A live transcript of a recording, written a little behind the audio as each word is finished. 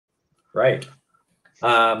Right.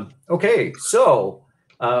 Okay, so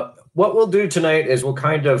what we'll do tonight is we'll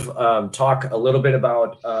kind of talk a little bit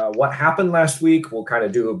about what happened last week. We'll kind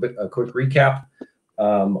of do a quick recap.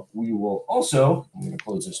 We will also, I'm going to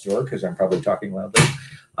close this door because I'm probably talking loudly.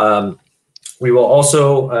 We will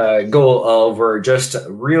also go over just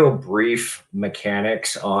real brief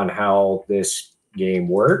mechanics on how this game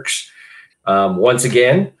works. Once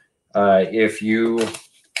again, if you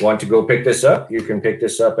want to go pick this up, you can pick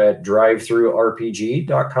this up at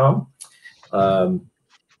drivethrurpg.com.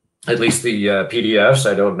 At least the PDFs.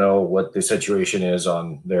 I don't know what the situation is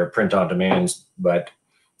on their print on demands, but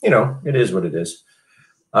you know, it is what it is.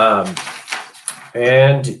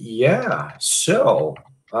 And yeah, so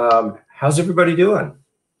how's everybody doing?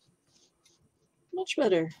 Much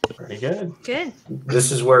better. Pretty good. Good.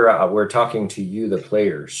 This is where we're talking to you, the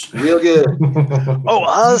players. Real good. Oh,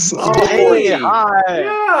 us? Oh, hey, hi.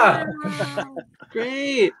 Yeah.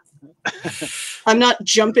 Great. I'm not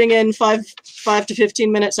jumping in 5 to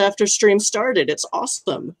 15 minutes after stream started. It's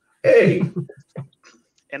awesome. Hey.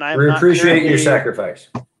 And I We appreciate your sacrifice.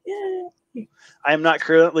 Yeah. I am not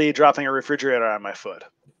currently dropping a refrigerator on my foot.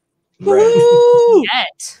 Right. Woo!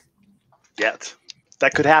 Yet.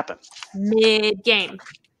 That could happen. Mid-game.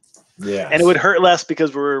 Yeah. And it would hurt less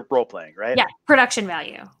because we're role-playing, right? Yeah, production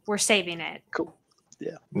value. We're saving it. Cool.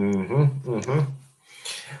 Yeah.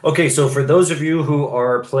 Okay, so for those of you who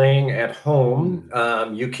are playing at home,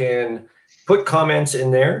 you can put comments in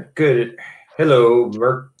there. Good. Hello,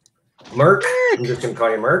 Merc. I'm just going to call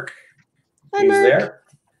you Merc. Hi, He's Merc. there.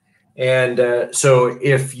 And so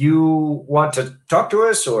if you want to talk to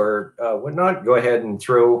us or whatnot, go ahead and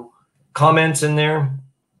throw comments in there.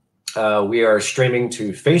 We are streaming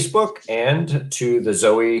to Facebook and to the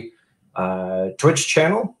Zoe Twitch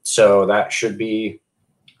channel. So that should be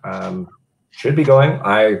going.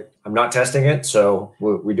 I'm not testing it, so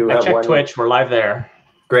we do have one. Twitch. We're live there.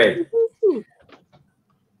 Great.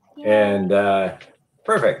 And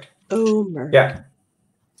perfect. Oh, Merc. Yeah.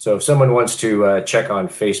 So if someone wants to check on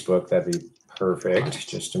Facebook, that'd be perfect,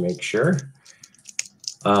 just to make sure.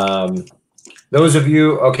 Those of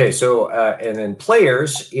you, okay, so and then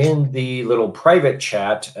players in the little private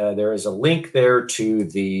chat, there is a link there to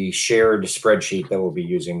the shared spreadsheet that we'll be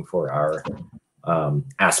using for our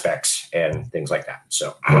aspects and things like that.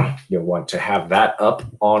 So you'll want to have that up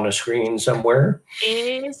on a screen somewhere.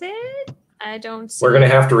 Is it? I don't see We're going to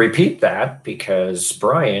have to repeat that because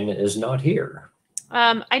Brian is not here.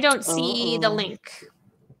 I don't see the link.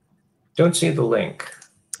 Don't see the link.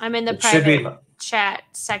 I'm in the It should be- private chat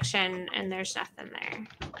section and there's nothing there.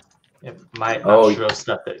 It might not show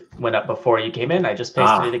stuff that went up before you came in. I just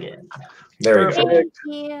pasted it again. There we go. Thank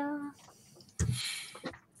you.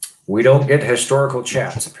 We don't get historical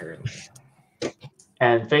chats, apparently.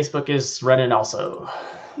 And Facebook is running also.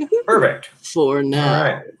 Perfect. For now. All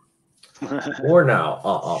right. For now.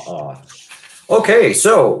 Okay,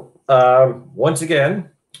 so once again,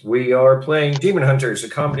 we are playing Demon Hunters, a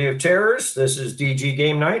comedy of terrors. This is DG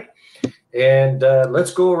Game Night. And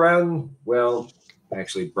let's go around. Well,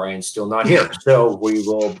 actually, Brian's still not here, so we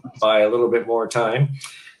will buy a little bit more time.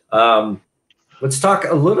 Let's talk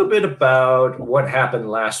a little bit about what happened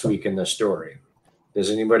last week in the story. Does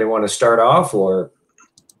anybody want to start off, or?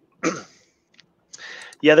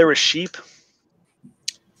 Yeah, there were sheep,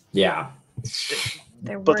 Yeah.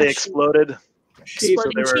 but they exploded. Exploding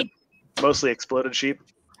So they were sheep. mostly exploded sheep.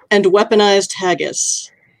 And weaponized haggis.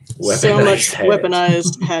 So much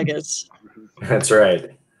weaponized haggis. That's right.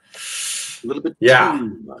 A little bit Yeah.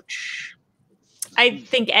 too much. I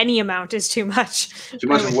think any amount is too much. Too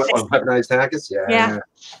much I of would say. weaponized haggis? Yeah. Yeah.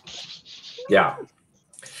 Yeah.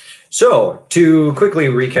 So to quickly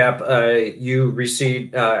recap, you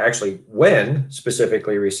received, actually, Wen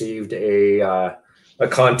specifically received a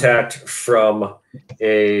contact from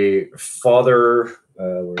a father.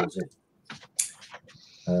 Where is it?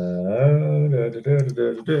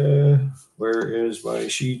 Where is my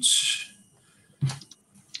sheets?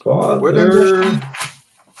 Father.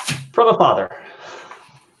 From a father.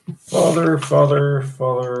 Father.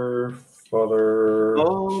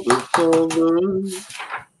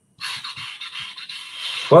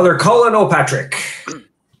 Father Colin O'Patrick.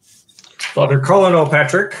 Father Colin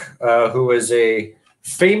O'Patrick, who is a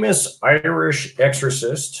famous Irish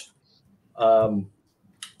exorcist.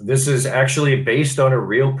 This is actually based on a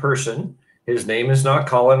real person. His name is not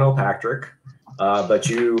Colin O'Patrick, but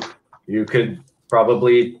you could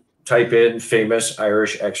probably type in famous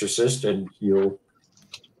Irish exorcist and you'll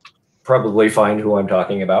probably find who I'm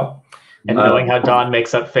talking about. And knowing how Don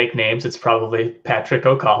makes up fake names, it's probably Patrick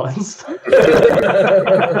O'Collins.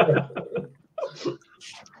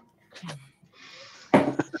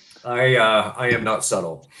 I am not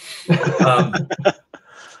subtle.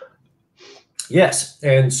 Yes,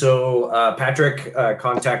 and so Patrick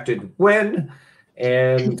contacted Gwen,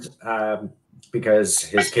 and because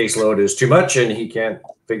his caseload is too much and he can't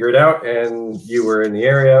figure it out, and you were in the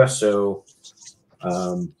area, so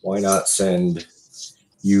why not send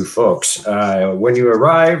you folks? When you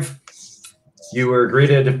arrive, you were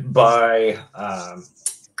greeted by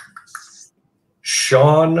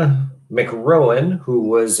Sean McRowan, who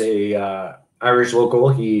was a Irish local.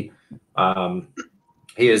 He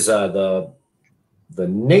is the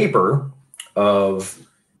neighbor of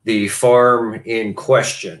the farm in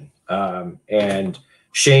question. And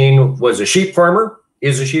Shane was a sheep farmer,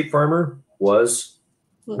 is a sheep farmer, was.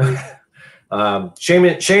 Shane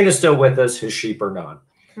is still with us. His sheep are not.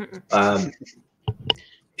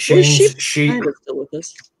 Shane's sheep kind of still with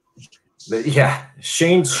us. Yeah,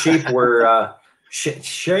 Shane's sheep were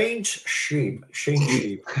Shane's sheep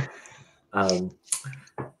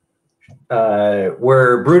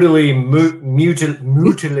were brutally mutilated.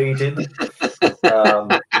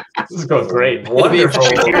 This is going great. Wonderful.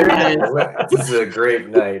 This is a great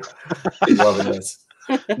night. Loving this.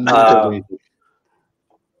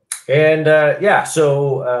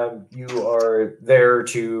 So you are there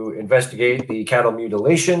to investigate the cattle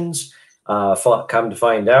mutilations. Come to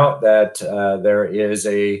find out that there is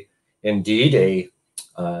indeed a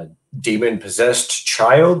demon-possessed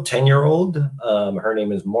child, 10-year-old. Her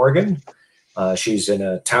name is Morgan. She's in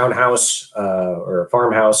a townhouse or a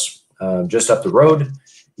farmhouse just up the road.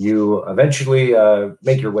 You eventually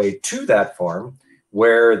make your way to that farm,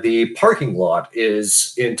 where the parking lot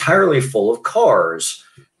is entirely full of cars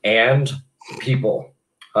and people.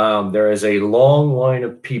 There is a long line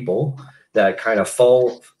of people that kind of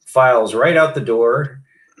files right out the door,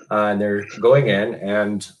 and they're going in,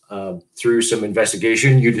 and through some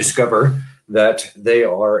investigation, you discover that they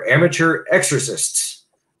are amateur exorcists.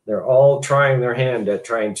 They're all trying their hand at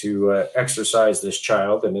trying to exorcise this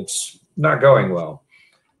child, and it's not going well.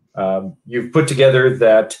 You've put together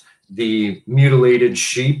that the mutilated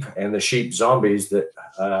sheep and the sheep zombies that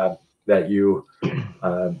you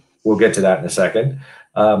we'll get to that in a second,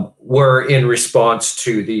 were in response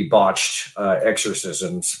to the botched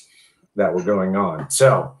exorcisms that were going on.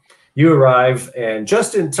 So you arrive, and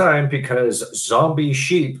just in time, because zombie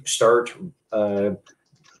sheep start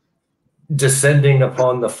descending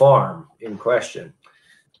upon the farm in question.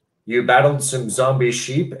 You battled some zombie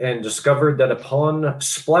sheep and discovered that upon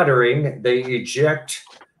splattering, they eject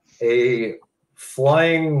a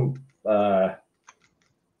flying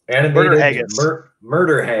animated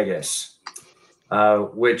murder haggis,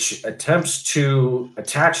 which attempts to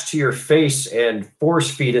attach to your face and force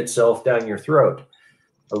feed itself down your throat,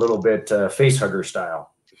 a little bit face hugger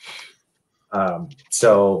style.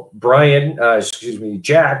 So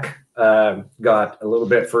Jack got a little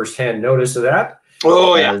bit firsthand notice of that.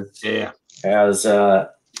 Oh yeah, as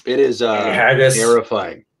it is haggis.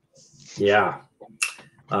 Terrifying. Yeah.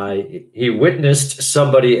 He witnessed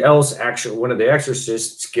somebody else, actually, one of the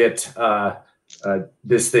exorcists, get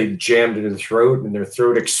this thing jammed in the throat, and their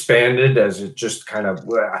throat expanded as it just kind of,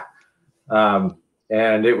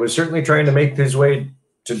 and it was certainly trying to make his way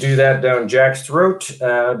to do that down Jack's throat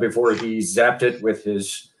before he zapped it with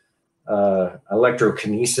his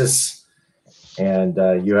electrokinesis, and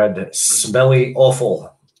you had smelly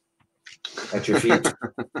awful at your feet.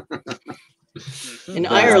 In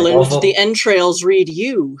Ireland, awful. The entrails read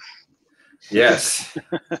you. Yes.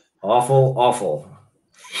 Awful. All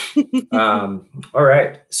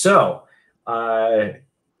right. So,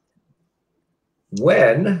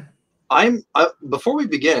 when I'm before we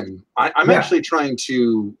begin, I'm actually trying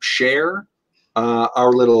to share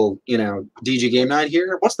our little, DG game night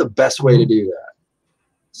here. What's the best way to do that?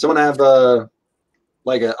 Someone have a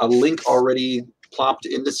link already plopped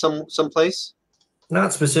into some place?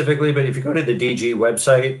 Not specifically, but if you go to the DG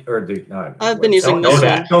website or I've been using this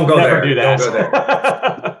one. Don't go there. Do that. Don't go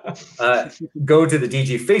there. Go to the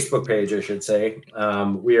DG Facebook page, I should say.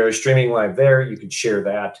 We are streaming live there. You could share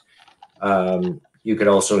that. You could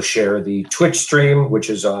also share the Twitch stream, which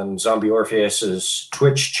is on Zombie Orpheus's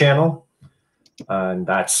Twitch channel. And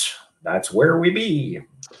that's where we be.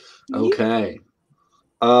 Okay.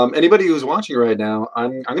 Anybody who's watching right now,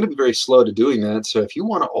 I'm going to be very slow to doing that. So if you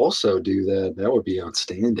want to also do that, that would be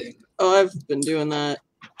outstanding. Oh, I've been doing that.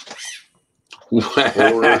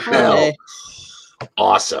 Wow.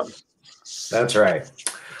 Awesome. That's right.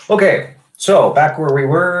 Okay. So back where we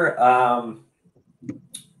were,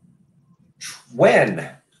 when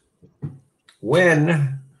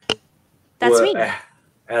that's me.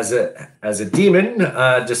 As a demon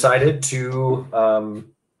decided to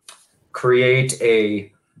create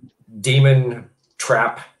a demon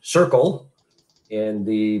trap circle in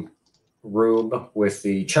the room with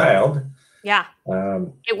the child. Yeah.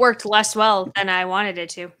 It worked less well than I wanted it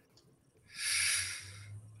to.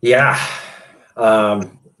 Yeah.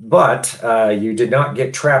 But you did not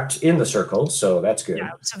get trapped in the circle, so that's good.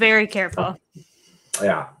 Yeah, so very careful.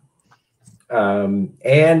 Yeah.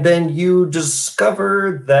 And then you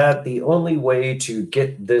discover that the only way to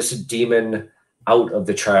get this demon out of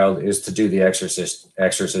the child is to do the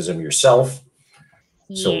exorcism yourself.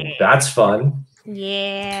 So that's fun.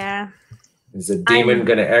 Yeah. Is a demon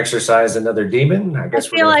going to exorcise another demon? I guess I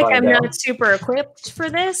feel like I'm out. not super equipped for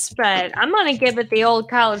this, but I'm going to give it the old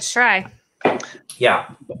college try. Yeah.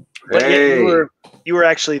 But yet you were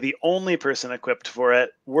actually the only person equipped for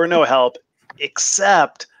it. We're no help,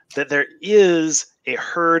 except that there is a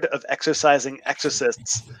herd of exorcising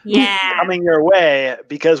exorcists coming your way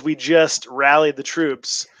because we just rallied the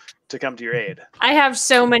troops to come to your aid. I have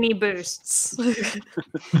so many boosts.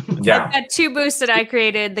 Yeah. I've got 2 boosts that I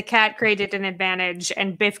created. The cat created an advantage,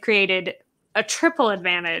 and Biff created a triple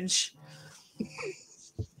advantage.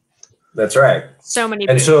 That's right. So many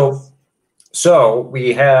and boosts. So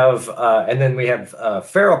we have, and then we have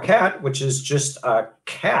Feral Cat, which is just a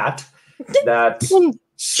cat that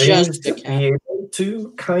seems to be able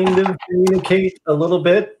to kind of communicate a little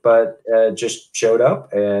bit, but just showed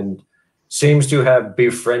up and seems to have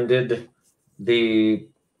befriended the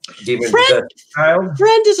demon child.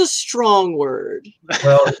 Friend is a strong word.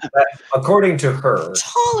 Well, according to her.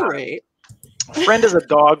 Tolerate. Friend is a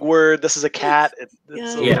dog word. This is a cat. It's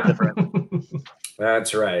a little different.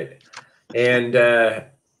 That's right. And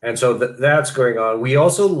so that's going on. We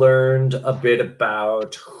also learned a bit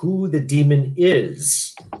about who the demon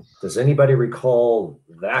is. Does anybody recall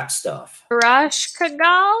that stuff?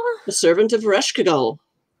 Ereshkigal? The servant of Ereshkigal.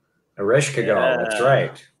 Ereshkigal, that's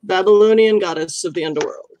right. Babylonian goddess of the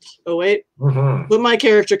underworld. Oh, wait. But my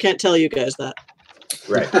character can't tell you guys that.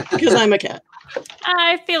 Right. Because I'm a cat.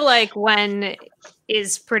 I feel like Gwen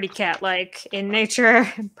is pretty cat-like in nature,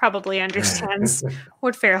 probably understands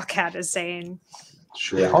what Feral Cat is saying.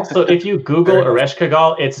 Sure. Yeah. Also, if you Google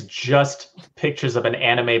Ereshkigal, it's just pictures of an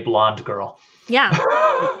anime blonde girl. Yeah,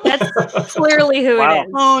 that's clearly who it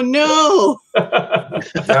is. Oh no!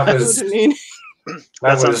 That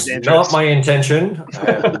was not my intention.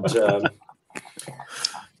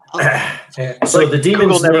 And, so the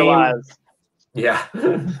demon's name. Yeah.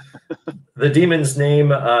 The demon's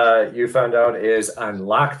name you found out is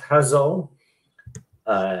Anlachthazel.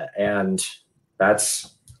 And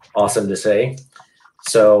that's awesome to say.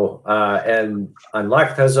 So, and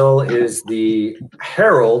Anlachthazel is the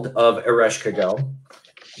herald of Ereshkigal,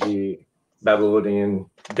 the Babylonian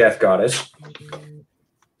death goddess.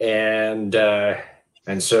 And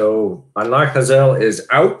so Anlachthazel is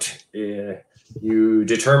out. You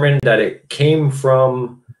determined that it came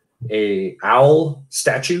from a owl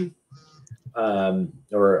statue,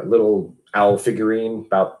 or a little owl figurine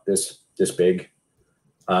about this big,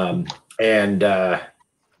 and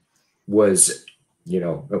was,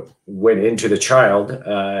 went into the child,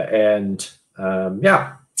 and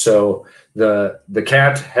so the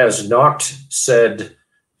cat has knocked said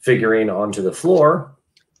figurine onto the floor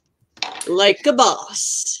like a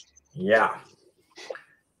boss. Yeah.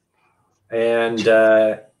 And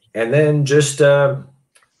then just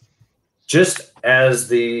as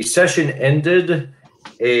the session ended,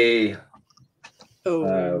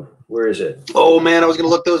 where is it? Oh man, I was gonna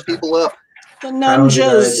look those people up. The ninjas.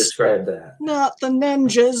 How did I describe that? Not the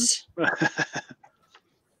ninjas.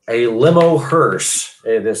 A limo hearse,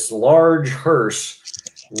 this large hearse,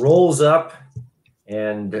 rolls up,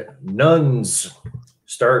 and nuns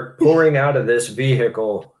start pouring out of this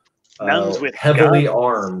vehicle. Nuns with heavily guns.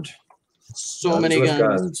 armed. So many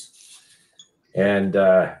guns. And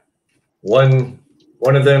one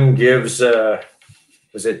of them gives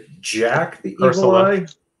was it Jack the evil eye?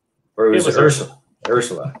 Or was it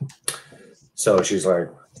Ursula? So she's like,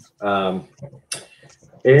 and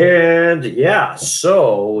yeah,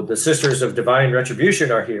 so the Sisters of Divine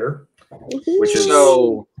Retribution are here, which is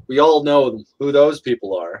so we all know who those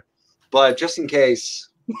people are, but just in case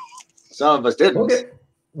some of us didn't,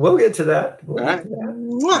 we'll get to that.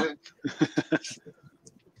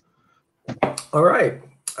 All right.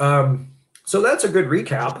 So that's a good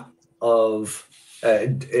recap of,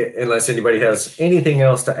 unless anybody has anything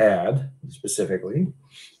else to add specifically.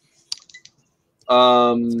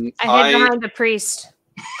 I hid behind a priest.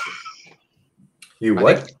 You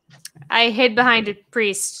what? I hid behind a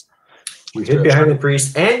priest. You hid behind the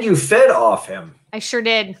priest and you fed off him. I sure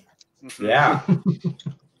did. Yeah.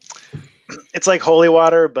 It's like holy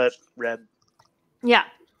water, but red. Yeah.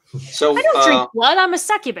 So I don't drink blood. I'm a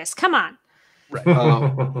succubus. Come on.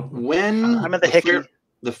 when I'm at the hickey.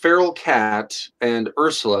 The feral cat and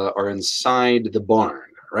Ursula are inside the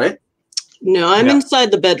barn, right? No, I'm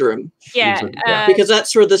inside the bedroom. Yeah, because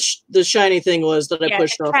that's where the shiny thing was that I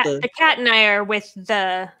pushed off the. The cat and I are with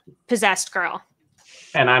the possessed girl.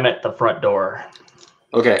 And I'm at the front door.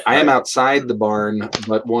 Okay, I am outside the barn,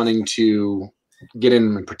 but wanting to get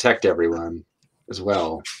in and protect everyone as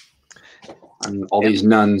well. And all these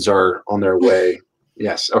nuns are on their way.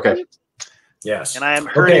 Yes. Okay. Yes. And I am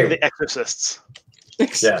hurting the exorcists.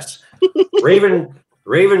 Yes.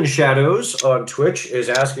 Raven Shadows on Twitch is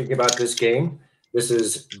asking about this game. This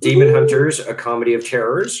is Demon Hunters, a comedy of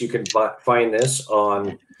terrors. You can find this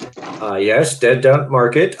on, Dead Duck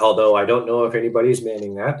Market, although I don't know if anybody's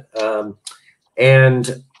manning that.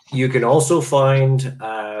 And you can also find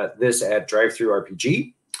this at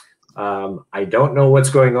DriveThruRPG. I don't know what's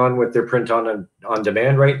going on with their print on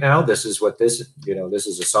demand right now. This is what this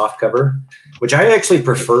is a soft cover, which I actually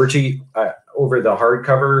prefer to over the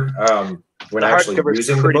hardcover when actually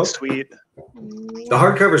using the book. Sweet. The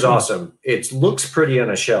hardcover is awesome. It looks pretty on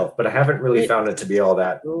a shelf, but I haven't really found it to be all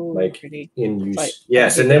that in use.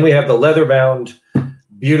 Yes, and then we have the leather-bound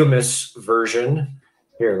Butamus version.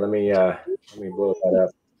 Here, let me blow that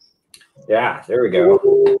up. Yeah, there we go.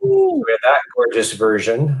 We have that gorgeous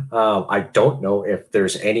version. I don't know if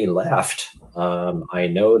there's any left. I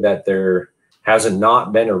know that there hasn't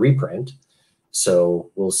not been a reprint,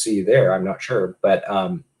 so we'll see there. I'm not sure, but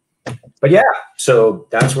yeah. So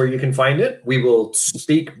that's where you can find it. We will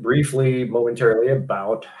speak briefly momentarily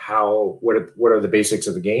about what are the basics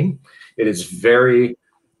of the game. It is very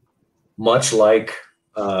much like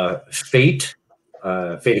Fate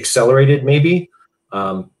Accelerated, maybe.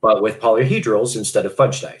 But with polyhedrals instead of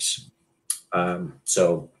fudge dice.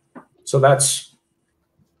 So that's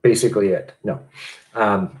basically it. No.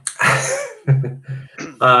 All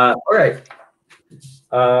right.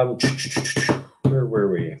 Where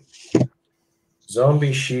were we?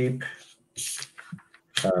 Zombie sheep.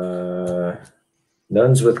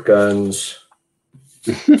 Nuns with guns.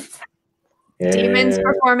 Demons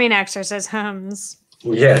performing exorcisms.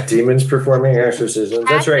 Yeah, demons performing exorcisms.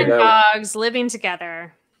 That's right. And dogs living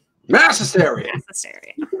together. Mass hysteria. That's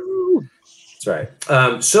right.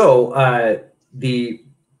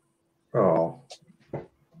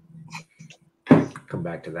 Come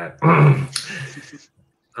back to that.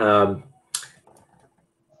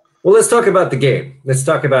 Well, let's talk about the game. Let's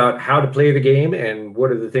talk about how to play the game and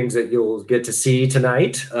what are the things that you'll get to see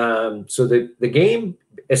tonight. So the game,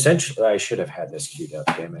 essentially, I should have had this queued up,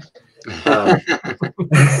 damn it.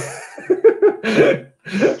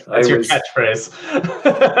 That's your catchphrase.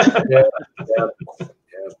 Yeah,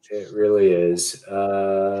 it really is.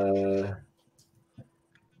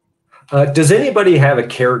 Does anybody have a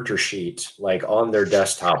character sheet like on their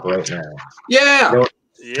desktop right now? Yeah.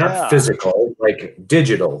 Not physical, like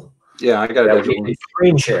digital. Yeah, I got a digital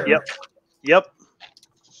screen share. Yep.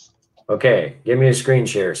 Okay, give me a screen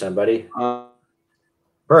share, somebody.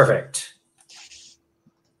 Perfect.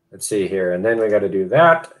 Let's see here, and then we got to do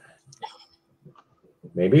that.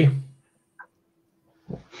 Maybe.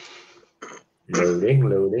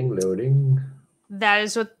 Loading. That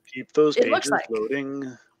is what keep those it pages looks like.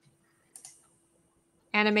 Loading.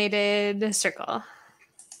 Animated circle.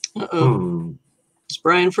 Is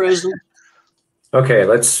Brian frozen? Okay,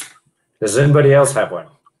 does anybody else have one?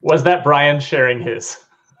 Was that Brian sharing his?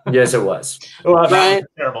 Yes, it was. Well, that was a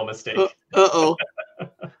terrible mistake.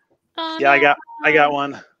 Yeah, I got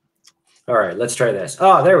one. All right, let's try this.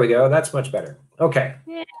 Oh, there we go. That's much better. Okay.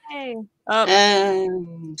 Yay.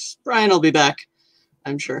 And Brian will be back,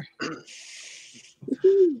 I'm sure.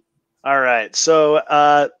 All right.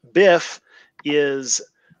 So Biff is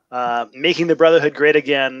making the Brotherhood great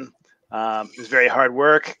again. It's very hard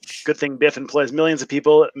work. Good thing Biff employs millions of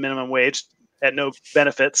people at minimum wage at no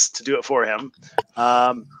benefits to do it for him.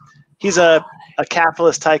 He's a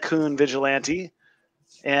capitalist tycoon vigilante.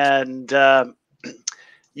 And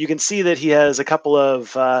you can see that he has a couple of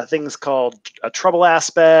things called a trouble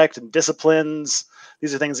aspect and disciplines.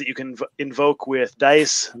 These are things that you can invoke with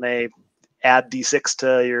dice, and they add d6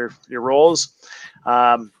 to your rolls.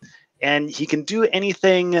 And he can do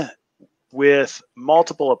anything with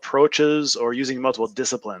multiple approaches or using multiple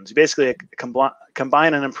disciplines. You basically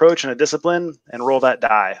combine an approach and a discipline and roll that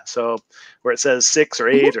die. So where it says 6 or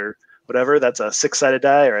 8 or whatever, that's a 6-sided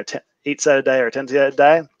die or a 8-sided die or a 10-sided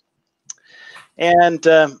die. And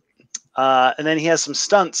then he has some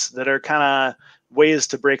stunts that are kind of ways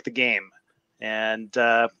to break the game. And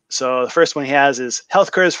so the first one he has is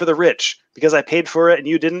healthcare is for the rich. Because I paid for it and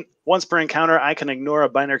you didn't, once per encounter, I can ignore a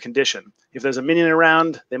binary condition. If there's a minion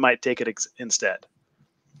around, they might take it instead.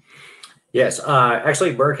 Yes,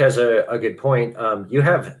 actually, Burke has a good point. You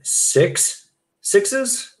have sixes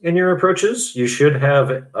in your approaches. You should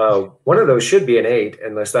have one of those should be an 8,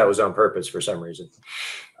 unless that was on purpose for some reason.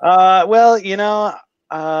 Well, you know,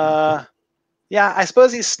 yeah, I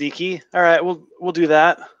suppose he's sneaky. All right, we'll do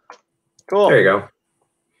that. Cool. There you go.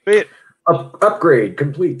 Sweet. Upgrade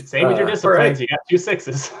complete. Same with your disciplines. Right. You got 2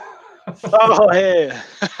 6s. Oh, hey.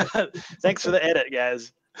 Thanks for the edit,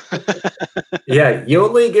 guys. Yeah, you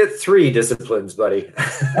only get 3 disciplines, buddy.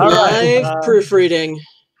 All right. Live proofreading.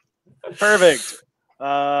 Perfect.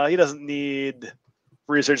 He doesn't need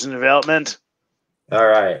research and development. All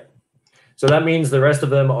right. So that means the rest of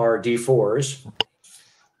them are D4s.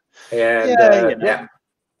 And yeah.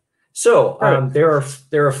 So there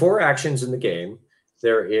are 4 actions in the game.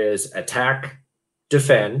 There is attack,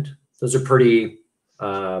 defend. Those are pretty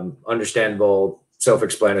understandable,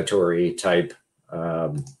 self-explanatory type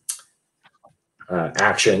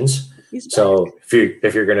actions. So if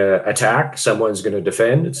you're going to attack, someone's going to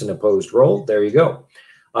defend. It's an opposed roll. There you go.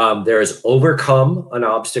 There's overcome an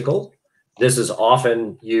obstacle. This is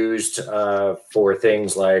often used for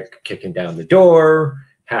things like kicking down the door,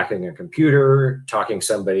 hacking a computer, talking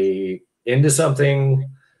somebody into something,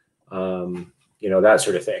 you know, that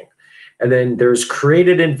sort of thing. And then there's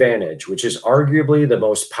created advantage, which is arguably the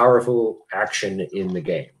most powerful action in the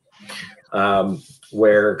game.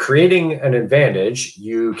 Where creating an advantage,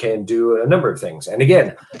 you can do a number of things. And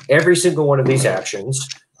again, every single one of these actions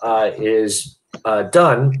is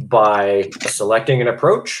done by selecting an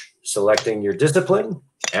approach, selecting your discipline,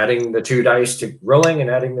 adding the 2 dice to rolling and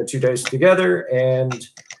adding the 2 dice together, and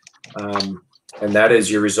that is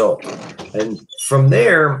your result. And from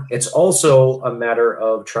there, it's also a matter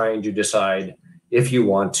of trying to decide if you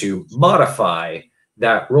want to modify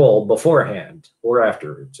that roll beforehand or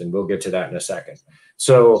afterwards, and we'll get to that in a second.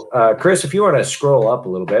 So, Chris, if you want to scroll up a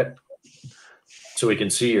little bit so we can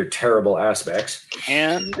see your terrible aspects.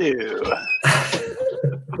 Can do.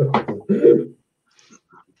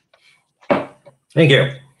 Thank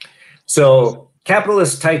you. So,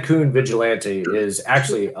 capitalist tycoon vigilante is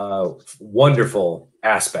actually a wonderful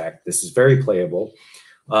aspect. This is very playable,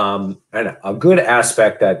 and a good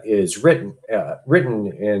aspect that is written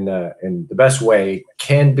in the best way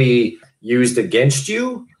can be used against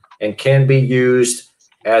you and can be used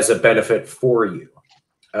as a benefit for you.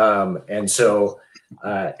 And so,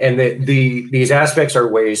 these aspects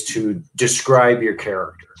are ways to describe your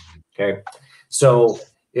character. Okay, so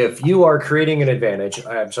if you are creating an advantage,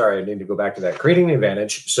 I'm sorry, I need to go back to that. Creating an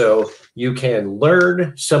advantage, so you can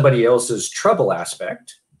learn somebody else's trouble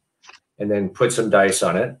aspect and then put some dice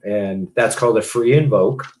on it, and that's called a free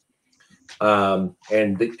invoke.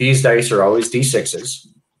 These dice are always D6s.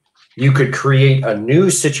 You could create a new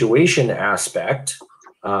situation aspect.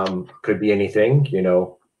 Could be anything, you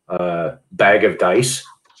know, bag of dice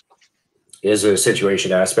is a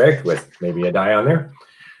situation aspect with maybe a die on there.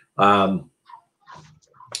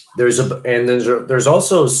 There's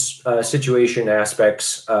also situation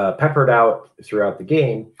aspects peppered out throughout the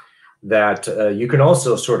game that you can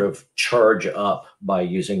also sort of charge up by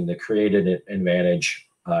using the created advantage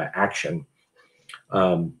action.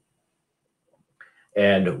 And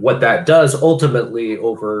what that does ultimately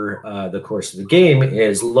over the course of the game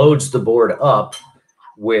is loads the board up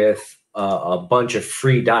with a bunch of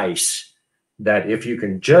free dice that if you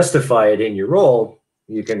can justify it in your roll,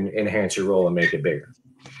 you can enhance your roll and make it bigger.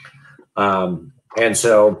 And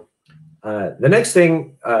so the next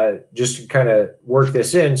thing, just to kind of work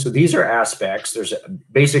this in, so these are aspects. There's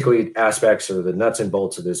basically aspects are the nuts and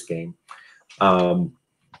bolts of this game.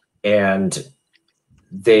 And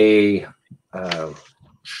they, I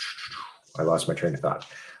lost my train of thought.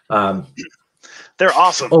 They're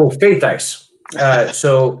awesome. Oh, faith dice.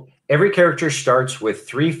 So every character starts with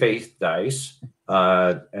 3 faith dice,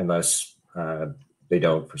 unless they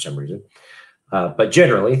don't for some reason. But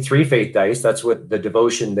generally, 3 faith dice. That's what the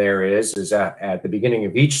devotion there is at the beginning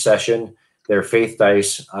of each session, their faith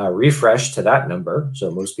dice refresh to that number.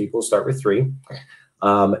 So most people start with 3.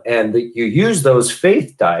 And you use those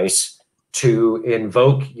faith dice to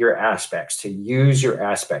invoke your aspects, to use your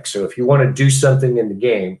aspects. So if you want to do something in the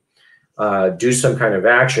game, do some kind of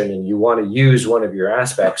action, and you want to use one of your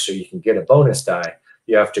aspects so you can get a bonus die,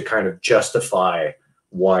 you have to kind of justify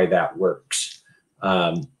why that works.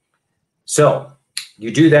 So you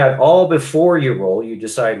do that all before you roll. You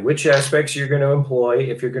decide which aspects you're going to employ,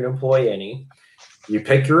 if you're going to employ any. You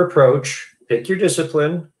pick your approach, pick your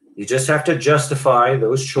discipline. You just have to justify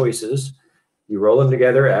those choices. You roll them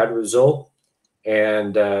together, add a result,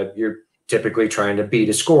 and you're typically trying to beat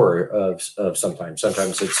a score of sometimes.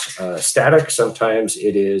 Sometimes it's static. Sometimes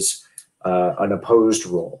it is an opposed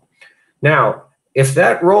roll. Now, if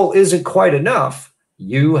that roll isn't quite enough,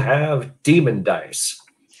 you have demon dice.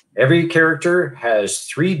 Every character has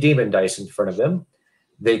 3 demon dice in front of them.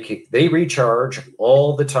 They recharge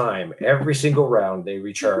all the time. Every single round they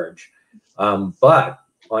recharge. But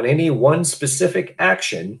on any one specific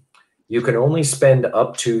action, you can only spend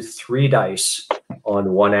up to 3 dice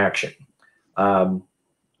on one action.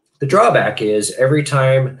 The drawback is every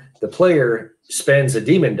time the player spends a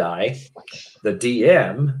demon die, the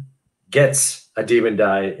DM gets a demon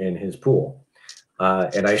die in his pool.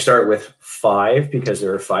 And I start with 5 because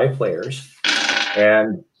there are 5 players.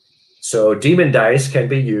 And so demon dice can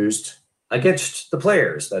be used against the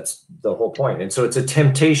players. That's the whole point. And so it's a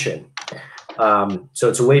temptation. So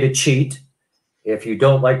it's a way to cheat. If you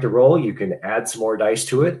don't like the roll, you can add some more dice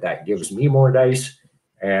to it. That gives me more dice,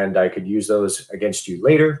 and I could use those against you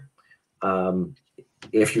later.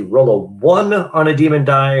 If you roll a 1 on a demon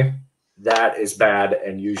die, that is bad,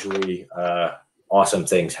 and usually awesome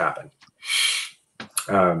things happen.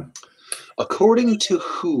 According to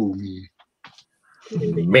whom?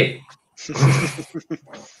 Me.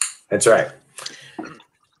 That's right.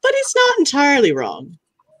 But he's not entirely wrong.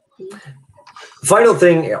 Final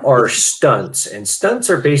thing are stunts, and stunts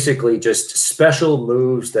are basically just special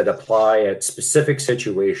moves that apply at specific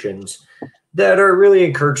situations that are really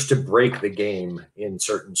encouraged to break the game in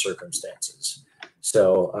certain circumstances.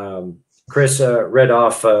 So Chris read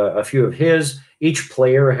off a few of his. Each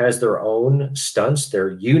player has their own stunts. They're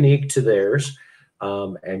unique to theirs,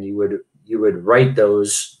 and you would write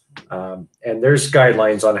those, and there's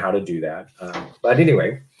guidelines on how to do that. But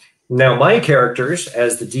anyway, now my characters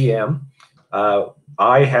as the DM,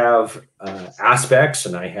 I have aspects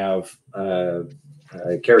and I have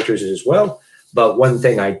characters as well. But one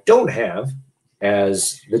thing I don't have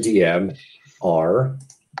as the DM are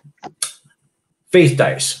faith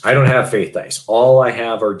dice. I don't have faith dice. All I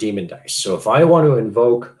have are demon dice. So if I want to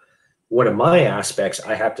invoke one of my aspects,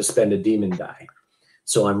 I have to spend a demon die.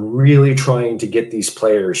 So I'm really trying to get these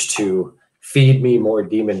players to feed me more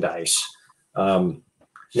demon dice.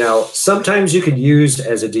 Now, sometimes you can use,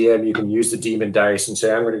 as a DM, you can use the demon dice and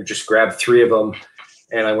say, I'm going to just grab 3 of them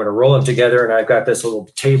and I'm going to roll them together. And I've got this little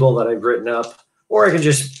table that I've written up. Or I can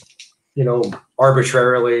just,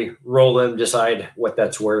 arbitrarily roll them, decide what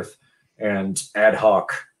that's worth, and ad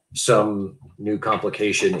hoc some new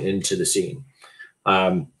complication into the scene.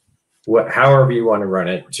 However you want to run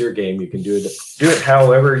it, it's your game. You can do it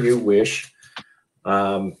however you wish.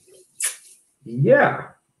 Yeah.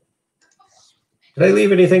 Did I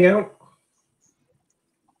leave anything out?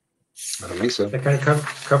 I don't think so. I kind of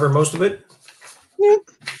cover most of it. Yeah.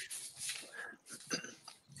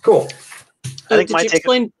 Cool. I think did my you take.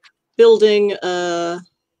 explain building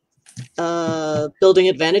building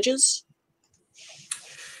advantages?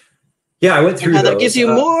 Yeah, I went through How those. that gives you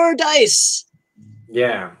more dice.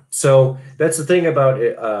 Yeah. So that's the thing about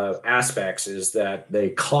aspects is that they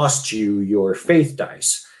cost you your faith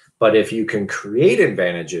dice. But if you can create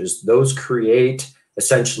advantages, those create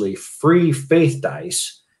essentially free faith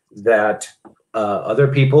dice that other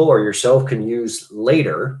people or yourself can use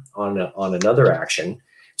later on another action.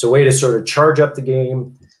 It's a way to sort of charge up the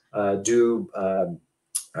game, do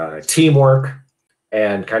teamwork,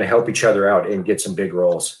 and kind of help each other out and get some big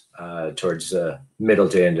rolls towards the middle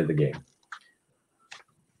to end of the game.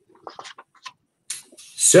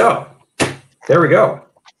 So there we go.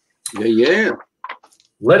 Yeah.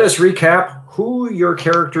 Let us recap who your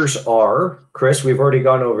characters are. Chris, we've already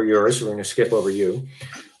gone over yours, so we're going to skip over you.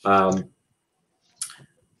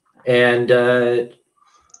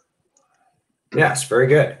 Yes, very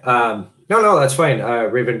good. No, that's fine,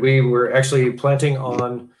 Raven. We were actually planning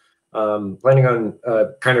on kind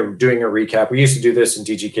of doing a recap. We used to do this in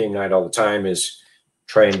DG Game Night all the time, is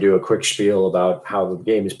try and do a quick spiel about how the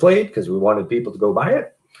game is played, because we wanted people to go buy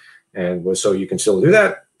it. And so you can still do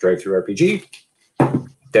that. Drive-through RPG.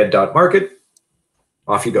 Dead Dot Market.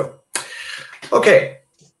 Off you go. Okay.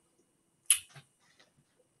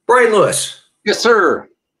 Brian Lewis. Yes, sir.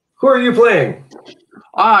 Who are you playing?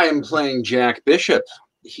 I'm playing Jack Bishop.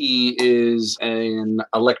 He is an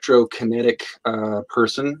electrokinetic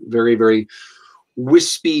person. Very, very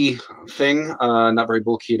wispy thing. Not very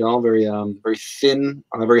bulky at all. Very, very thin.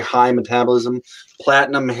 Very high metabolism.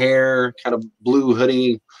 Platinum hair. Kind of blue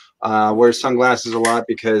hoodie. Wears sunglasses a lot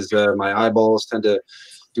because my eyeballs tend to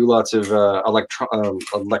do lots of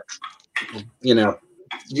you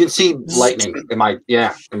can see lightning in my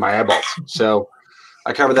eyeballs. So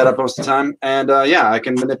I cover that up most of the time, and yeah, I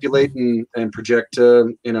can manipulate and project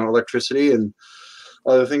electricity and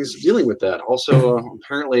other things dealing with that. Also,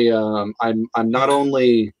 apparently, I'm not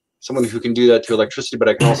only someone who can do that to electricity, but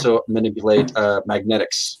I can also manipulate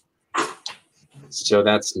magnetics. So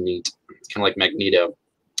that's neat. It's kind of like Magneto.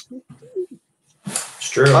 It's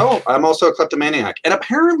true. Oh, I'm also a kleptomaniac, and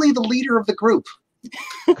apparently the leader of the group.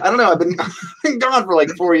 I don't know. I've been gone for like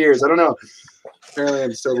 4 years. I don't know. Apparently,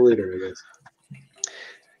 I'm still the leader, I guess.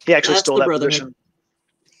 He actually That's stole the that Brotherhood.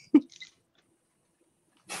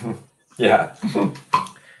 position. Yeah.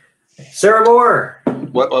 Sarah Moore.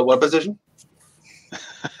 What position?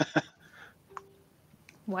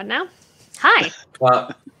 What now? Hi.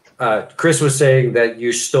 Chris was saying that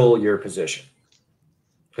you stole your position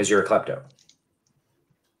because you're a klepto.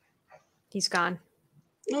 He's gone.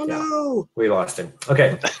 Oh Yeah. no! We lost him.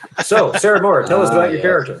 Okay. So, Sarah Moore, tell us about your yes.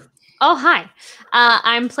 character. Oh, hi.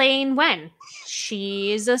 I'm playing Wen.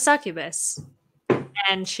 She's a succubus.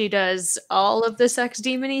 And she does all of the sex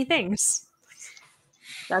demon-y things.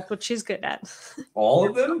 That's what she's good at. All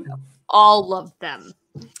of them? All of them.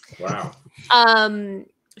 Wow.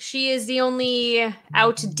 She is the only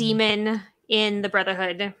out demon in the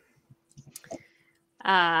Brotherhood.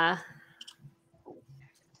 I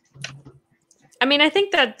mean, I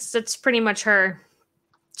think that's pretty much her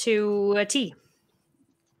to a T.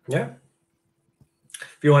 Yeah.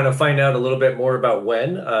 If you want to find out a little bit more about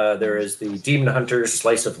Wen, there is the Demon Hunter's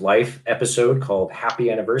Slice of Life episode called Happy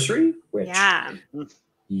Anniversary, which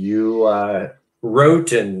you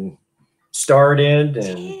wrote and starred in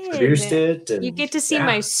and produced it. And, you get to see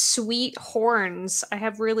my sweet horns. I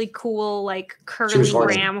have really cool, like, She was curly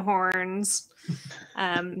horny. ram horns.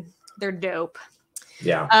 They're dope.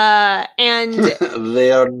 Yeah. And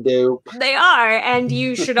They are dope. they are, and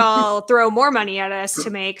you should all throw more money at us to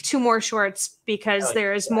make 2 more shorts because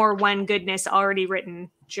there is more Wen goodness already written.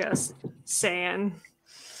 Just saying.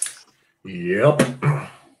 Yep.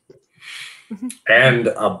 And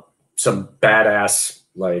some badass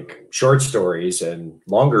like short stories and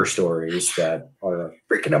longer stories that are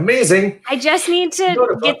freaking amazing. I just need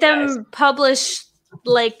to get them published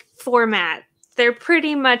like format. They're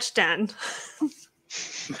pretty much done.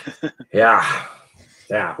 Yeah.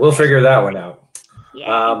 We'll figure that one out.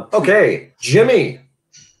 Yeah. Okay, Jimmy.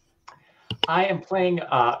 I am playing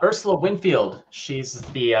Ursula Winfield. She's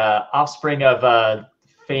the offspring of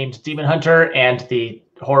famed demon hunter and the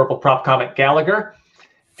horrible prop comic Gallagher.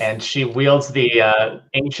 And she wields the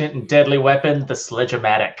ancient and deadly weapon, the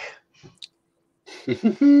Sledge-O-Matic.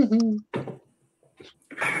 It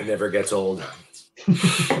never gets old.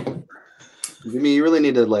 Jimmy, you really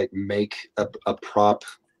need to like make a prop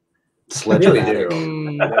sledge. Really do.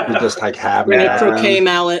 You just like have Bring it a croquet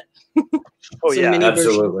mallet. Oh It's a yeah, mini version.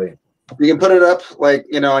 Absolutely. You can put it up like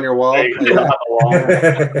on your wall. There you go, on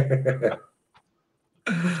the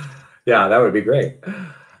wall. Yeah, that would be great.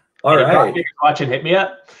 All Any right. Rock watching, hit me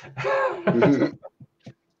up.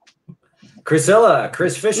 Chris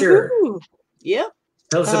Fisher. Woohoo. Yep.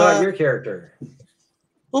 Tell us about your character.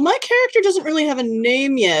 Well, my character doesn't really have a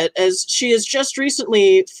name yet, as she has just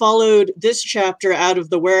recently followed this chapter out of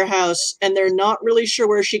the warehouse, and they're not really sure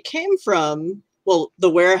where she came from. Well, the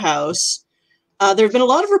warehouse. There have been a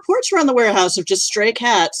lot of reports around the warehouse of just stray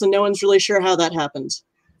cats, and no one's really sure how that happened.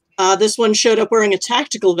 This one showed up wearing a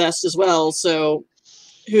tactical vest as well, so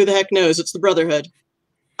who the heck knows? It's the Brotherhood.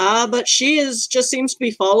 But she just seems to be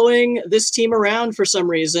following this team around for some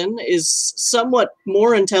reason, is somewhat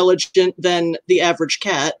more intelligent than the average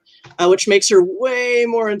cat, which makes her way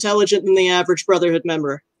more intelligent than the average Brotherhood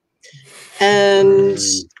member. And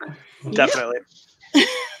definitely. yeah.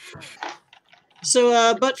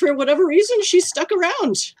 So, but for whatever reason, she's stuck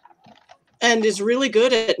around and is really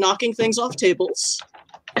good at knocking things off tables,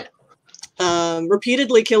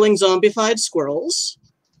 repeatedly killing zombified squirrels.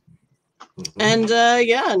 And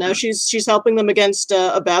yeah, now she's helping them against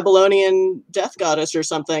a Babylonian death goddess or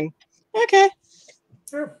something. Okay.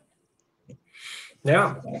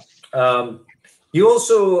 Yeah. You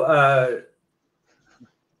also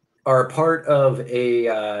are part of a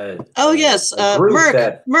oh yes, group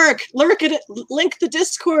Merc, link the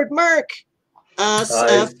Discord, Merc.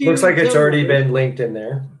 Looks like it's already been linked in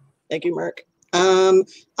there. Thank you, Merc. I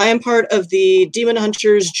am part of the Demon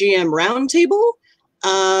Hunters GM Roundtable.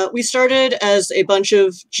 We started as a bunch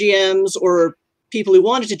of GMs or people who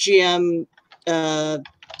wanted to GM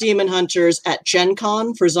Demon Hunters at Gen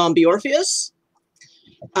Con for Zombie Orpheus.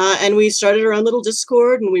 And we started our own little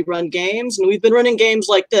Discord, and we run games, and we've been running games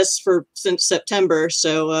like this since September.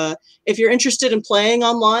 So if you're interested in playing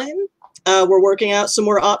online, we're working out some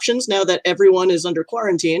more options now that everyone is under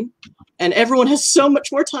quarantine, and everyone has so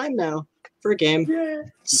much more time now. for a game. Yeah.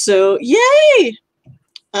 So, yay!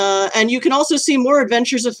 And you can also see more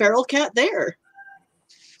Adventures of Feral Cat there.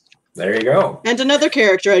 There you go. And another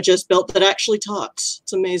character I just built that actually talks.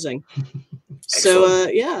 It's amazing. So,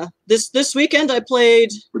 yeah. This weekend I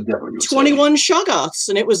played 21 Shoggoths,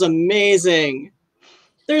 and it was amazing.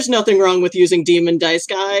 There's nothing wrong with using demon dice,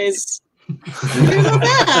 guys. They're the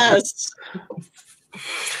best.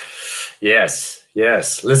 Yes,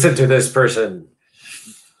 yes. Listen to this person.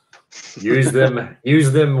 Use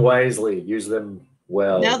them wisely. Use them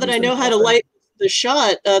well. Now that I know how to light the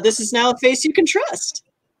shot, this is now a face you can trust.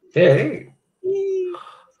 Hey.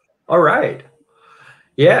 All right.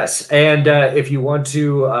 Yes, and if you want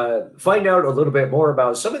to find out a little bit more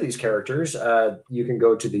about some of these characters, you can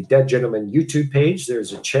go to the Dead Gentleman YouTube page.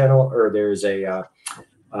 There's a channel, or there's a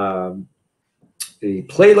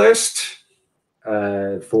playlist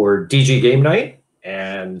for DG Game Night,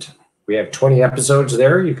 and we have 20 episodes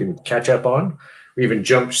there you can catch up on. We even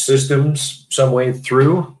jumped systems some way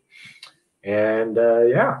through, and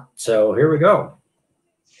yeah. So here we go.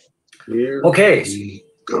 Okay.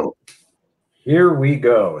 Here we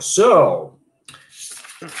go. So,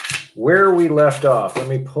 where we left off, let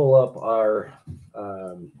me pull up our,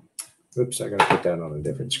 oops, I got to put that on a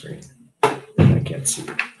different screen. I can't see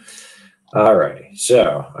it. All right,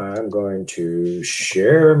 so I'm going to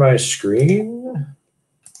share my screen.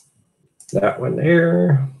 That one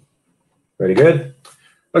there. Pretty good.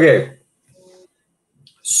 Okay.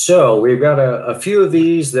 So, we've got a few of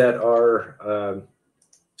these that are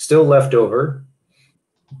still left over.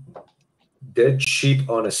 Dead Sheep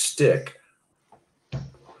on a Stick. I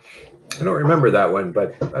don't remember that one,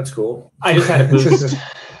 but that's cool. I just had a boost.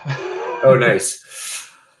 Oh,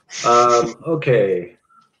 nice. Okay.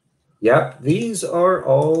 Yep, these are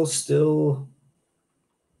all still.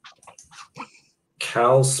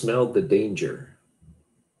 Cal smelled the danger.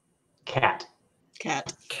 Cat.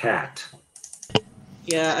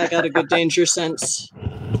 Yeah, I got a good danger sense,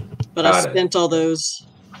 but I spent all those.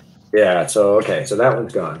 Yeah, so okay, so that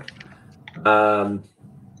one's gone. Now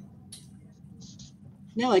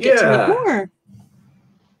I get to make more.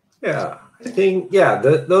 Yeah, I think,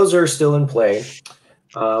 those are still in play.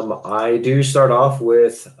 I do start off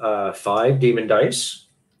with 5 demon dice.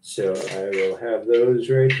 So I will have those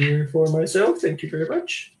right here for myself. Thank you very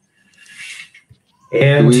much.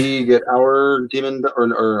 And do we get our demon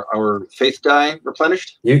or our faith die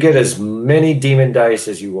replenished? You get as many demon dice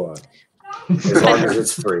as you want, as long as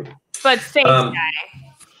it's free. But faith die.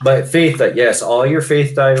 But faith die, yes, all your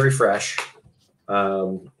faith die refresh.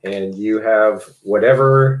 And you have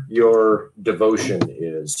whatever your devotion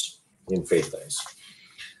is in faith dice.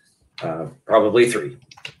 Probably 3.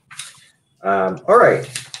 All right.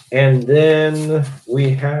 And then we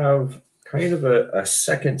have kind of a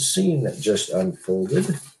second scene that just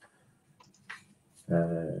unfolded.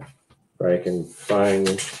 But I can find,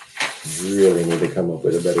 really need to come up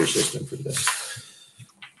with a better system for this.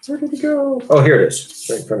 Where did it go? Oh, here it is. It's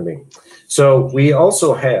right in front of me. So we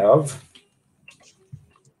also have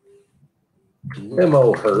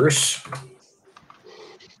Memo Hearse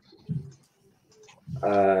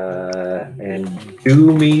and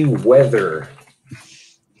Doomy Weather.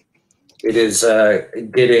 It is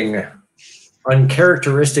getting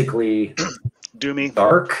uncharacteristically doomy,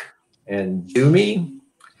 dark and doomy,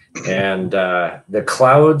 and the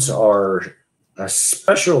clouds are a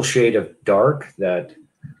special shade of dark that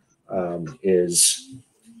is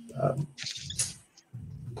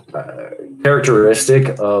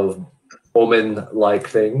characteristic of omen-like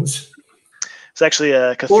things. It's actually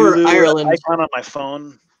a Cthulhu icon on my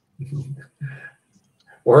phone.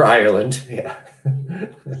 Or Ireland, yeah.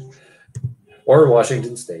 Or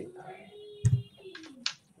Washington State.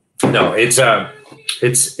 No, it's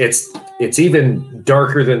even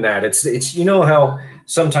darker than that. It's you know how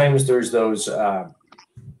sometimes there's those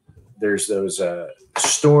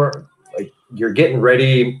store, like you're getting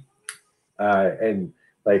ready and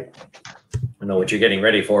like I know what you're getting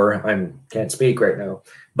ready for. Can't speak right now,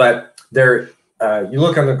 but there you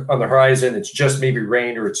look on the horizon. It's just maybe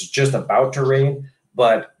rain or it's just about to rain,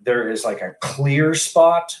 but there is like a clear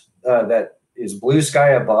spot that is blue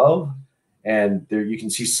sky above, and there you can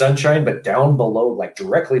see sunshine, but down below, like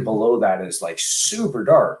directly below that, is like super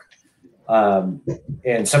dark.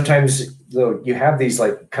 And sometimes though you have these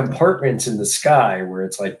like compartments in the sky where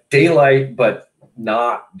it's like daylight but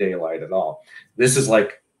not daylight at all. This is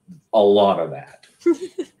like a lot of that.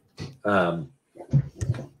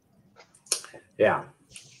 Yeah.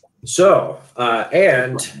 So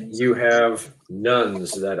and you have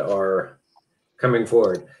nuns that are coming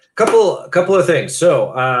forward. Couple of things.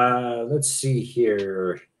 So let's see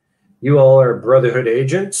here. You all are Brotherhood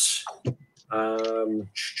agents.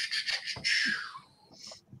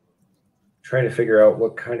 Trying to figure out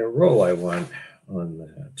what kind of role I want on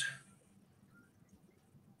that.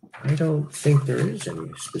 I don't think there is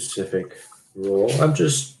any specific role. I'll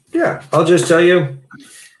just tell you.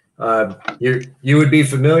 You would be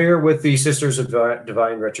familiar with the Sisters of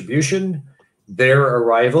Divine Retribution. Their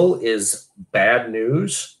arrival is bad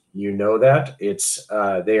news. You know that. It's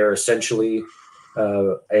they are essentially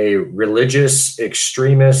a religious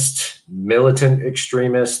extremist, militant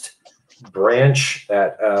extremist branch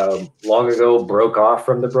that long ago broke off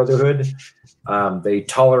from the Brotherhood. They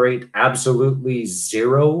tolerate absolutely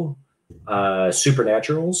zero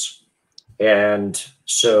supernaturals. And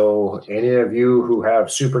so any of you who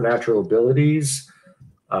have supernatural abilities,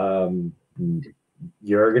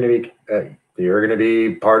 you're going to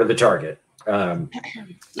be part of the target. I'm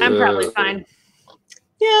probably fine.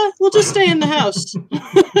 Yeah, we'll just stay in the house.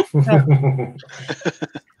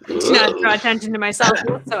 Not draw attention to myself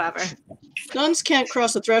whatsoever. Nuns can't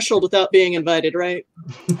cross the threshold without being invited, right?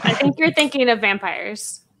 I think you're thinking of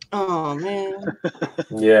vampires. Oh, man.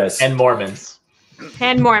 Yes. And Mormons.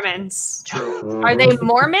 And Mormons. True. Are they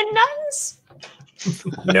Mormon nuns?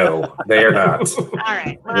 No, they are not. All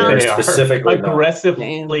right. They're Well, They specifically are not.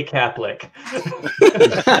 aggressively Catholic. Is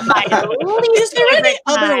there any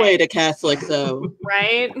other way to Catholic, though?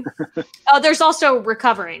 Right? Oh, there's also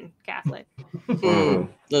recovering Catholic.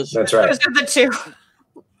 Those- That's right. Those are the two.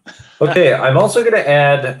 Okay, I'm also going to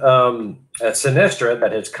add a Sinistra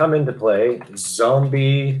that has come into play.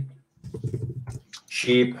 Zombie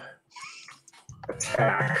sheep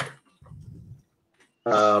attack.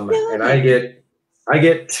 And I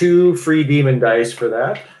get 2 free demon dice for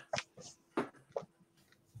that.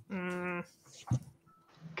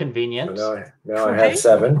 Convenient. So now I have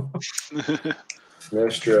 7.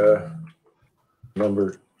 Sinistra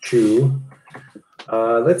number 2.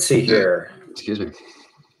 Let's see here. Excuse me.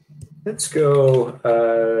 Let's go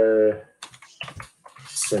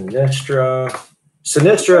Sinistra.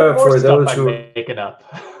 Sinistra More for stuff those I'm who making up.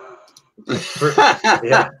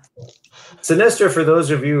 yeah. Sinistra for those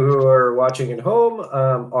of you who are watching at home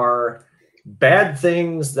are bad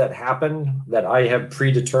things that happen that I have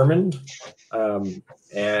predetermined.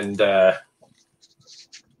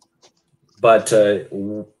 But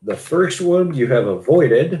the first one you have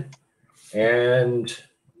avoided, and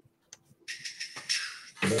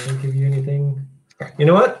did I give you anything? You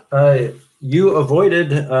know what? You avoided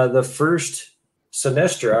the first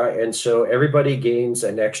Sinistra, and so everybody gains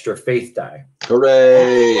an extra faith die.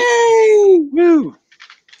 Hooray! Yay! Woo!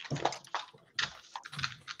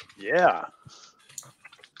 Yeah.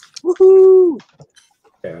 Woohoo!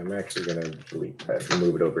 Yeah, I'm actually going to delete that and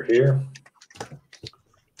move it over here.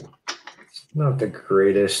 It's not the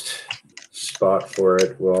greatest spot for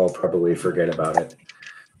it. We'll probably forget about it.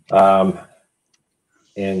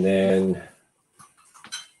 And then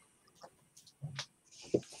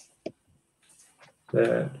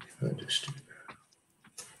that, I'll just do that.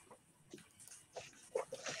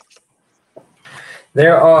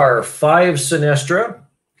 There are 5 Sinistra.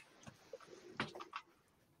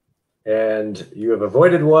 And you have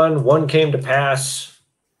avoided one. 1 came to pass.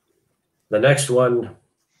 The next one,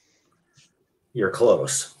 you're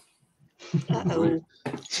close. Uh-oh.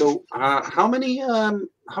 So, how many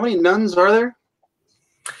nuns are there?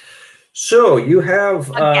 So you have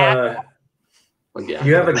Yeah.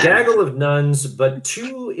 you have a gaggle of nuns, but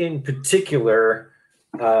 2 in particular.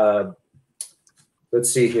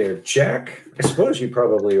 Let's see here, Jack. I suppose you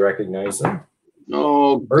probably recognize them.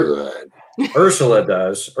 Oh, good. Ursula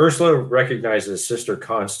does. Ursula recognizes Sister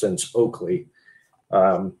Constance Oakley,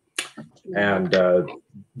 and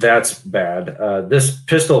that's bad. This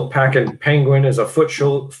pistol-packing penguin is a foot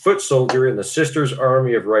soldier in the Sisters'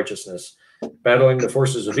 Army of Righteousness, battling the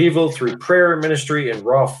forces of evil through prayer, ministry, and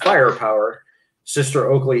raw firepower. Sister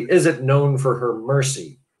Oakley isn't known for her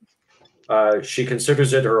mercy. She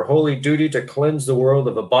considers it her holy duty to cleanse the world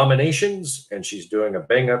of abominations, and she's doing a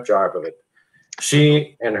bang-up job of it.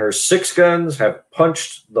 She and her 6 guns have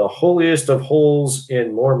punched the holiest of holes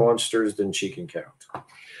in more monsters than she can count.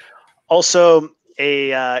 Also,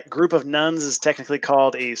 a group of nuns is technically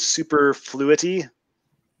called a superfluity.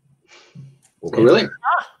 Oh, really?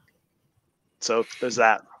 So there's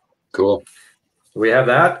that. Cool. We have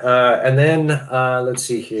that. And then let's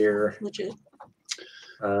see here. Legit.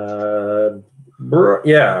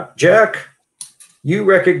 Yeah, Jack, you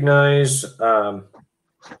recognize.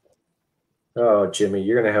 Oh, Jimmy,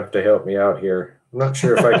 you're gonna have to help me out here. I'm not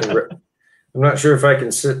sure if I can. I'm not sure if I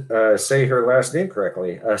can say her last name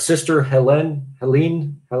correctly. Sister Helena.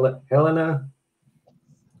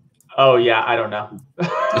 Oh yeah, I don't know.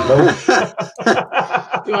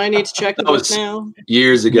 Do I need to check the That book was- now?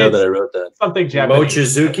 Years ago that I wrote that. Something Japanese.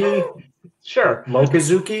 Mochizuki? Sure.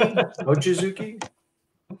 Mochizuki? Mochizuki?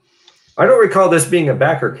 I don't recall this being a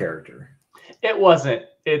backer character. It wasn't.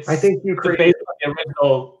 It's I think you based created on the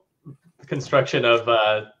original construction of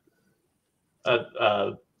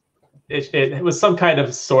it was some kind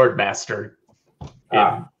of sword master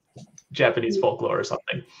in Japanese folklore or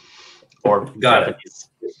something, or Got it. Japanese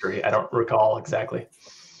history. I don't recall exactly.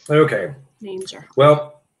 Okay. Names are.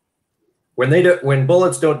 Well, when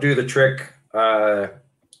bullets don't do the trick, the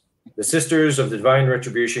Sisters of the Divine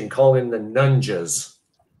Retribution call in the Nunjas.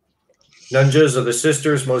 Nunjas are the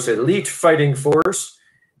Sisters' most elite fighting force,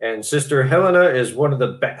 and Sister Helena is one of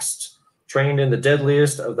the best, trained in the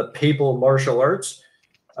deadliest of the papal martial arts.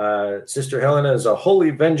 Sister Helena is a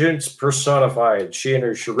holy vengeance personified. She and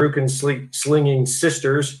her shuriken-slinging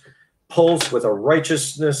sisters pulse with a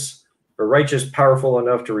righteous powerful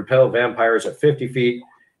enough to repel vampires at 50 feet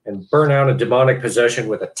and burn out a demonic possession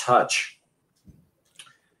with a touch.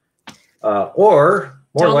 Or,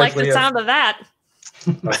 more Don't like likely, the sound of that.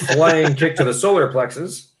 a flying kick to the solar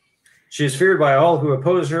plexus. She is feared by all who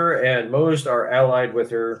oppose her, and most are allied with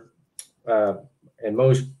her.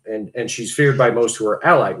 And she's feared by most who are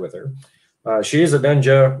allied with her. She is a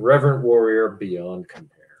ninja, reverent warrior beyond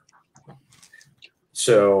compare.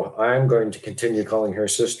 So I'm going to continue calling her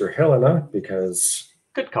Sister Helena because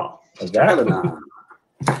Good call. of that. Helena.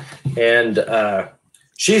 And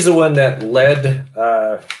she's the one that led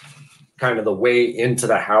kind of the way into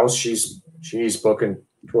the house. She's booking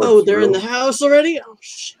towards. Oh, they're in the house already? Oh,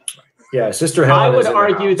 shit. Yeah, Sister Helena. I would is in the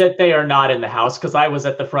argue house. that they are not in the house because I was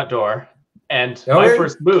at the front door, and my Okay.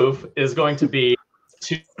 first move is going to be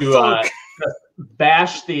to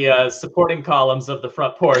bash the supporting columns of the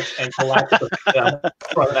front porch and collapse the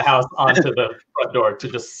front of the house onto the front door to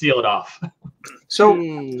just seal it off. So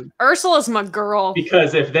Ursula's my girl.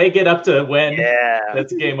 Because if they get up to win, Yeah.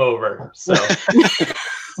 that's game over. So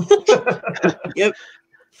Yep.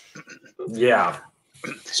 Yeah.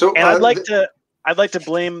 So And I'd like to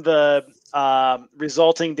blame the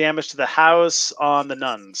resulting damage to the house on the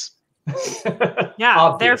nuns.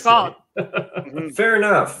 Yeah, their Obviously. fault. Mhm. Fair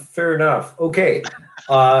enough. Fair enough. Okay.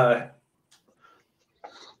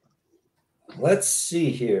 Let's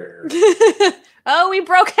see here. Oh, we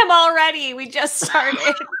broke him already. We just started.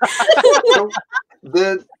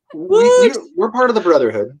 we're part of the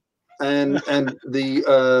Brotherhood, and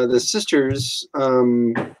the sisters.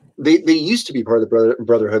 They used to be part of the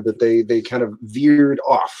Brotherhood, but they kind of veered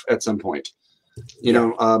off at some point.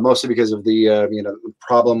 Mostly because of the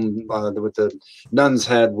problem with the nuns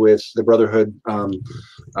had with the Brotherhood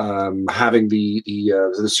having the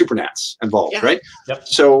supernats involved, Yeah. right? Yep.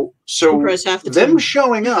 So Comprise half the them team.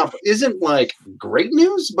 showing up isn't like great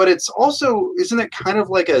news, but it's also isn't it kind of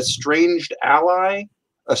like a estranged ally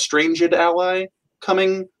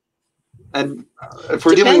coming? And if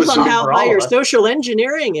we're dealing with Depends on some, how for all high of your us. social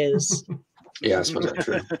engineering is. yeah, I suppose that's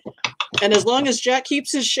true. And as long as Jack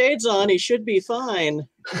keeps his shades on, he should be fine.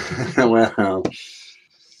 Well,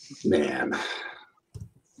 man,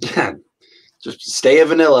 yeah, just stay a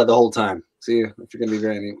vanilla the whole time. See if you're gonna be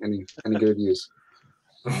any good reviews.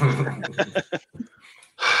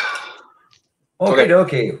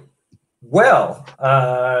 Okay. Well,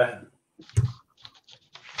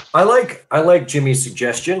 I like Jimmy's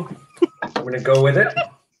suggestion. I'm gonna go with it.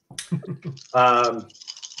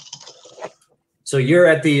 So you're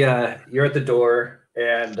at the door,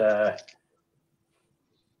 and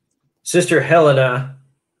Sister Helena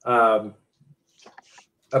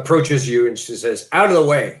approaches you, and she says, "Out of the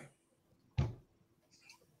way."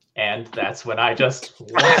 And that's when I just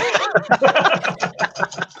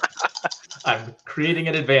I'm creating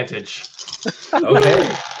an advantage.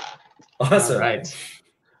 Okay. Awesome. All right.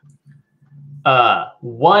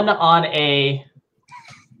 One on a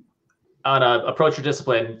approach or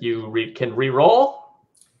discipline, you can re-roll.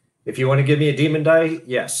 If you want to give me a demon die,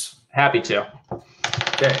 yes. Happy to.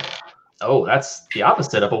 Okay. Oh, that's the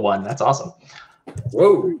opposite of a 1. That's awesome.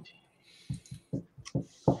 Whoa.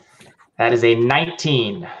 That is a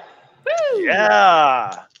 19.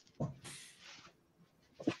 Yeah.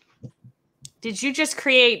 Did you just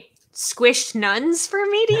create squished nuns for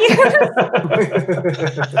me to use?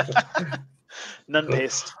 Nun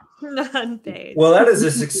paste. Nun paste. Well, that is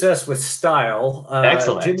a success with style.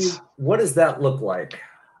 Excellent. Jimmy, what does that look like?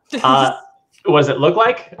 What does it look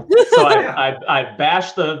like? So I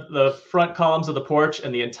bash the front columns of the porch,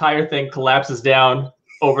 and the entire thing collapses down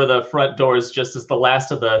over the front doors just as the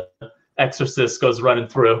last of the exorcist goes running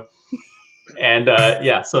through. And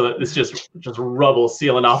so it's just rubble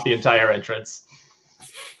sealing off the entire entrance.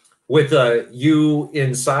 With you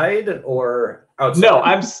inside or outside? No,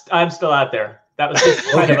 I'm still out there. That was just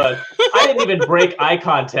kind of a. I didn't even break eye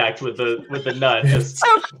contact with the nun. Just So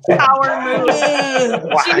power move.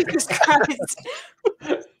 Wow. Jesus Christ.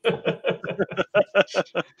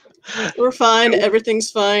 We're fine. Everything's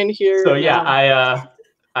fine here. so yeah, now.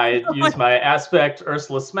 I used my aspect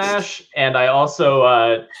Ursula Smash, and I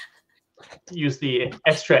also used the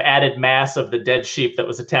extra added mass of the dead sheep that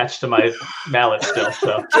was attached to my mallet still.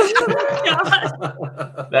 So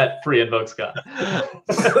that pre-invokes God.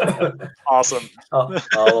 Awesome. I'll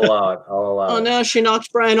allow it. Oh no, she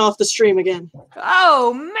knocked Brian off the stream again.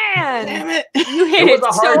 Oh man. Damn it. You hit It it,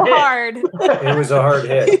 was a so hard hit. hard. It was a hard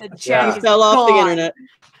hit. The He jack is fell off the gone. internet.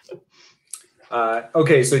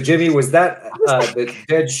 Okay, so Jimmy, was that the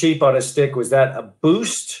dead sheep on a stick? Was that a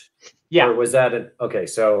boost? Yeah. Or was that an okay?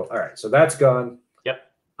 So all right, so that's gone.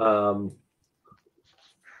 Yep.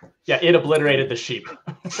 Yeah, it obliterated the sheep.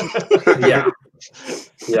 yeah.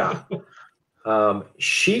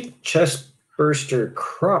 Sheep chest burster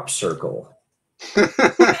crop circle.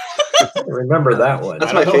 Remember that one?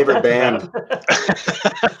 That's my favorite band.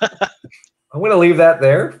 I'm going to leave that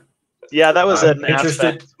there. Yeah, that was I'm an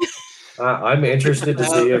aspect. I'm interested to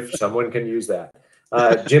see if someone can use that.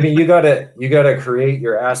 Jimmy, you gotta create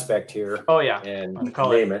your aspect here Oh yeah. and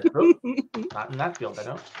Call name it. Oop, not in that field, I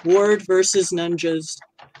don't. Ward versus ninjas.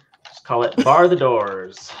 Just call it Bar the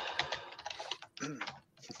Doors.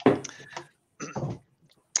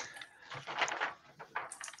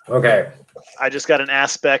 Okay. I just got an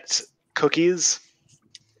aspect cookies.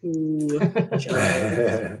 Ooh.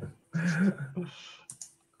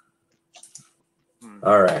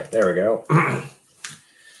 All right, there we go.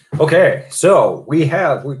 Okay, so we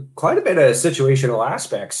have quite a bit of situational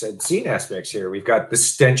aspects and scene aspects here. We've got the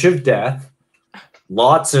stench of death,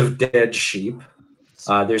 lots of dead sheep.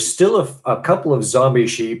 There's still a couple of zombie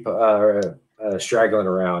sheep straggling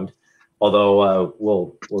around, although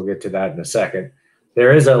we'll get to that in a second.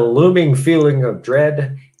 There is a looming feeling of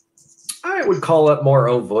dread. I would call it more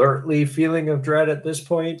overtly feeling of dread at this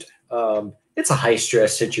point. It's a high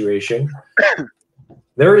stress situation.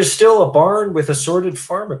 There is still a barn with assorted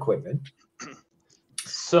farm equipment.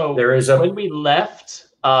 So There is when we left,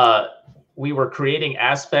 we were creating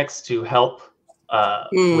aspects to help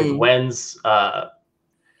with Wen's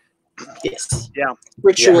Yes. Yeah.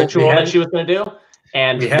 Ritual. ritual that she was going to do.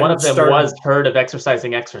 And We one hadn't of them started- was Herd of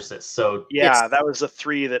Exorcising Exorcists. So Yeah, that was a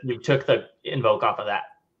 3 that you took the invoke off of that.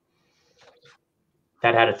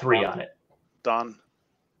 That had a 3 on it. Don.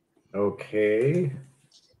 Okay.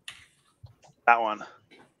 That one.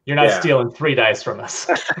 You're not Yeah. stealing 3 dice from us.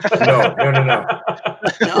 No.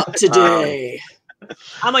 Not today.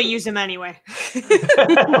 I'm gonna use him anyway.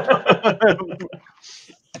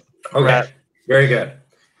 Okay, very good.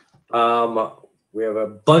 We have a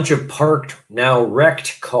bunch of parked, now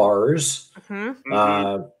wrecked cars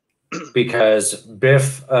because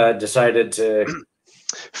Biff decided to.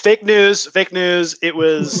 Fake news. It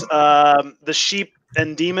was the sheep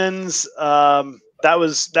and demons. That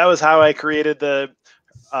was how I created the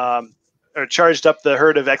or charged up the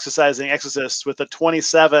herd of exorcising exorcists with a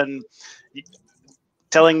 27,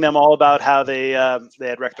 telling them all about how they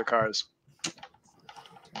had wrecked their cars.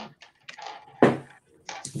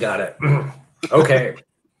 Got it. Okay.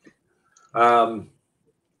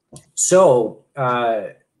 So,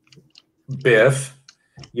 Biff,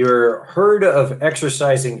 your herd of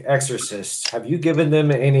exorcising exorcists, have you given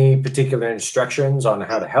them any particular instructions on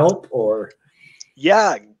how to help or?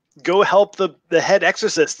 Yeah, go help the head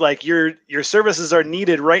exorcist. Like your services are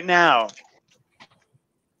needed right now.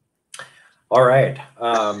 All right.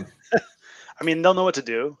 I mean, they'll know what to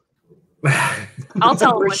do. I'll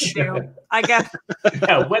tell him what to do. I guess.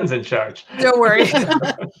 Yeah, Wen's in charge. Don't worry.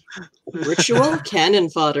 Ritual cannon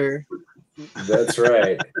fodder. That's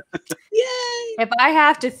right. Yay! If I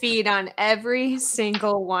have to feed on every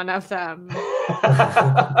single one of them,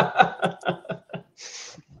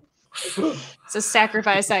 it's a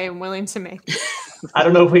sacrifice I am willing to make. I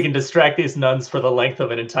don't know if we can distract these nuns for the length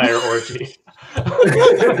of an entire orgy.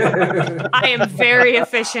 I am very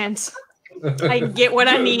efficient. I can get what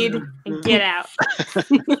I need and get out.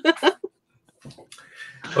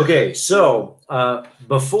 Okay, so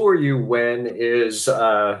before you, Wen, is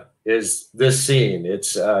this scene?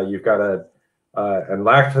 It's you've got and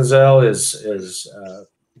Lacthazel is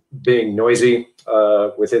being noisy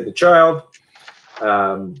within the child.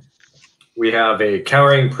 We have a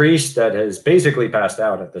cowering priest that has basically passed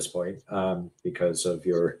out at this point because of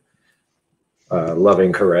your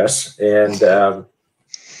loving caress, and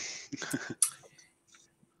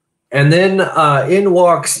then in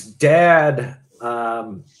walks Dad.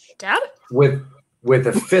 Dad? With with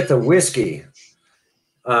a fifth of whiskey.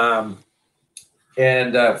 And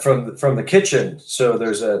from the kitchen, so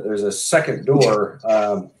there's a second door,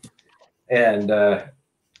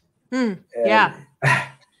 Yeah.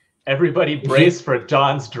 Everybody brace for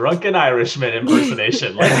John's drunken Irishman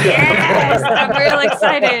impersonation. Let's go. Yes, I'm real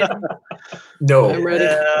excited. No, I'm ready.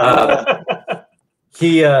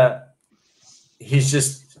 he's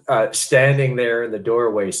just standing there in the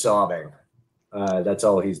doorway sobbing. That's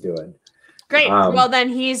all he's doing. Great. Well, then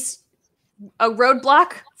he's a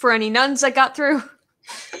roadblock for any nuns that got through.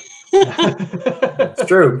 It's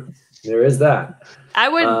true. There is that. I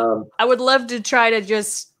would love to try to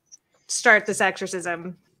just start this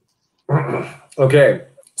exorcism. Okay,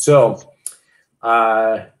 so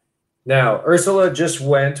now Ursula just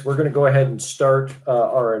went. We're going to go ahead and start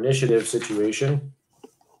our initiative situation.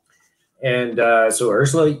 And so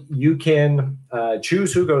Ursula, you can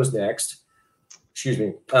choose who goes next. Excuse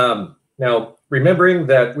me. Now, remembering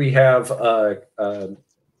that we have a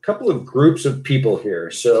couple of groups of people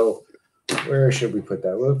here. So where should we put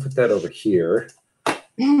that? We'll put that over here.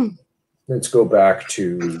 Let's go back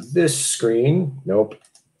to this screen. Nope.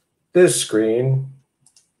 This screen.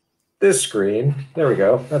 This screen. There we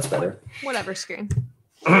go. That's better. Whatever screen.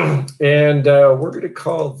 And we're going to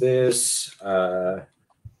call this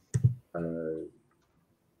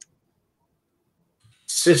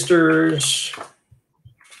Sisters.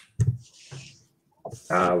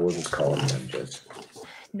 We'll just call them Nunjas.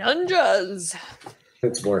 Nunjas.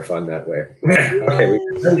 It's more fun that way. Okay,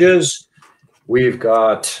 we've got Nunjas. We've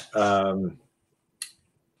got,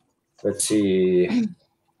 let's see,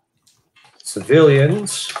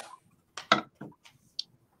 civilians.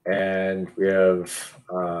 And we have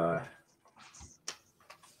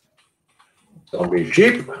zombie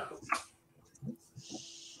sheep.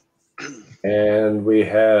 And we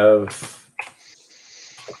have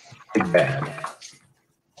Big Bad.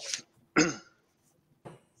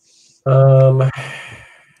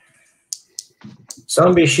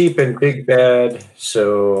 Zombie sheep and Big Bad.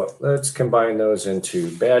 So let's combine those into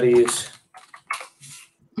baddies.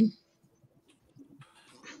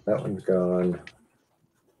 That one's gone.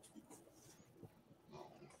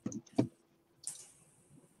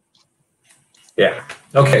 Yeah.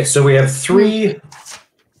 Okay. So we have three.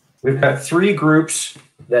 We've got three groups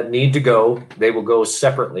that need to go. They will go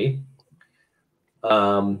separately.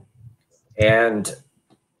 And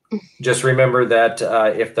just remember that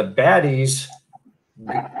if the baddies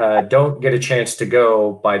don't get a chance to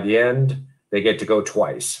go by the end, they get to go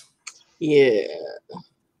twice. Yeah.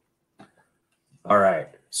 All right.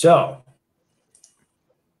 So.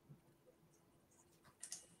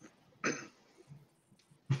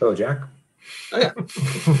 Hello, Jack. Oh, yeah.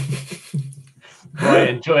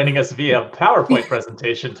 Brian joining us via PowerPoint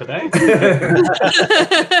presentation today.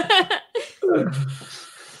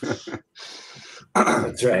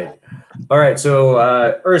 That's right. All right. So,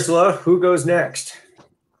 Ursula, who goes next?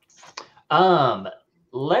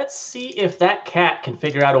 Let's see if that cat can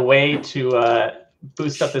figure out a way to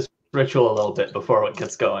boost up this ritual a little bit before it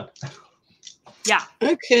gets going. Yeah.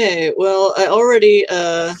 Okay. Well, I already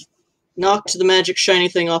knocked the magic shiny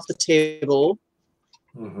thing off the table.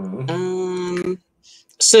 Mm-hmm.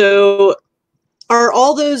 So are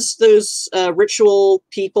all those ritual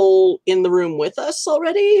people in the room with us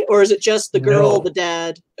already, or is it just the girl, the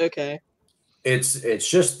dad? Okay. It's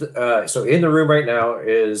just so in the room right now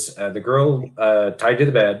is the girl tied to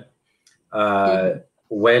the bed.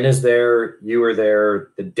 Wen is there. You are there.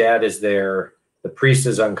 The dad is there. The priest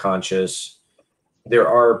is unconscious. There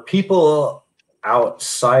are people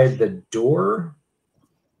outside the door.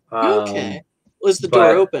 Okay. Was the door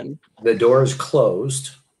open? The door is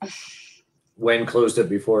closed. Wen closed it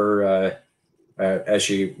before as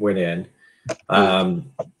she went in. But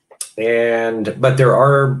there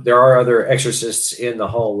are other exorcists in the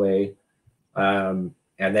hallway. And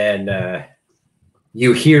then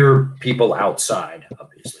you hear people outside,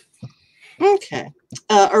 obviously. Okay.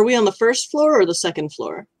 Are we on the first floor or the second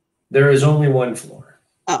floor? There is only one floor.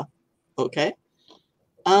 Oh, okay.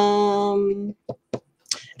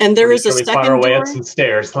 And there is a second far away door? at some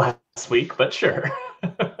stairs last week, but sure.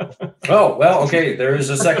 Oh, well, okay. There is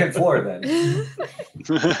a second floor then.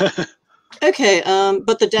 Okay,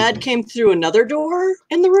 but the dad came through another door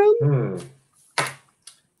in the room?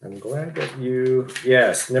 I'm glad that you...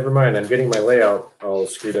 Yes, never mind. I'm getting my layout all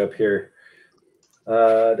screwed up here.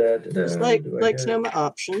 Just like to know my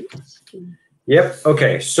options. Yep.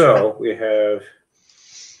 Okay, so we have...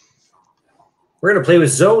 We're going to play with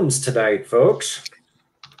zones tonight, folks.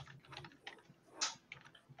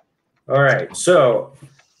 All right, so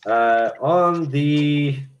on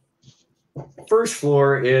the first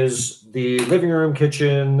floor is the living room,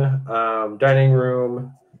 kitchen, dining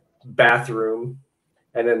room, bathroom,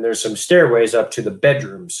 and then there's some stairways up to the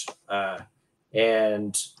bedrooms.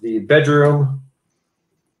 And the bedroom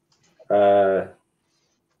off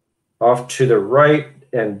to the right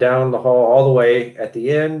and down the hall all the way at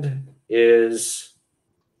the end is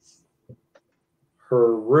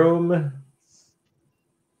her room.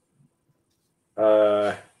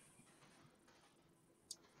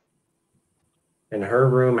 And her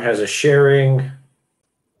room has a sharing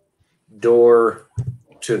door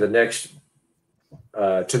to the next,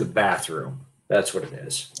 to the bathroom. That's what it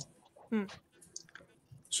is.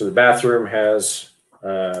 So the bathroom has,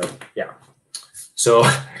 yeah. So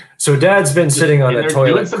Dad's been sitting on the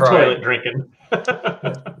toilet crying. Toilet drinking.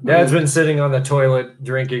 Dad's been sitting on the toilet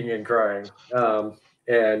drinking and crying.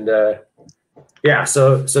 Yeah.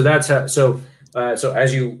 So that's how. So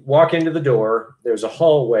as you walk into the door, there's a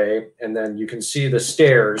hallway, and then you can see the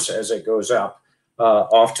stairs as it goes up.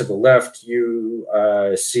 Off to the left, you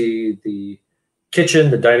see the kitchen,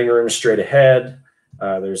 the dining room straight ahead.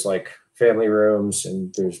 There's like family rooms,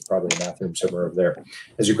 and there's probably a bathroom somewhere over there.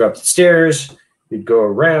 As you go up the stairs, you'd go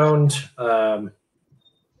around, and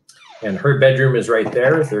her bedroom is right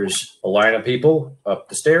there. There's a line of people up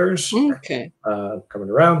the stairs, Okay. coming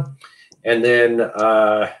around, and then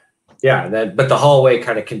but the hallway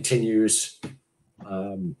kind of continues,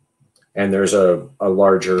 and there's a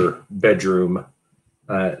larger bedroom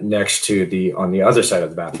next to on the other side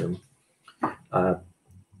of the bathroom.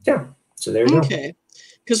 So there you go. Okay.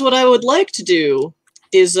 Because what I would like to do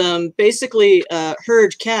is basically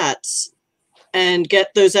herd cats and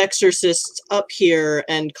get those exorcists up here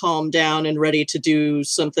and calm down and ready to do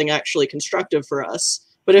something actually constructive for us.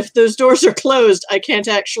 But if those doors are closed, I can't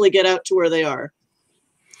actually get out to where they are.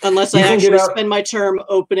 Unless I actually spend my term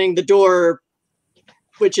opening the door,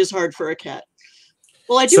 which is hard for a cat.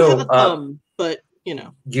 Well, I do have a thumb, but, you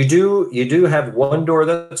know. You do have one door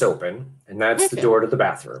that's open, and that's the door to the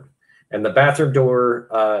bathroom. And the bathroom door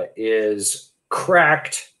is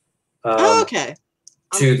cracked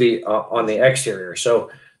to the on the exterior.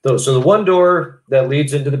 So the one door that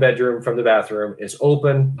leads into the bedroom from the bathroom is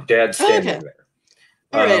open. Dad's standing there.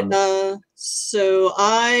 All right. So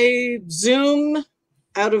I zoom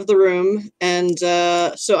out of the room, and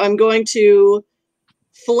so I'm going to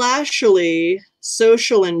flashily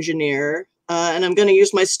social engineer, and I'm going to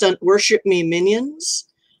use my stunt Worship Me Minions,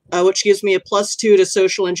 which gives me a +2 to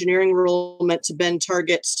social engineering roll meant to bend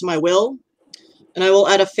targets to my will. And I will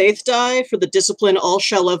add a faith die for the discipline All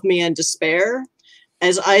Shall Love Me and Despair,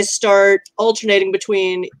 as I start alternating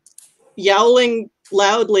between yowling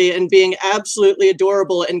loudly and being absolutely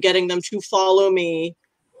adorable and getting them to follow me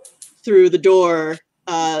through the door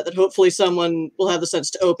that hopefully someone will have the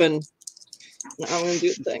sense to open. Now I'm going to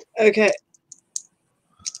do the thing. Okay.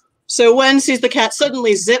 So Wen sees the cat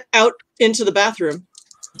suddenly zip out into the bathroom.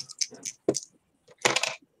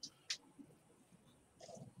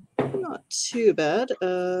 Not too bad.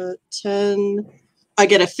 10. I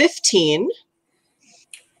get a 15.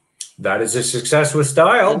 That is a success with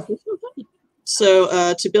style.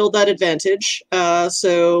 So to build that advantage, what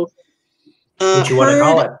you want to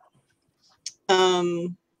call it?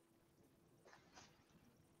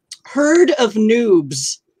 Herd of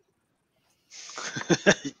noobs.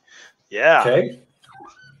 Yeah. Okay.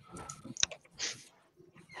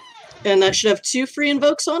 And that should have 2 free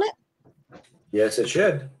invokes on it? Yes, it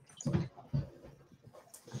should.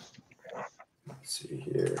 Let's see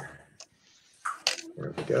here.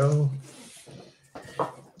 There we go.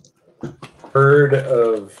 Herd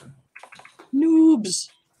of noobs.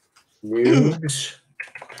 Noobs.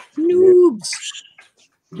 Noobs.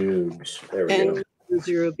 Noobs. There we and go.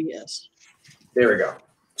 0 BS. There we go.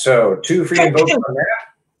 So 2 free invokes on that.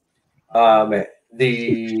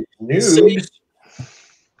 The noobs.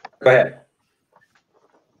 Go ahead.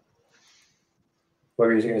 What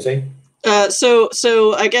were you going to say?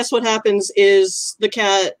 So I guess what happens is the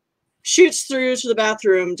cat shoots through to the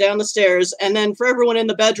bathroom, down the stairs, and then for everyone in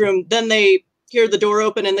the bedroom, then they hear the door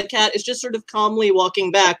open, and the cat is just sort of calmly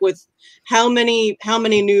walking back with how many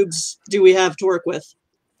noobs do we have to work with?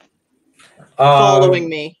 Following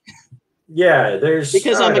me. Yeah, there's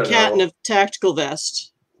because I'm a cat in a tactical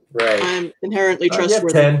vest. Right. I'm inherently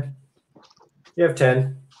trustworthy. You have 10. You have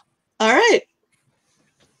 10. All right.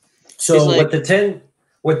 So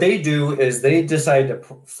what they do is they decide to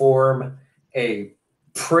form a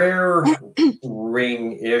prayer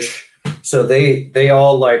ring-ish. So they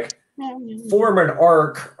all like form an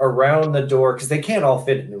arc around the door because they can't all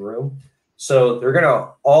fit in the room. So they're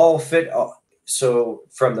gonna all fit. So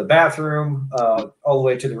from the bathroom all the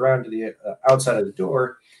way to the round to the outside of the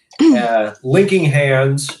door, linking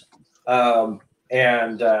hands, and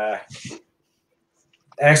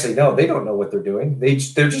actually, no, they don't know what they're doing. They're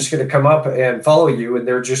just going to come up and follow you, and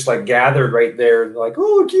they're just like gathered right there, like,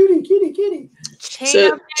 oh, cutie, kitty, kitty.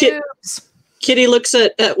 So Kitty looks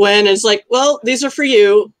at Wen and is like, well, these are for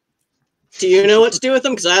you. Do you know what to do with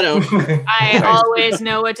them? Because I don't. I always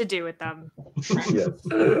know what to do with them. Yes.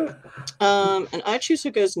 And I choose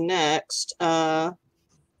who goes next.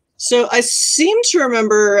 So I seem to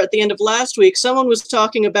remember at the end of last week, someone was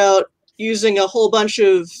talking about using a whole bunch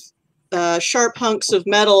of sharp hunks of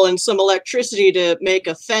metal and some electricity to make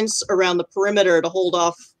a fence around the perimeter to hold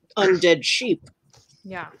off undead sheep.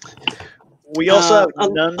 Yeah. We also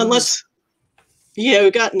have nuns. Yeah,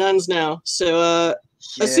 we got nuns now. So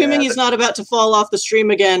assuming he's not about to fall off the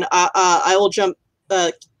stream again, I will jump.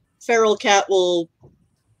 Feral Cat will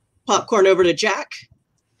popcorn over to Jack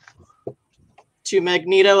to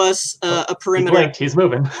Magneto us a perimeter. He blinked. He's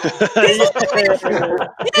moving. He's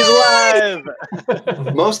alive.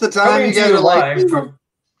 Most of the time, you guys are like, coming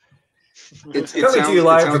to you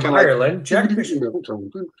live from Ireland, Jack Fisher.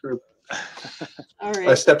 All right.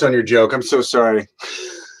 I stepped on your joke. I'm so sorry.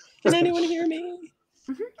 Can anyone hear me?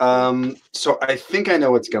 So I think I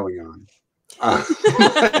know what's going on.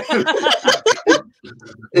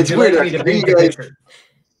 It's weird.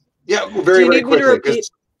 Yeah, very, very quickly.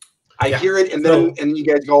 Because I hear it, and then you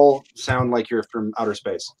guys all sound like you're from outer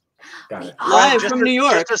space. Got it. Live from New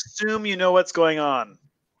York. Just assume you know what's going on.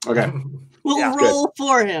 Okay. We'll roll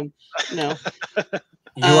for him. No.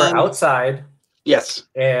 You are outside. Yes.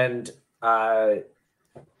 And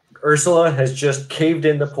Ursula has just caved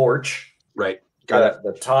in the porch. Right. Got it.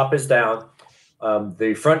 The top is down.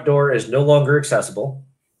 The front door is no longer accessible.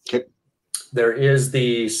 Okay. There is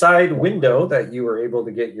the side window that you were able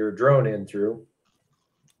to get your drone in through.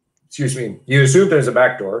 Excuse me. You assume there's a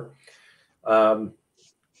back door.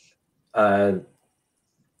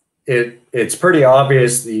 It's pretty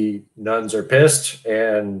obvious the nuns are pissed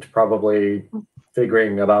and probably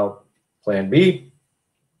figuring about Plan B.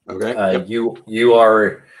 Okay.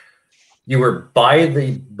 You were by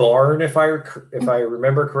the barn, if I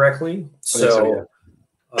remember correctly. So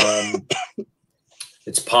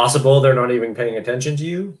it's possible they're not even paying attention to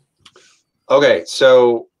you. Okay,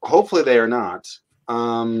 so hopefully they are not.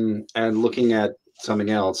 And looking at something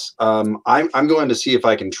else, I'm going to see if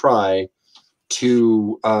I can try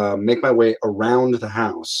to make my way around the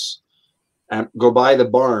house and go by the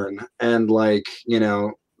barn and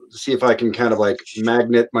see if I can kind of like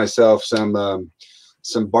magnet myself some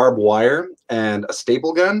barbed wire and a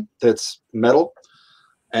staple gun that's metal,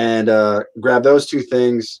 and grab those two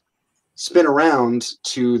things, spin around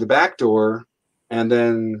to the back door, and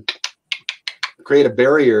then create a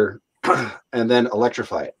barrier and then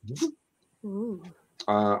electrify it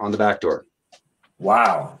on the back door.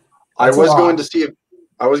 Wow. I was going to see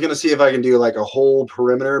if I can do like a whole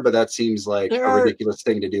perimeter, but that seems like a ridiculous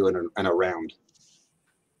thing to do in a round.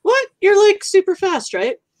 What? You're like super fast,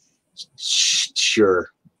 right? Sure.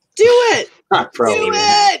 Do it. Probably. Do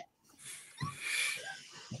it.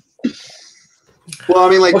 Well, I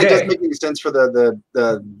mean, like, it doesn't make any sense for the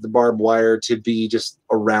barbed wire to be just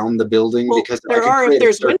around the building, because there are if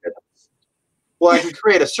there's well, I can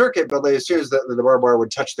create a circuit, but as soon as the barbed wire would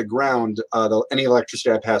touch the ground, any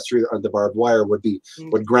electricity I pass through the barbed wire would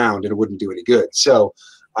ground, and it wouldn't do any good. So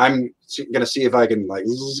I'm going to see if I can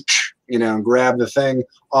grab the thing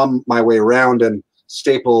on my way around and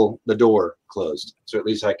staple the door closed. So at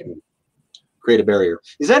least I can create a barrier.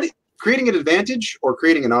 Is that creating an advantage or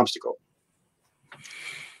creating an obstacle?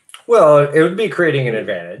 Well, it would be creating an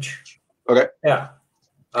advantage. Okay. Yeah.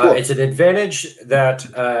 Cool. It's an advantage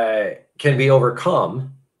that can be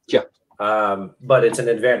overcome. Yeah. But it's an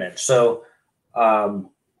advantage. So,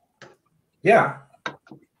 yeah.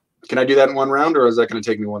 Can I do that in one round, or is that going to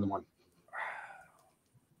take me more than one?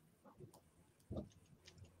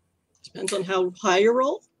 Depends on how high you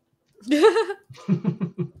roll.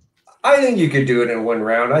 I think you could do it in one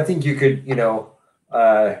round. I think you could,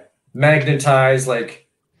 magnetize,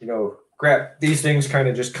 grab these things, kind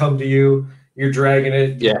of just come to you. You're dragging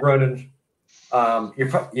it, you're running.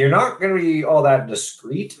 You're not going to be all that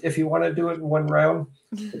discreet if you want to do it in one round.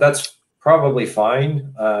 But that's probably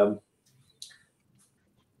fine. I'm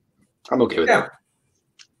okay with that.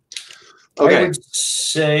 Okay. I would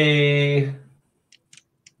say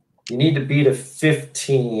you need to beat a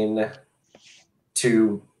 15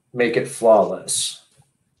 to make it flawless.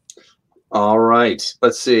 All right.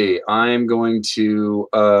 Let's see. I'm going to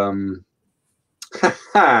I'm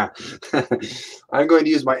going to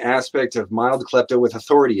use my aspect of mild klepto with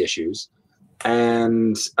authority issues,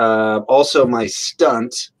 and also my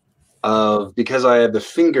stunt of, because I have the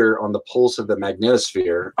finger on the pulse of the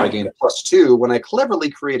magnetosphere, I gain a +2 when I cleverly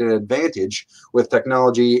create an advantage with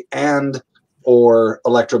technology and or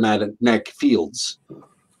electromagnetic fields.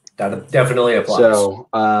 That definitely applies. So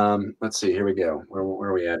let's see. Here we go. Where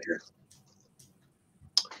are we at here?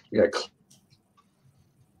 We got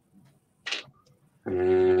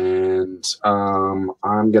and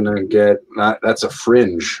I'm gonna get that's a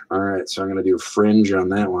fringe. All right, so I'm gonna do fringe on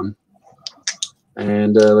that one.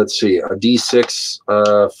 And let's see, a D6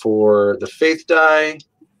 for the faith die,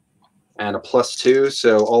 and a +2.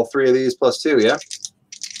 So all three of these +2, yeah.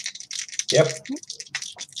 Yep.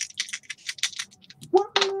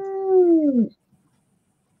 Woo!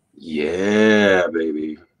 Yeah,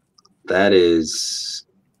 baby. That is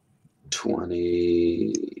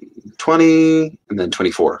 20, and then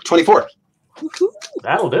 24. 24.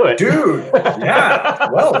 That'll do it. Dude, yeah,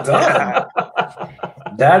 well done.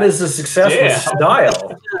 That is a success with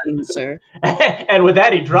style. Sir. And with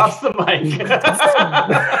that, he drops the mic.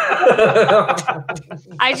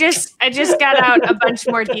 I just got out a bunch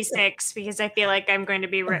more d6 because I feel like I'm going to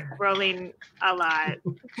be rolling a lot.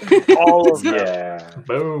 All of them. Yeah.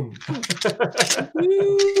 Boom.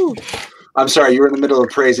 I'm sorry, you were in the middle of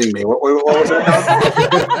praising me. What was it?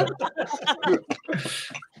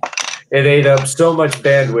 It ate up so much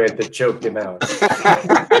bandwidth it choked him out.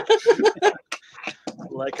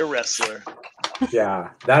 Like a wrestler. Yeah,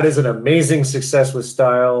 that is an amazing success with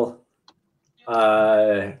style.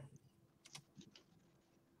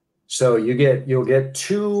 So you'll get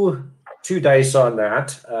two dice on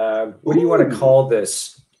that. What do you want to call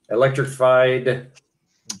this? Electrified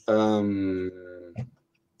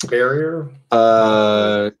barrier?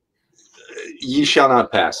 You shall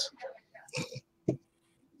not pass.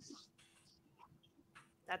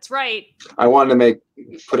 That's right. I wanted to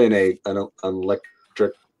put in an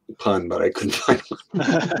electric pun, but I couldn't find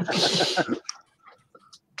one.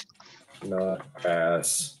 Not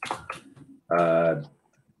pass. To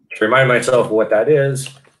remind myself what that is,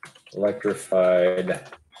 electrified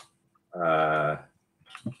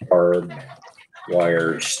barbed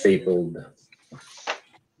wire stapled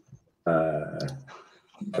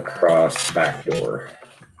across back door.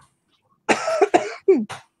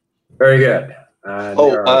 Very good.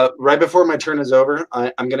 Right before my turn is over,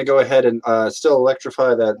 I'm going to go ahead and still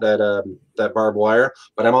electrify that barbed wire,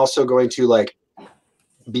 but I'm also going to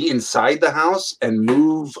be inside the house and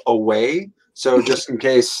move away. So just in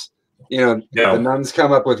case, the nuns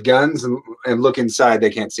come up with guns and look inside, they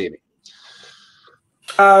can't see me.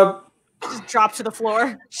 Just drop to the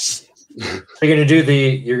floor.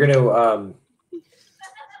 You're gonna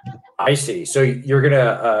I see. So you're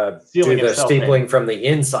gonna do the stapling from the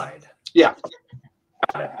inside. Yeah.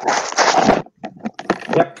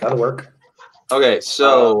 Yep, that'll work. Okay,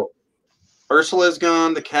 so Ursula is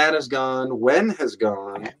gone. The cat is gone. Wen has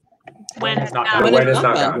gone. Wen is not gone. Wen is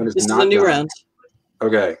not gone. This is a new round.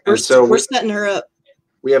 Okay, We're so setting her up.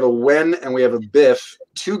 We have a Wen and we have a Biff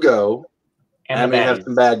to go, and we have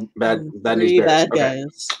some bad news bears. Bad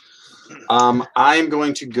guys. I'm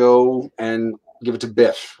going to go and give it to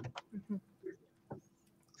Biff.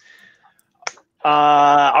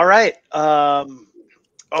 All right. All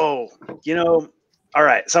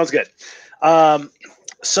right. Sounds good.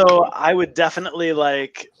 So I would definitely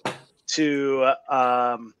like to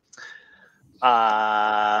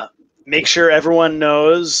make sure everyone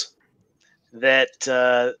knows that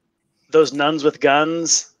those nuns with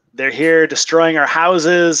guns, they're here destroying our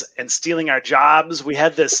houses and stealing our jobs. We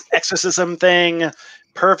had this exorcism thing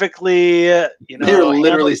perfectly, they're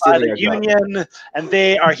literally stealing the union, and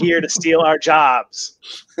they are here to steal our jobs.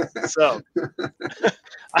 So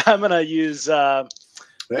I'm gonna use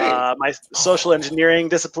my social engineering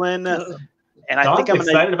discipline, and I think I'm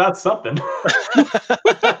excited about something.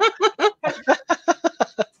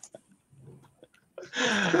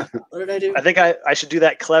 What did I do? I think I should do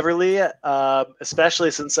that cleverly,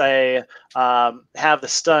 especially since I have the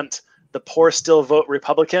stunt, the poor still vote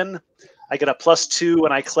Republican. I get a +2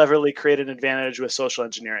 when I cleverly create an advantage with social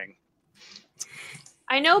engineering.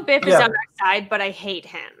 I know Biff is on my side, but I hate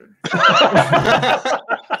him.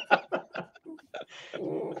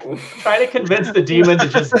 Try to convince the demon to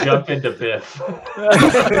just jump into Biff.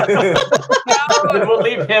 Then we'll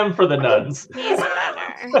leave him for the nuns. He's better.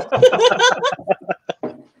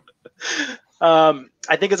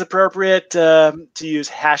 I think it's appropriate to use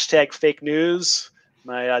hashtag fake news,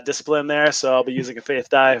 my discipline there. So I'll be using a faith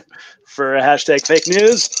die for a hashtag fake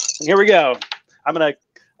news. And here we go. I'm going to,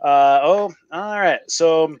 all right.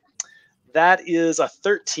 So that is a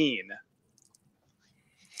 13.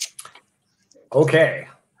 Okay.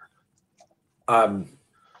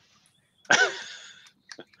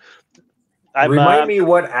 Remind me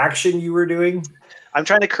what action you were doing. I'm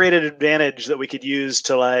trying to create an advantage that we could use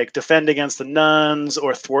to like defend against the nuns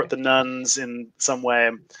or thwart the nuns in some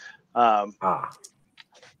way.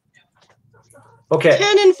 Okay.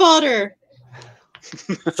 Cannon fodder.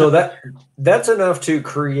 So that's enough to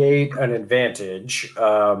create an advantage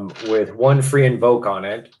with one free invoke on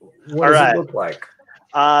it. What does it look like?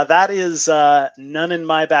 That is none in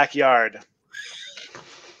my backyard.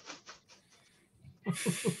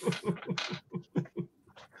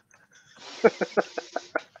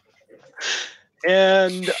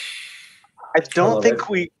 And I don't think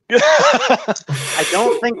I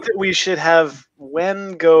don't think that we should have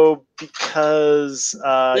Wen go because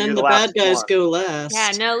then you're the last bad guys one. go last.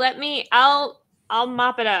 Yeah, no, I'll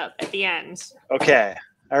mop it up at the end. Okay.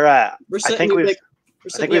 All right. I think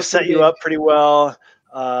we've set you up pretty well.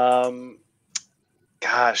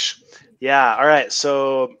 Gosh. Yeah. All right.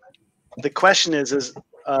 So the question is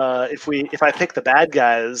if I pick the bad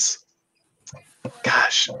guys,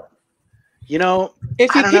 gosh, you know,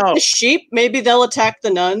 if you I don't pick know. the sheep, maybe they'll attack the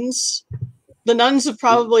nuns. The nuns have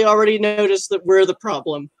probably already noticed that we're the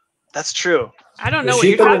problem. That's true. I don't know The what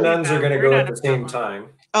you're sheep and talking the nuns about. are going to We're go not at the a same problem. time.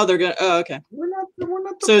 Oh, they're gonna. Oh, okay. We're not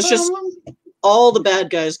the So it's just problem. all the bad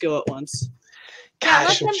guys go at once. Yeah,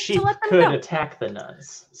 Gosh, The sheep let them could go. attack the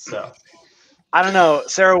nuns. So I don't know,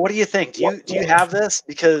 Sarah. What do you think? Do you have this?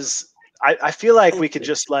 Because I feel like we could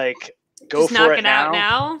just like go Just for knock it it out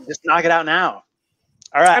now. Just knock it out now.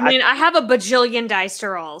 All right. I mean, I have a bajillion dice to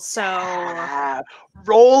roll, so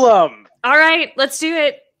roll them. all right, let's do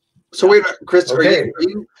it. So wait, Chris, Okay. are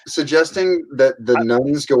you suggesting that the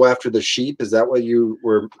nuns go after the sheep? Is that what you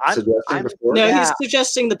were suggesting before? No, Yeah. he's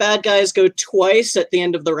suggesting the bad guys go twice at the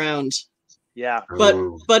end of the round. Yeah,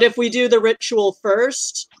 But if we do the ritual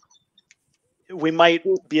first, we might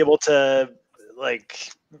be able to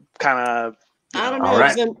like kind of. I don't know. All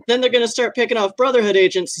right. 'Cause then they're going to start picking off Brotherhood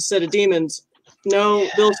agents instead of demons. No,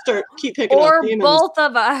 they'll keep picking Or off demons. both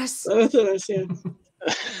of us. Both of us, yeah.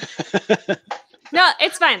 No,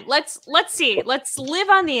 it's fine. Let's see. Let's live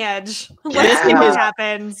on the edge. Let's see Yeah. what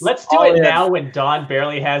happens. let's do it now when Dawn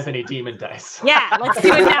barely has any demon dice. Yeah, let's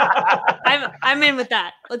do it now. I'm in with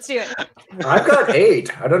that. Let's do it. I've got 8.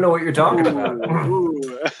 I don't know what you're talking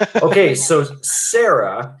about. Okay, so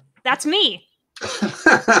Sarah. That's me.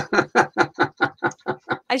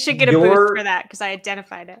 I should get a boost for that because I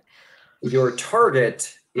identified it. Your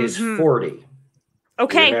target is 40.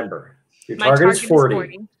 Okay. Remember, your My target is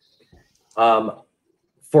 40.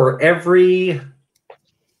 For every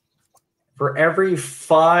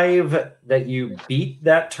 5 that you beat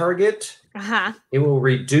that target, it will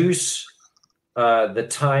reduce the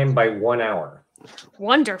time by 1 hour.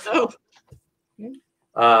 Wonderful.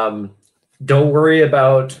 Don't worry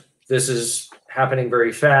about this is happening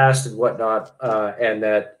very fast and whatnot, and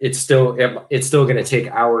that it's still going to take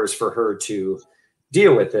hours for her to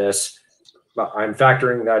deal with this. But I'm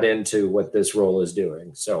factoring that into what this roll is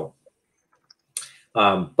doing. So,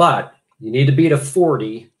 but you need to beat a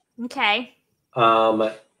 40. Okay.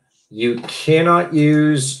 You cannot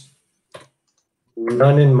use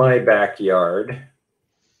none in my backyard.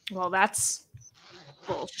 Well, that's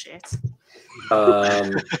bullshit.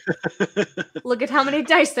 Um, Look at how many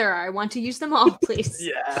dice there are. I want to use them all, please.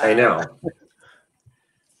 Yeah, I know.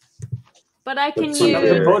 But I can Let's The see use.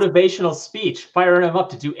 here. motivational speech, firing them up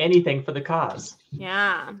to do anything for the cause.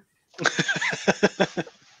 Yeah.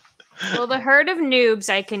 Well, the herd of noobs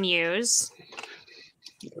I can use,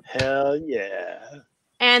 Hell yeah.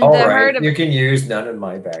 and All the right, herd of you can use none in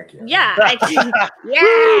my backyard. yeah, I can.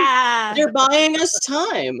 Yeah, They're buying us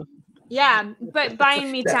time. yeah, but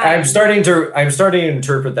buying me time. I'm starting to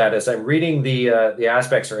interpret that as I'm reading the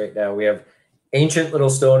aspects right now. We have ancient little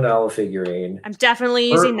stone owl figurine, I'm definitely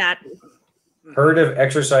using that. herd of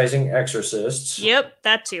exorcising exorcists, Yep,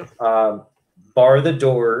 that too. bar the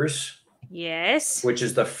doors, Yes. which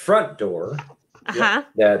is the front door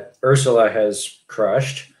that Ursula has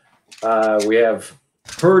crushed. We have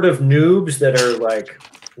herd of noobs that are like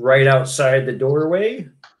right outside the doorway.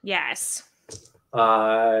 Yes.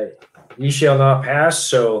 Ye shall not pass.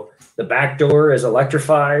 So the back door is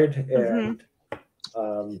electrified and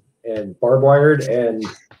barbed wired, and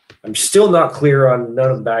I'm still not clear on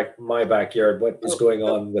none of my backyard. What is going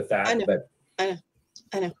on with that? I know. But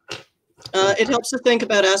I know. It helps to think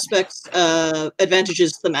about aspects,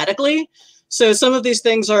 advantages thematically. So some of these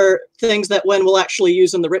things are things that Wen will actually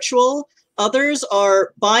use in the ritual. Others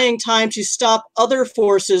are buying time to stop other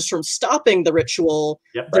forces from stopping the ritual,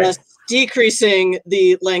 thus decreasing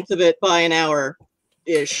the length of it by an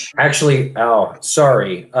hour-ish. actually,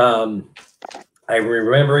 sorry. I'm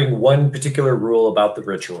remembering one particular rule about the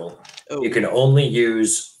ritual. Oh. You can only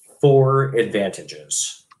use 4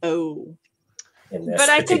 advantages. Oh. In this But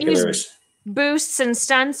I could particular. use boosts and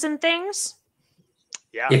stunts and things.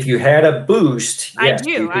 Yeah. If you had a boost, yes, I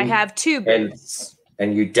do. I have 2 boosts.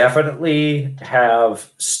 And you definitely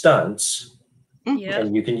have stunts, Yep.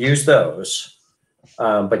 and you can use those.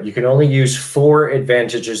 But you can only use 4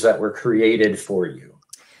 advantages that were created for you.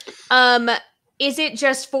 Is it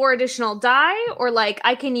just 4 additional die, or like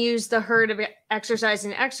I can use the herd of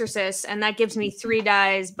exercising exorcists, and that gives me 3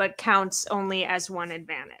 dies, but counts only as 1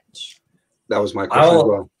 advantage? That was my question as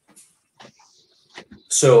well.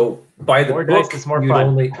 So by the More book, dice is more you'd fun.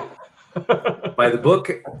 only by the book,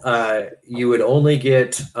 you would only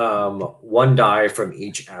get 1 die from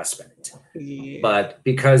each aspect. Yeah. But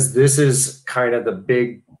because this is kind of the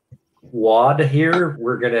big wad here,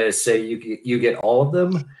 we're gonna say you get all of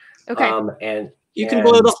them. Okay. And You can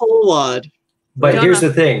blow the whole wad. But No, here's no.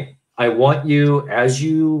 the thing. I want you, as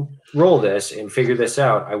you roll this and figure this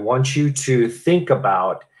out, I want you to think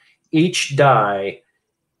about each die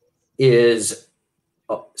is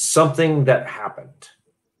something that happened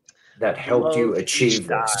that helped you Love achieve each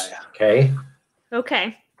this. die. Okay?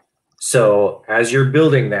 Okay. So as you're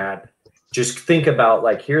building that, just think about,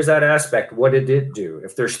 like, here's that aspect. What did it do?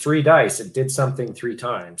 If there's 3 dice, it did something 3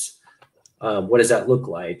 times. What does that look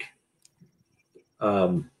like?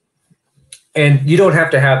 And you don't have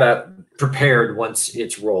to have that prepared once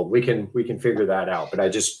it's rolled. We can figure that out. But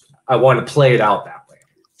I want to play it out that way.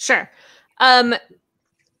 Sure.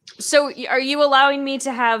 So are you allowing me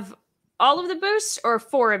to have all of the boosts or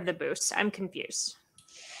 4 of the boosts? I'm confused.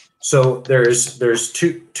 So there's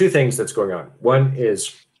two things that's going on. One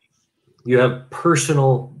is you have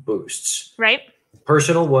personal boosts. Right?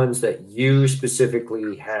 Personal ones that you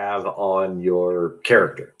specifically have on your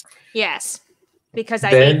character. Yes. Because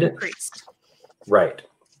I Then- ate the priest. Right.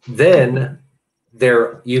 Then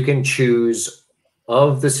you can choose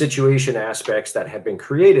of the situation aspects that have been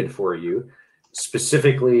created for you,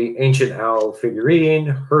 specifically Ancient Owl figurine,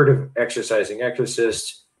 Herd of Exorcising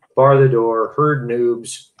Exorcists, Bar the Door, Herd of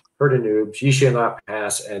Noobs, Ye Shall Not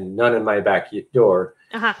Pass, and None in My Backyard.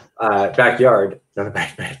 Backyard, not a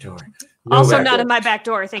back door. No Also back not door. in my back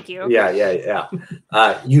door, thank you. Yeah.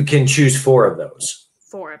 You can choose 4 of those.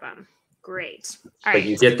 4 of them. Great. All But right.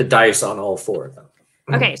 you get the dice on all 4 of them.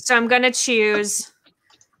 Okay, so I'm going to choose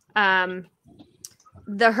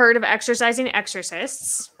the Herd of Exorcising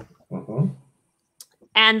Exorcists Mhm.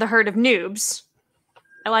 and the Herd of Noobs.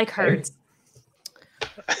 I like Okay. herds.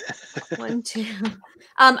 1, 2.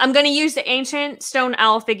 I'm going to use the Ancient Stone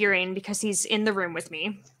Owl figurine because he's in the room with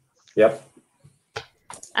me. Yep.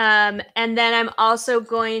 And then I'm also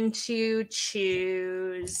going to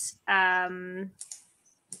choose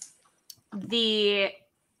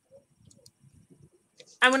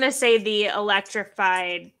I'm going to say the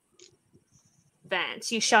electrified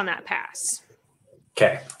vent. You shall not pass.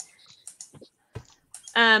 Okay.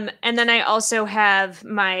 And then I also have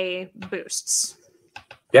my boosts.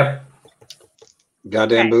 Yep.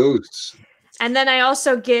 Goddamn Okay. boosts. And then I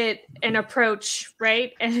also get an approach,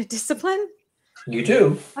 right? And a discipline. You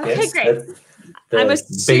do. Okay, great. That's the I'm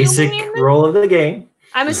basic assuming- role of the game.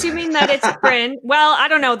 I'm assuming that it's friend. Well, I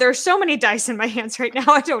don't know. There's so many dice in my hands right now.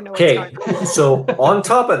 I don't know what's Okay. going on. So on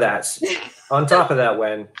top of that,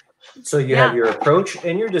 Wen, so you have your approach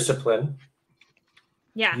and your discipline.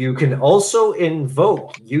 Yeah. You can also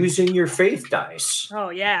invoke using your faith dice Oh,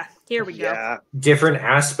 yeah. Here we go. Yeah. different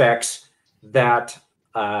aspects that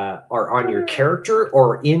are on your character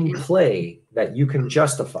or in play that you can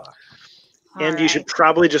justify. And All you should right.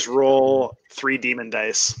 probably just roll 3 demon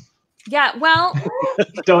dice. Yeah. Well,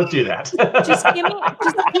 Don't do that. just give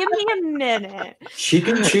me a minute. She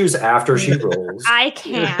can choose after she rolls. I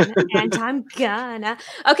can, and I'm gonna.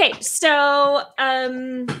 Okay, so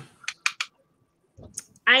I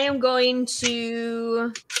am going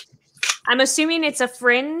to. I'm assuming it's a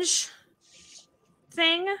fringe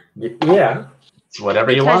thing. Yeah. It's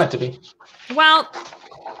whatever you want it to be. Well,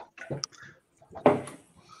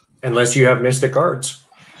 Unless you have mystic arts.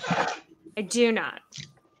 I do not.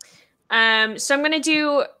 So I'm gonna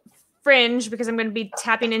do fringe because I'm gonna be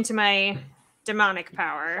tapping into my demonic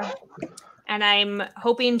power. And I'm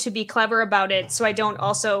hoping to be clever about it so I don't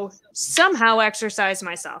also somehow exercise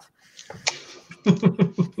myself.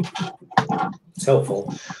 It's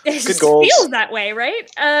helpful. It just goals. feels that way, right?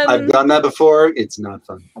 I've done that before. It's not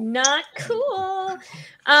fun. Not cool.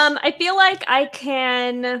 I feel like I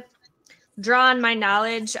can draw on my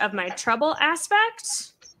knowledge of my trouble aspect.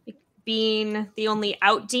 Being the only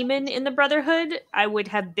out demon in the Brotherhood, I would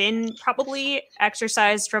have been probably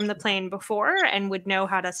exorcised from the plane before and would know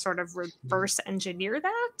how to sort of reverse engineer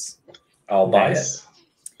that. I'll buy it.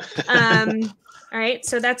 Nice. All right,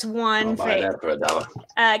 so that's one I'll buy faith. that for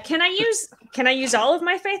 $1. Can I use all of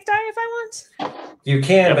my faith die if I want? You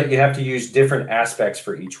can, but you have to use different aspects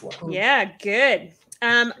for each one. Yeah, good.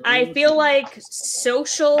 I feel like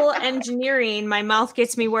social engineering, my mouth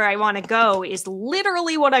gets me where I want to go, is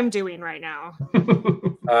literally what I'm doing right now.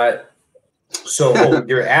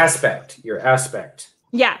 Your aspect.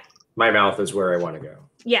 Yeah. My mouth is where I want to go.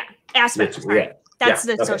 Yeah, aspect. Yes, Right. yeah. That's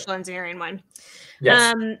Yeah, the okay. social engineering one.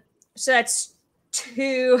 Yes. So that's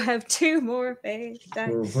two. Have two more faith die.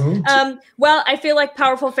 Mhm. Well, I feel like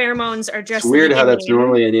powerful pheromones are just It's weird the how that's beginning.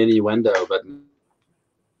 normally an innuendo, but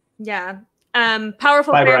Yeah.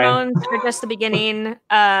 Powerful Bye, Brian. pheromones are just the beginning.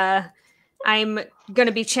 I'm going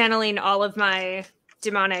to be channeling all of my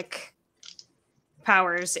demonic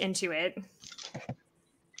powers into it.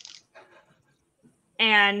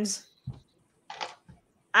 And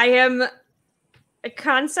I am a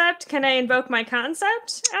concept. Can I invoke my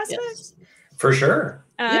concept aspect? Yes. For sure.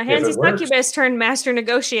 If Handsy it works. Succubus turned Master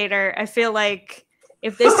Negotiator. I feel like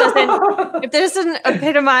if this doesn't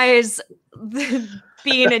epitomize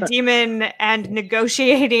being a demon and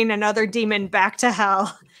negotiating another demon back to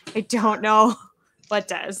hell, I don't know what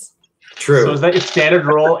does. True. So is that your standard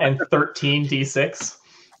roll and 13d6?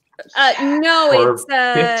 No, Or it's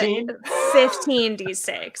 15?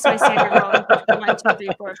 15d6. My standard roll 1, 2, 3,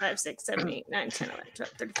 4, 5, 6, 7, 8, 9, 10, 11,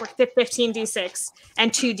 12, 13, 14, 15d6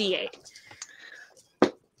 and 2d8.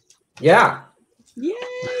 Yeah. Yay!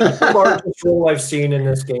 The largest roll I've seen in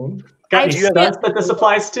this game. Got I any stunts that this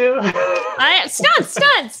applies to?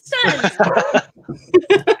 Stunts.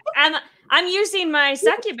 I'm using my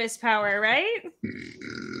succubus power, right?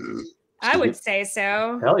 I would say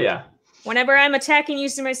so. Hell yeah. Whenever I'm attacking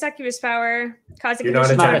using my succubus power, causing You're not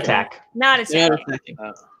conditions- Not an attacking. attack. Not Yeah, attacking.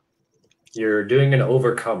 You're doing an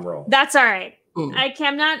overcome roll. That's all right. Mm.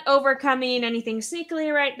 I'm not overcoming anything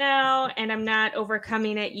sneakily right now, and I'm not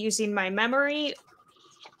overcoming it using my memory.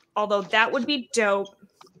 Although that would be dope,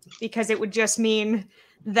 because it would just mean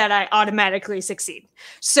that I automatically succeed.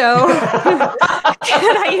 So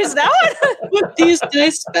can I use that one? Put these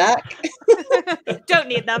dice back. Don't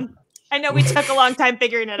need them. I know we took a long time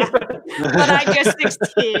figuring it out, but I just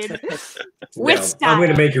succeed with No, style. I'm going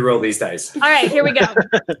to make you roll these dice. All right, here we go.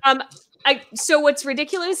 So what's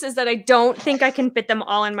ridiculous is that I don't think I can fit them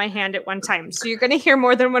all in my hand at one time. So you're going to hear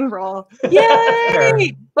more than one roll.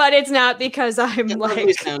 Yay! But it's not because I'm That like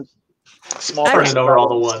lovely sound. Small I'm Turning person over all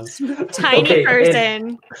the ones. tiny Okay,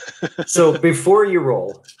 person. So before you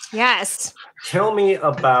roll, Yes. tell me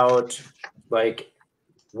about like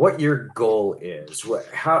what your goal is.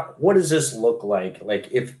 What does this look like? Like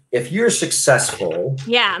if you're successful,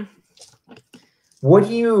 Yeah. what are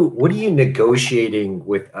you negotiating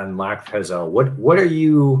with Unlock Pezel? What are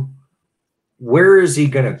you? Where is he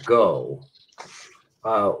gonna go?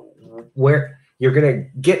 Where you're gonna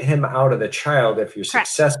get him out of the child if you're Correct.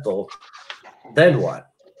 successful? Then what?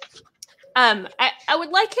 I would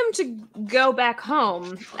like him to go back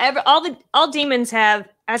home. All demons have,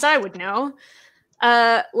 as I would know,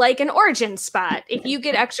 like an origin spot. If you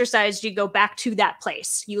get exorcised, you go back to that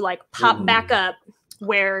place. You like pop back up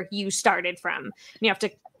where you started from. And you have to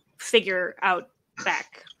figure out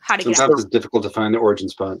back how to get out. sometimes it's difficult to find the origin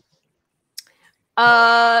spot.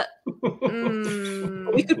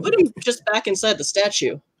 We could put him just back inside the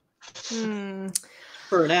statue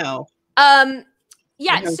for now.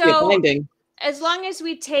 Yeah, Have to get so binding. as long as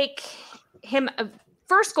we take him,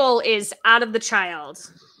 first goal is out of the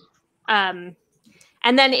child. And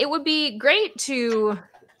then it would be great to,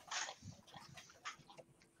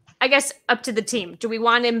 I guess, up to the team. Do we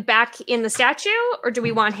want him back in the statue, or do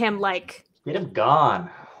we want him like Get him gone.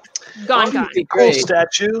 gone? Would be cool great.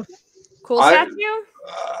 statue. Cool statue?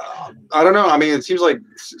 I don't know. I mean, it seems like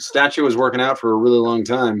statue was working out for a really long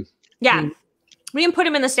time. Yeah. We can put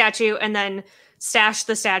him in the statue and then stash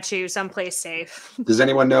the statue someplace safe. Does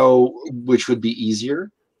anyone know which would be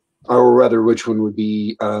easier, or rather, which one would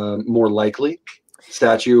be more likely,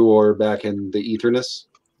 statue or back in the etherness?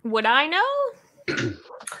 Would I know?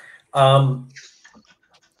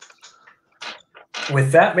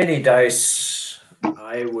 With that many dice,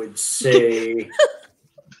 I would say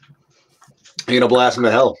You're gonna blast him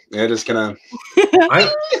to hell. Yeah, just gonna.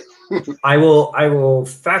 I will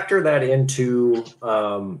factor that into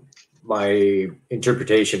my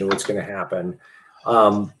interpretation of what's going to happen.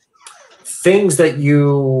 Things that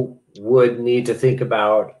you would need to think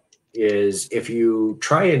about is if you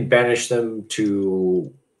try and banish them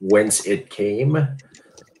to whence it came,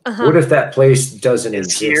 what if that place doesn't It's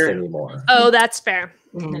exist here. anymore? Oh, that's fair.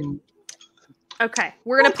 Okay,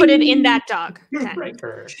 we're gonna put it in that dog. Okay.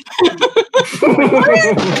 Breaker.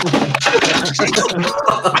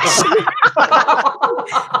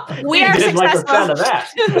 We are didn't like the successful. sound of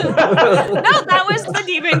that. No, that was the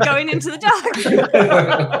demon going into the dog.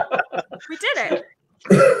 We did it.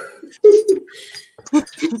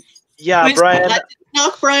 Yeah, Wait, Brian. that didn't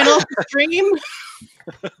knock Brian off the stream.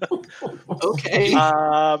 Okay.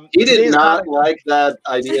 He did not like that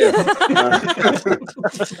idea. All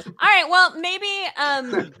right. Well, maybe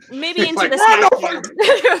into like, the statue.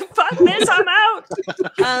 Fuck this, I'm out.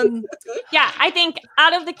 Yeah, I think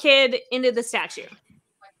out of the kid into the statue.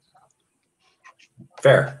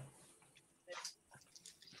 Fair.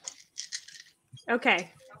 Okay.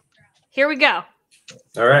 Here we go.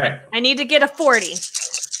 All right. I need to get a 40.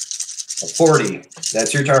 40.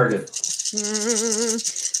 That's your target.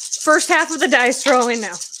 First half of the dice rolling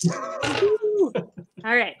now.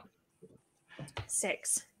 All right.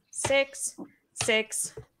 6, 6,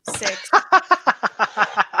 6, 6.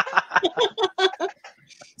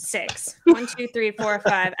 6. 1, 2, 3, 4,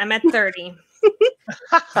 5. I'm at 30.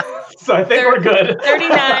 So I think we're good.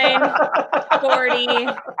 39, 40,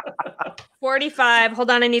 45.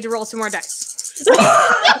 Hold on, I need to roll some more dice.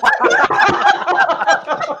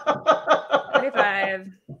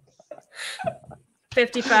 45.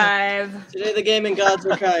 55. Today the gaming gods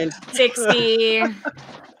are kind. 60.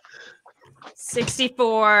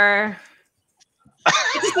 64.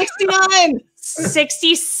 69.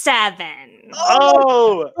 67.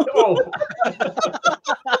 Oh!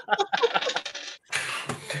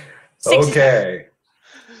 Okay.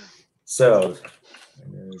 So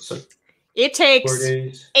It takes 4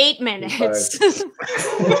 days, 8 minutes.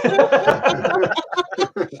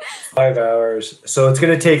 5 hours. So it's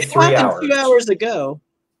going to take 3 hours. 2 hours ago.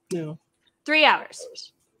 No. 3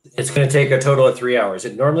 hours. It's going to take a total of 3 hours.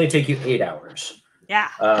 It normally take you 8 hours. Yeah.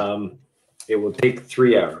 It will take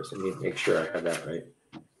 3 hours. Let me make sure I have that right.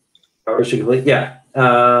 Hours to complete. Yeah.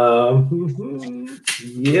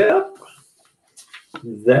 Yep.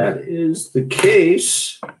 That is the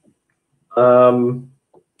case.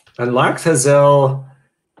 And Laxhazel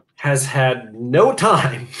has had no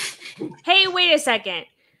time. Hey, wait a second.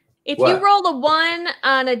 If What? you roll a 1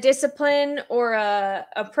 on a discipline or a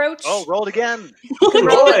approach, Oh, roll it again.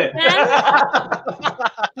 Roll it.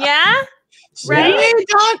 yeah, right? Hey,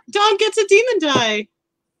 Don gets a demon die.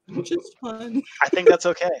 Which is fun. I think that's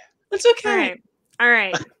okay. That's All okay. right. All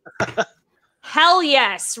right. Hell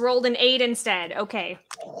yes. Rolled an 8 instead. Okay.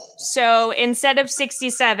 So instead of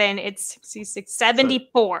 67, it's 66,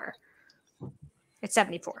 74. It's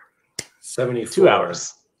 74. 74. 2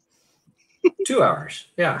 hours. 2 hours.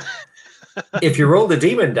 Yeah. If you roll the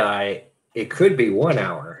demon die, it could be 1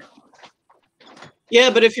 hour.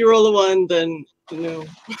 Yeah, but if you roll a 1, then no.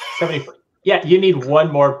 74. Yeah, you need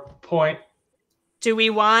one more point. Do we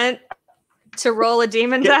want to roll a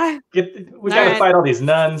demon die? We All gotta right. fight all these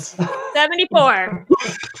nuns. 74.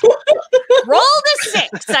 Rolled a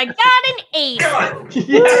 6. I got an 8.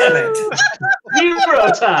 Damn it.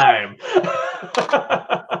 0 time.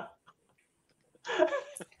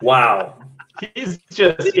 Wow. He's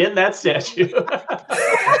just in that statue.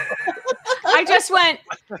 I just went,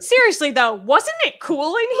 seriously though, wasn't it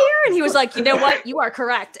cool in here? And he was like, you know what? You are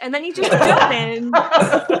correct. And then he just jumped in.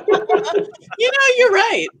 You're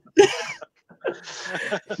right.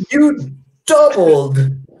 You doubled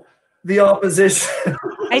the opposition.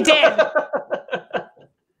 I did.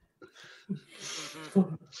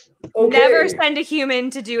 Okay. Never send a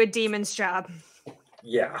human to do a demon's job.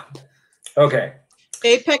 Yeah. Okay.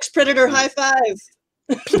 Apex Predator high five.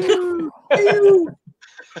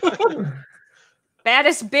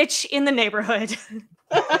 Baddest bitch in the neighborhood.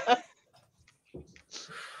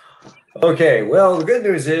 Okay. Well, the good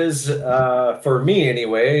news is, for me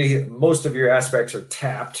anyway, most of your aspects are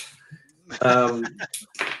tapped.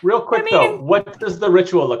 Real quick though, what does the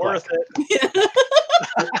ritual look like? Worth it.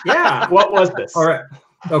 Yeah. What was this? All right.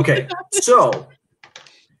 Okay. So,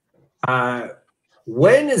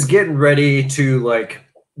 Wen is getting ready to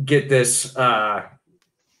get this,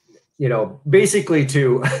 basically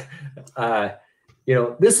to,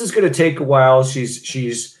 this is going to take a while.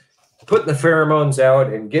 She's putting the pheromones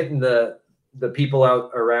out and getting the people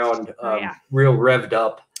out around real revved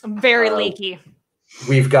up. I'm very leaky.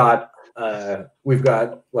 We've got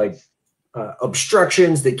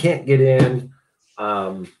obstructions that can't get in.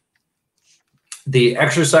 The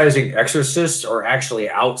exorcising exorcists are actually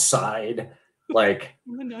outside,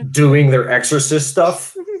 doing their exorcist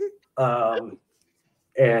stuff, and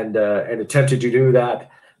attempted to do that.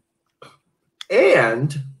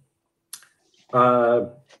 And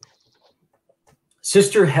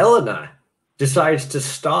Sister Helena decides to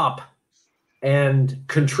stop and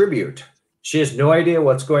contribute. She has no idea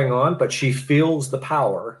what's going on, but she feels the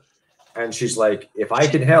power. and she's like, if I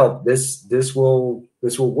can help, this will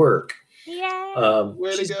work. Yeah.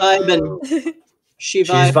 She's vibing. She's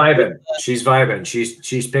vibing.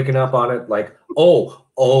 She's picking up on it like, that's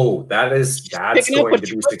going to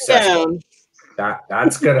be successful.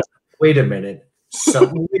 That's gonna wait a minute.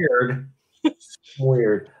 Something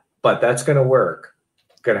weird, but that's gonna work.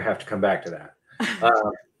 Gonna have to come back to that.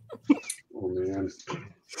 Oh man.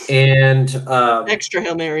 And extra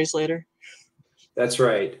Hail Marys later. That's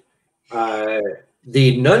right. The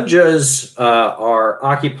Nunjas are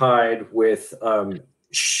occupied with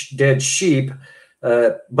dead sheep,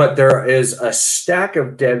 but there is a stack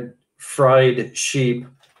of dead fried sheep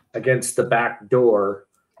against the back door.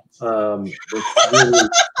 It's really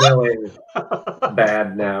smelling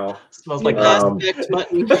bad now. Smells like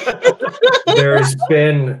there's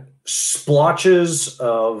been splotches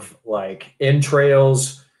of like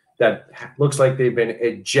entrails that looks like they've been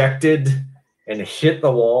ejected and hit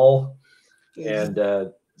the wall, and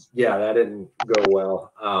that didn't go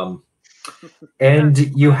well. And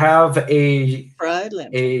you have a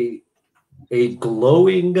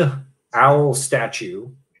glowing owl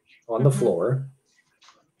statue on the floor.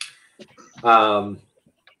 And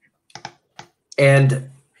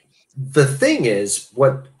the thing is,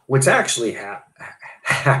 what's actually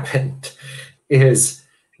happened is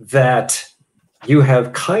that you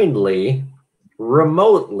have kindly,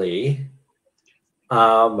 remotely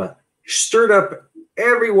stirred up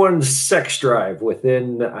everyone's sex drive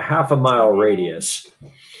within a half a mile radius.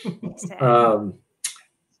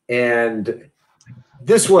 And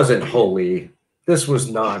this wasn't holy. This was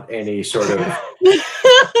not any sort of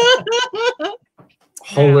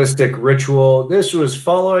holistic ritual. This was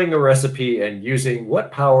following a recipe and using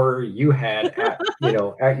what power you had at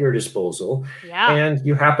your disposal. Yeah. And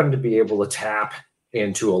you happened to be able to tap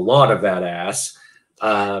into a lot of that ass.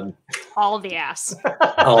 All the ass.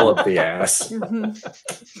 All of the ass.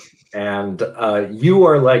 And you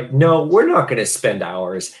are like, no, we're not going to spend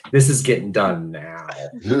hours. This is getting done now.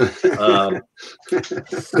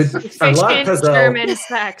 German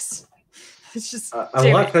sex. It's just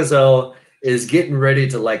Alakazel is getting ready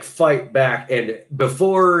to like fight back, and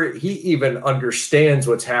before he even understands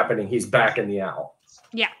what's happening, he's back in the owl.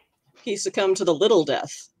 Yeah. He succumbed to the little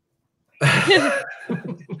death.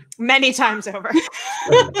 Many times over.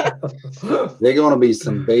 They're gonna be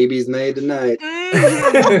some babies made tonight.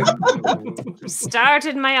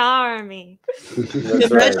 Started my army.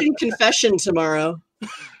 Imagine confession tomorrow.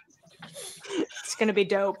 It's gonna be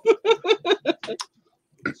dope.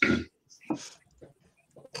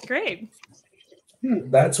 Great.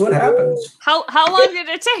 That's what happens. How long did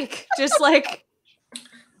it take? Just like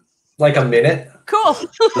a minute. Cool.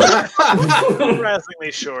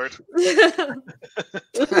 Surprisingly short.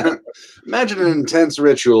 Imagine an intense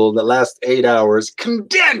ritual that lasts 8 hours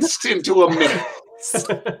condensed into a minute.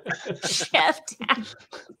 Chef.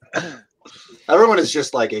 Everyone is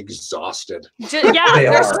just like exhausted.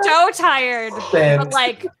 They're so tired. But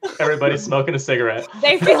like everybody's smoking a cigarette.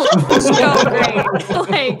 They feel so great.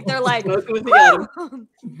 Like they're like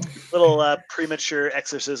little premature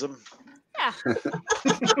exorcism. Yeah.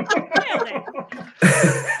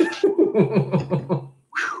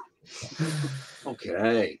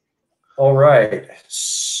 Okay. All right.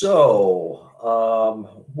 So,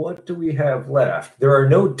 what do we have left? There are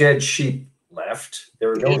no dead sheep left.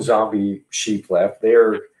 There are no zombie sheep left.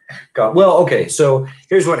 They're gone. Well, okay. So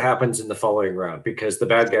here's what happens in the following round, because the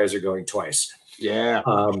bad guys are going twice. Yeah.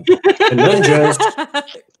 And then just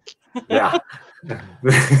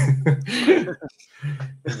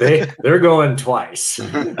they're going twice.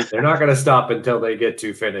 They're not going to stop until they get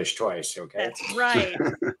to finish twice. Okay. That's right.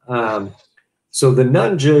 So the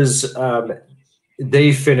Nunjas,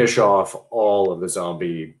 they finish off all of the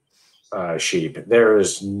zombie sheep. There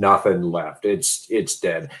is nothing left. It's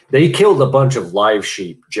dead. They killed a bunch of live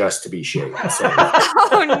sheep just to be shaved. So.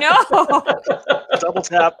 Oh no! Double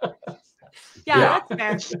tap. Yeah,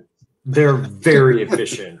 that's fair. They're very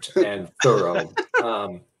efficient and thorough.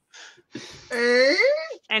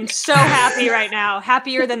 And so happy right now.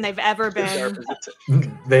 Happier than they've ever been.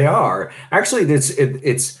 They are. Actually,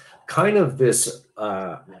 it's kind of this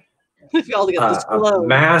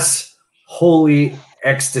mass holy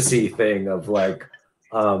ecstasy thing of like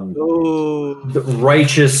the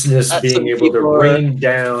righteousness being able to rain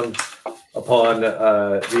down upon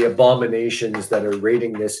the abominations that are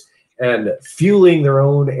raiding this, and fueling their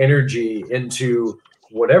own energy into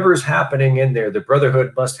whatever's happening in there. The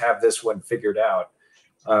Brotherhood must have this one figured out,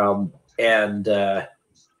 and they're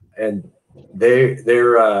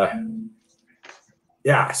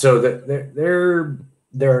so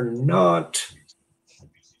they're not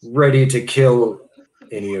ready to kill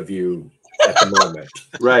any of you at the moment.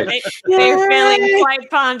 Right. They're feeling quite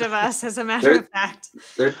fond of us, as a matter of fact.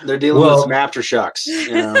 They're dealing with some aftershocks.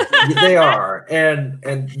 You know? They are, and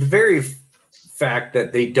the very fact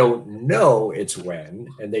that they don't know it's when,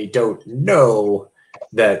 and they don't know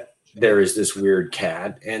that there is this weird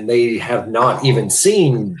cat, and they have not even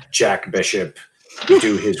seen Jack Bishop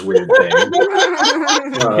do his weird thing.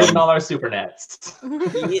 Getting all our super nets.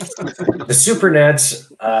 The super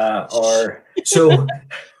nets are so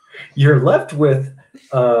you're left with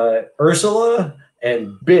Ursula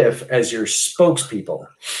and Biff as your spokespeople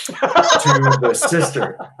to the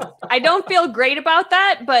sister. I don't feel great about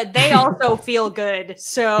that, but they also feel good.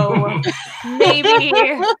 So maybe.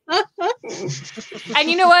 And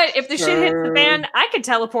you know what? If the shit hits the fan, I could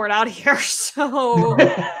teleport out of here. So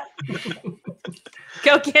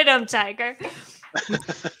go get him, Tiger.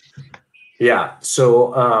 Yeah.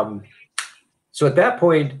 So so at that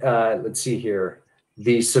point, let's see here.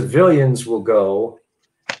 The civilians will go,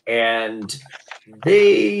 and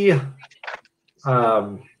they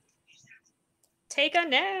take a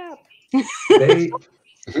nap. They're Go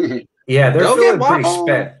feeling get pretty waffle.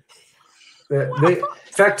 spent. In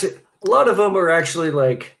fact, a lot of them are actually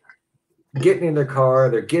like getting in their car.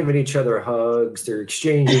 They're giving each other hugs. They're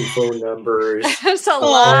exchanging phone numbers. There's a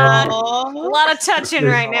lot of touching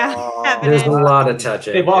right now. There's a lot of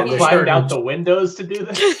touching. They've all and they're climbed starting out the windows to do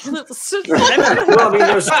this. Well, I mean,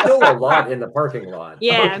 there's still a lot in the parking lot.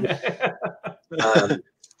 Yeah.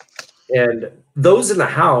 And those in the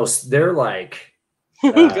house, they're like,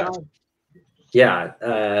 they're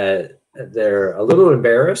a little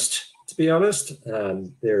embarrassed, to be honest.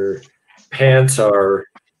 Their pants are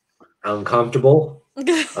uncomfortable,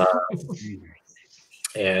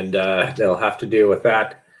 and they'll have to deal with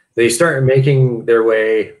that. They start making their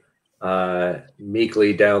way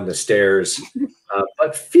meekly down the stairs,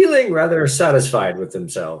 but feeling rather satisfied with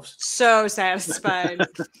themselves. So satisfied.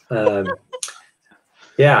 Let's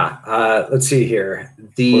see here.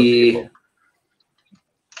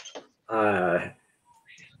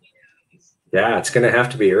 It's going to have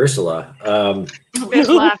to be Ursula. Biff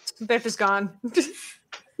left. Biff is gone.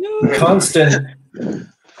 Constant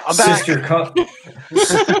I'm back.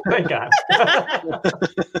 Thank God.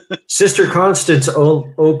 Sister Constance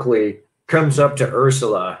Oakley comes up to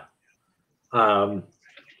Ursula, and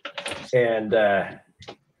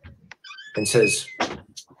says,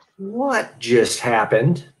 "What just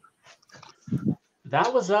happened?"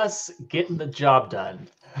 That was us getting the job done.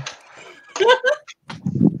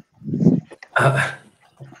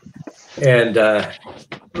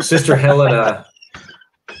 Sister Helena,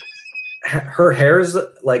 her hair is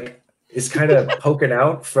kind of poking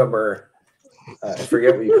out from her. I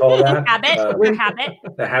forget what you call that. Habit.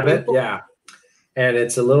 The habit, yeah. And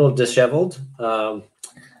it's a little disheveled.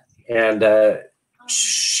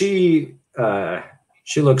 She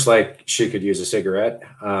looks like she could use a cigarette.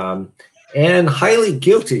 And highly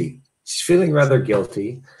guilty. She's feeling rather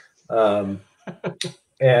guilty. And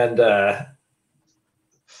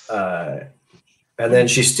then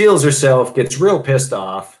she steels herself, gets real pissed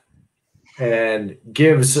off, and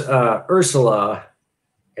gives Ursula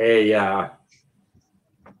an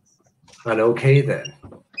okay then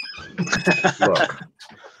look.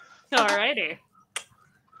 Alrighty.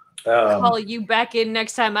 Call you back in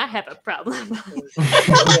next time I have a problem.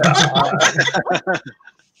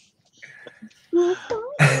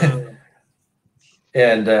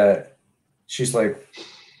 And she's like,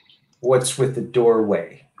 "What's with the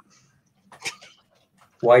doorway?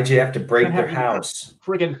 Why'd you have to break their house?"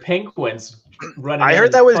 Friggin' penguins running. I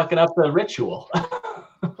heard that was fucking up the ritual.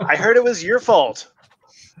 I heard it was your fault.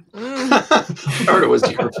 I heard it was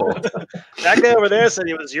your fault. That guy over there said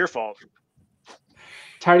it was your fault.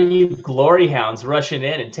 Tired of you glory hounds rushing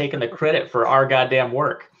in and taking the credit for our goddamn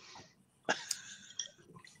work.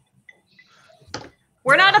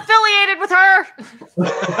 We're not affiliated with her.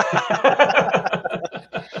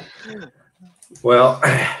 Well,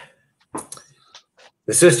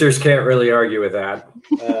 the sisters can't really argue with that.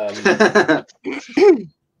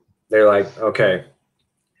 They're like, "Okay,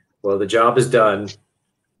 well, the job is done.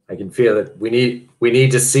 I can feel it. We need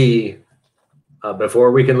to see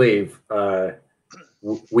before we can leave.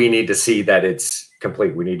 We need to see that it's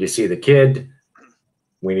complete. We need to see the kid.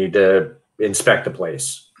 We need to inspect the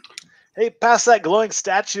place." Hey, pass that glowing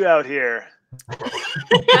statue out here.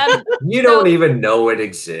 You don't even know it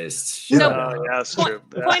exists. No. Yeah, that's true.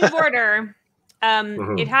 Point of order.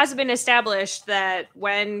 It has been established that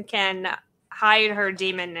Wen can hide her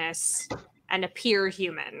demonness and appear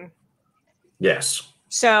human. Yes.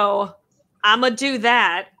 So I'm gonna do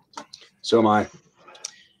that. So am I.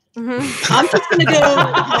 Mm-hmm. I'm just gonna go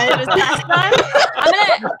hide as I'm gonna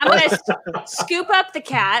gonna scoop up the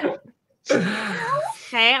cat.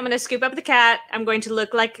 Okay, I'm gonna scoop up the cat. I'm going to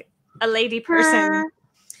look like a lady person,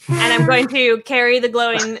 and I'm going to carry the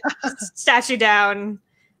glowing statue down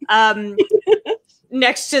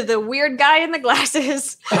next to the weird guy in the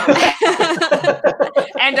glasses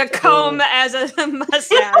and a comb as a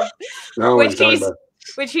mustache,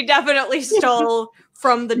 which he definitely stole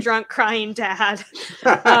from the drunk crying dad.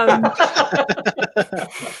 And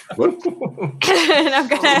I'm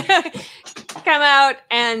gonna come out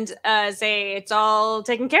and say it's all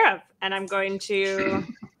taken care of, and I'm going to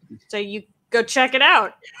say, you go check it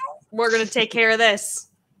out. We're gonna take care of this.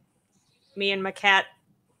 Me and my cat.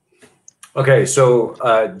 Okay, so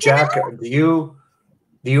Jack, do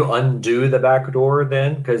you undo the back door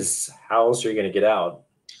then? Because how else are you going to get out?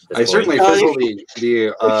 I certainly fizzle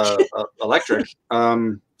the electric.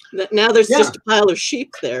 Now there's just a pile of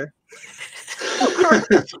sheep there.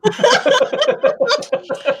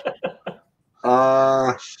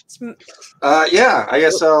 Yeah, I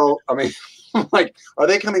guess so. I mean, like, are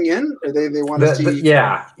they coming in? Or they want us to?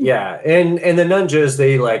 Yeah. And the nunjas,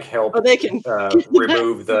 they like help. Oh, they can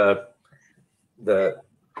remove the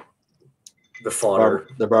fodder,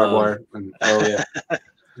 the barbed wire.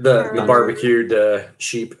 The barbecued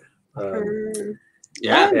sheep. And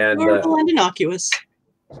horrible and innocuous.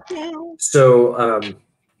 Yeah. So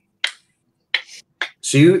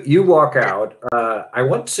you walk out. I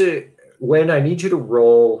want to. When I need you to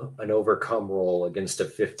roll an overcome roll against a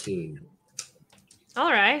 15.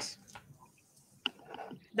 All right.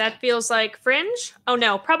 That feels like fringe. Oh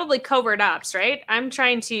no, probably covert ops, right? I'm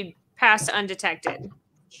trying to pass undetected.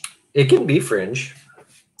 It can be fringe.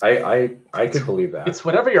 I could believe that. It's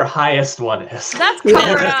whatever your highest one is. That's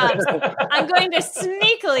covert ops. I'm going to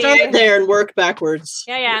sneakily start there and work backwards.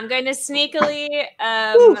 Yeah. I'm going to sneakily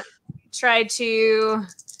try to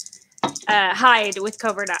hide with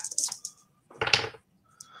covert ops.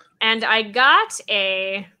 And I got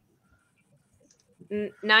a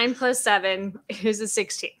 9 + 7 is a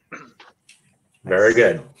 16. Very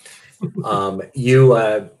good.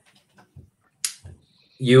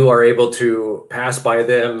 You are able to pass by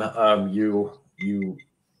them. You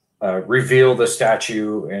reveal the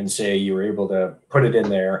statue and say you were able to put it in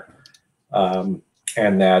there, and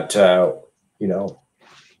that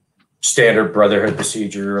standard Brotherhood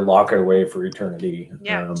procedure, lock it away for eternity.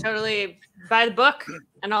 Yeah, totally by the book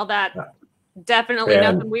and all that. Definitely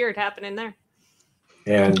nothing weird happening there.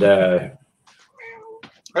 And I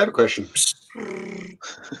have a question.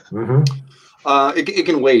 Mm-hmm. It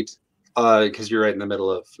can wait because you're right in the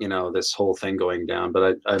middle of this whole thing going down.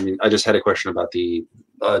 But I mean, I just had a question about the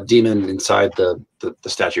demon inside the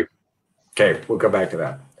statue. Okay, we'll go back to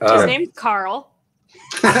that. His name's Carl.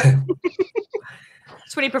 That's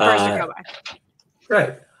what he prefers to go by.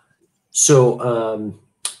 Right. So,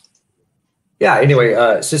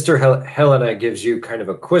 anyway, Sister Helena gives you kind of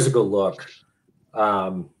a quizzical look,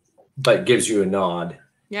 but gives you a nod.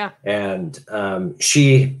 Yeah. And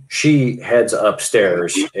she heads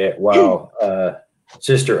upstairs while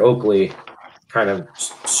Sister Oakley kind of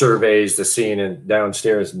surveys the scene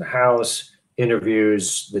downstairs in the house,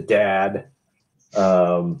 interviews the dad,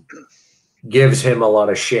 gives him a lot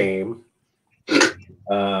of shame.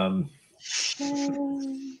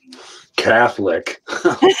 Catholic.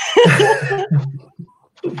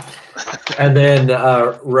 And then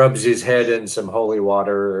rubs his head in some holy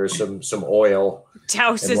water or some oil.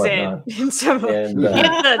 Douses it in some. And,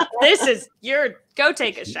 go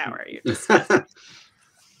take a shower. You're disgusting.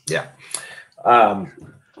 Yeah.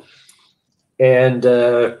 And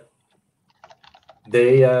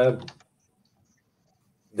they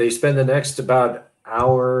spend the next about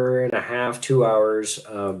hour and a half, 2 hours,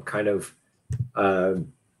 kind of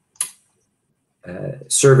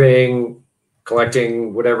surveying,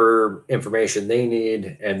 collecting whatever information they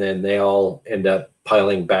need, and then they all end up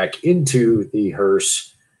piling back into the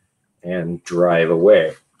hearse and drive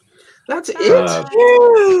away. That's it.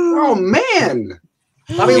 Oh man!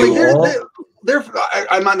 I mean,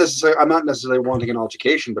 I'm not necessarily wanting an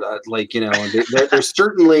altercation, but they're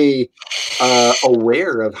certainly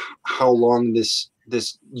aware of how long this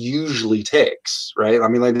usually takes, right? I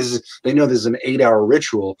mean, like they know this is an 8-hour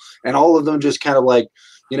ritual, and all of them just kind of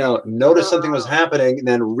noticed something was happening, and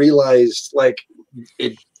then realized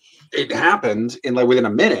it happened in within a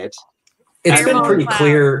minute. It's been pretty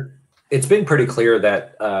clear. It's been pretty clear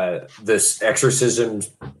that this exorcism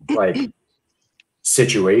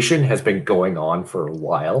situation has been going on for a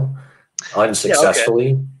while,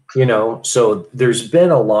 unsuccessfully. Yeah, okay. So there's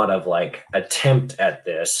been a lot of attempt at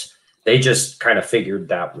this. They just kind of figured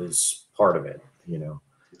that was part of it,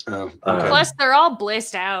 Oh, okay. Plus, they're all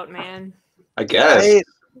blissed out, man. I guess.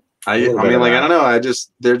 I mean, like, I don't know.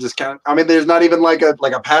 They're just kind of. I mean, there's not even like a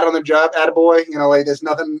pat on the job, attaboy. You know, like there's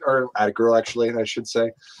nothing, or attagirl, actually, I should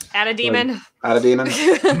say. At a demon. At a demon.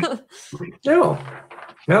 No,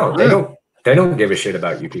 they don't give a shit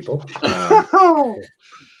about you people.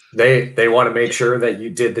 They want to make sure that you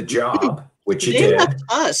did the job, which you did. Left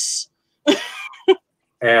us.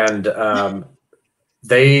 And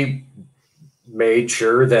they made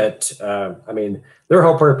sure that, I mean, their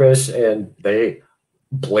whole purpose, and they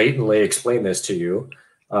blatantly explained this to you,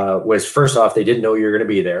 was first off, they didn't know you were going to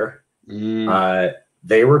be there.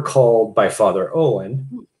 They were called by Father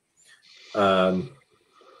Owen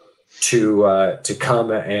to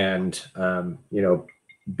come and, you know,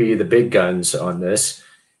 be the big guns on this.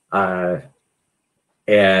 And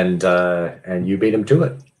you beat him to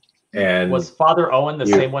it. And was Father Owen the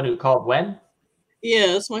same one who called Wen? Yeah,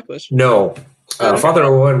 that's my question. No, Father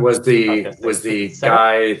Owen was the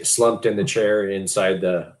guy slumped in the chair inside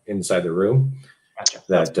the room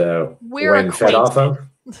that Wen fed off of.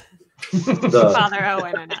 Father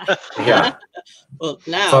Owen and I. Yeah. Well,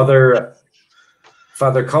 now Father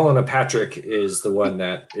Colin Patrick is the one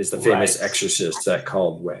that is the famous exorcist that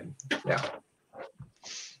called Wen. Yeah.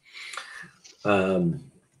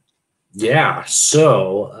 Yeah,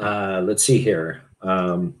 so let's see here.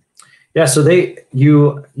 Yeah, so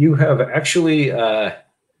you have actually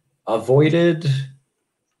avoided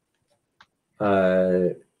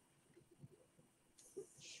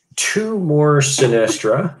two more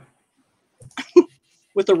Sinistra.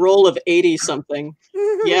 with a roll of 80 something.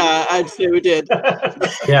 Yeah, I'd say we did.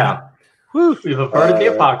 Yeah. We've averted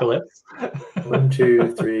the apocalypse. 1,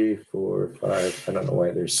 2, 3, 4, 5. I don't know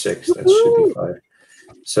why there's 6. That should be 5.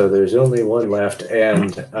 So there's only one left.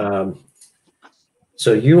 And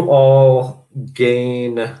so you all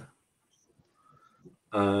gain,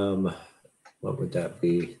 what would that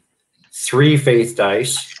be? 3 faith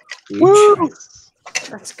dice each. Woo!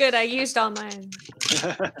 That's good. I used all mine.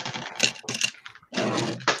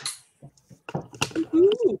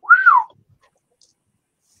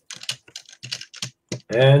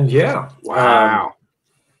 And yeah. Wow.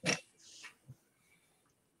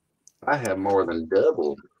 I have more than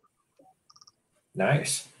doubled.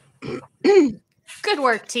 Nice. Good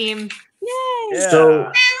work, team. Yay. Yeah.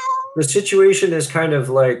 So the situation is kind of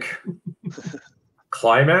like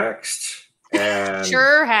climaxed. And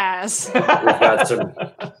Sure has. we've got some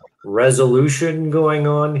resolution going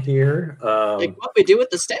on here. Like what we do with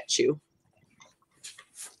the statue.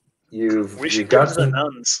 We should got go to the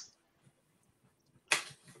nuns.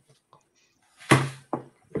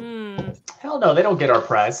 Hell no, they don't get our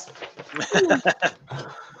prize.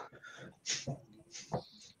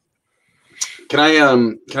 Can I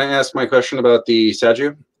ask my question about the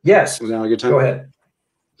statue? Yes. Is now a good time? Go ahead.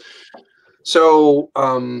 So,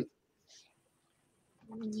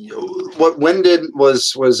 what Wen did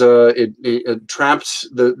was it trapped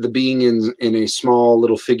the being in a small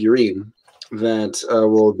little figurine that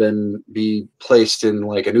will then be placed in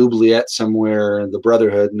like an oubliette somewhere in the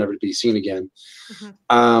Brotherhood, never to be seen again.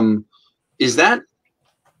 Mm-hmm. Is that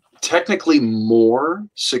technically more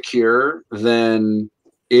secure than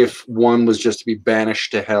if one was just to be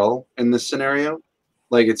banished to hell in this scenario?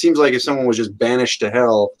 Like, it seems like if someone was just banished to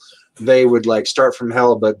hell, they would like start from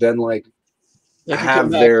hell, but then like have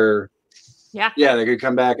their they could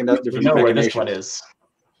come back and do different know where this machinations.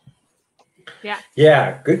 one is.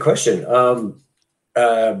 Yeah, good question.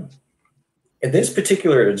 In this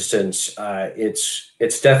particular instance,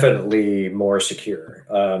 it's definitely more secure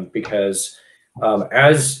because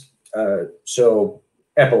so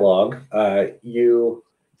epilogue, you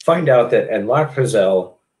find out that in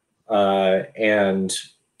Lac-Hazel and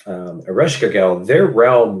Ereshkigal, their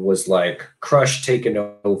realm was like crushed, taken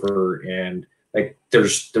over, and like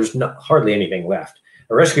there's not hardly anything left.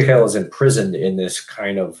 Ereshkigal is imprisoned in this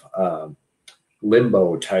kind of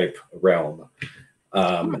limbo type realm,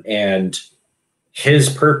 and his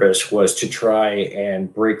purpose was to try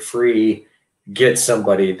and break free, get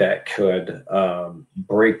somebody that could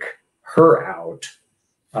break her out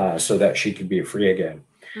so that she could be free again.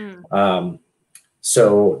 But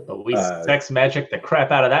we sex magic the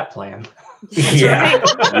crap out of that plan. Yeah,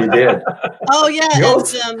 you did. Oh yeah,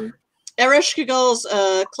 and Ereshkigal's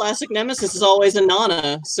classic nemesis is always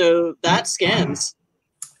Inanna, so that scans.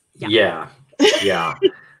 Yeah.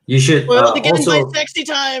 You should Well, again also by 60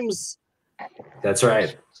 times. That's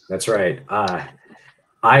right. I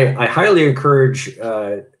highly encourage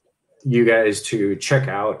you guys to check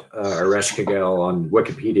out Ereshkigal on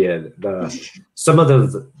Wikipedia. Some of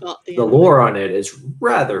the lore on it is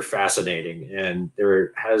rather fascinating, and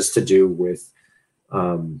there has to do with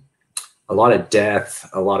a lot of death,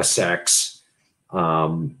 a lot of sex,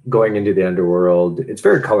 going into the underworld. It's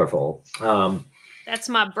very colorful. That's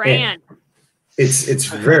my brand. It's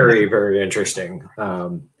very, very interesting.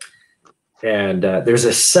 And there's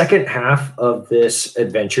a second half of this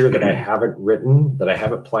adventure that I haven't written, that I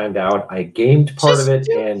haven't planned out. I gamed part of it,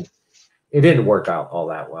 and it didn't work out all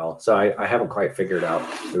that well. So I haven't quite figured out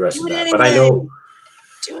the rest of that. But I know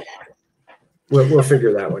we'll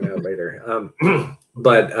figure that one out later.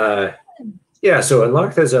 Yeah, so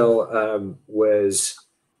Unlock Hazel was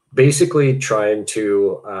basically trying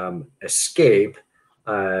to escape.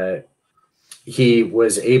 He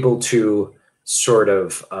was able to sort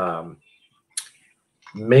of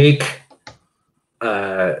make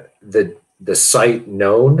the site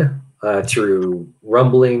known through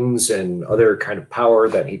rumblings and other kind of power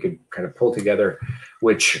that he could kind of pull together,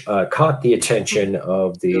 which caught the attention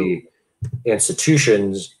of the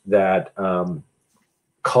institutions that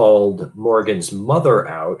called Morgan's mother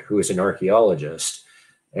out, who is an archaeologist,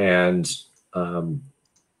 and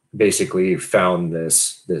basically found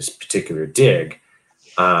this particular dig.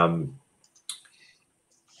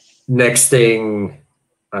 Next thing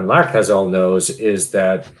Unlock Hazel knows is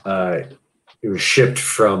that it was shipped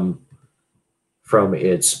from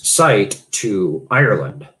its site to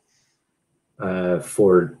Ireland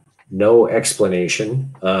for no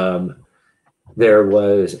explanation. There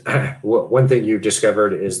was one thing you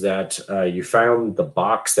discovered is that you found the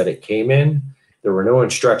box that it came in. There were no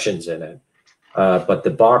instructions in it, but the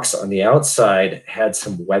box on the outside had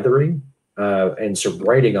some weathering and some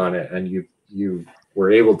writing on it, and you were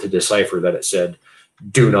able to decipher that it said,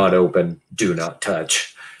 "Do not open, do not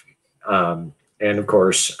touch." And of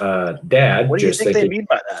course, Dad. What do you think they mean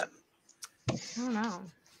by that? I don't know.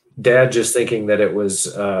 Dad, just thinking that it was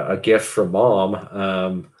a gift from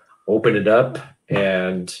Mom, opened it up,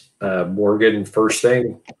 and Morgan, first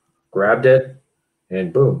thing, grabbed it,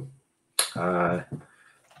 and boom.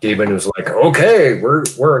 Demon was like, "Okay,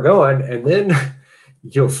 we're going." And then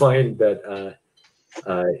you'll find that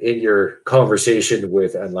in your conversation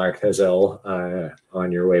with Unlock Hazel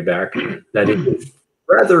on your way back, that he was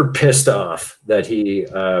rather pissed off that he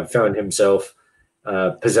found himself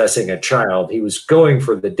possessing a child. He was going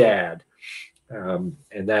for the dad, and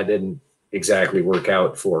that didn't exactly work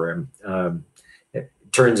out for him. It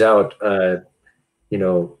turns out,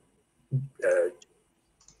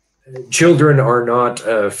 children are not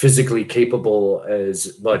physically capable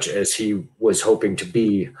as much as he was hoping to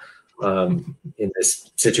be in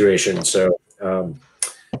this situation. So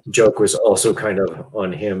joke was also kind of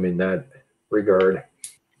on him in that regard.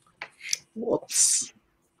 Whoops.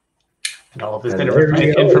 And all of this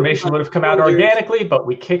information would have come out organically, but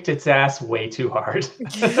we kicked its ass way too hard.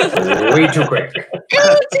 Way too quick.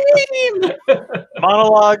 Go team!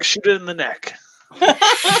 Monologue, shoot it in the neck.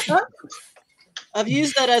 I've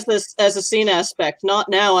used that as a scene aspect. Not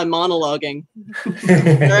now. I'm monologuing. All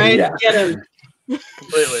right, Yeah. get him.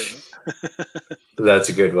 Completely. That's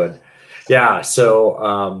a good one. Yeah,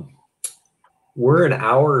 so we're an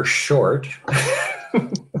hour short.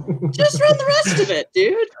 Just run the rest of it,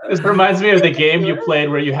 dude. This reminds me of the game you played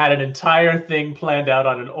where you had an entire thing planned out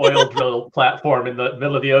on an oil drill platform in the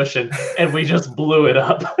middle of the ocean, and we just blew it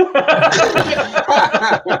up.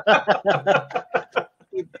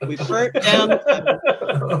 We burnt down.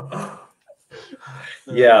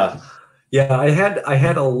 Yeah. I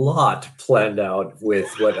had a lot planned out with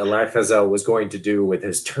what Unlock Hazel was going to do with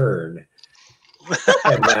his turn.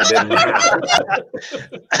 And that didn't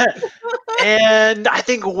happen. And I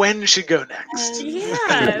think Wen should go next. Yeah.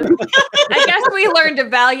 I guess we learned a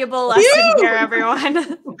valuable lesson here, everyone.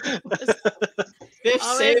 Biff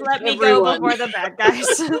Always saved let me everyone. go before the bad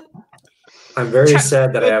guys. I'm very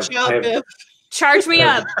sad that I Good job, have Biff. Charge me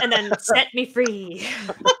up and then set me free.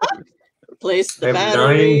 Replace the I have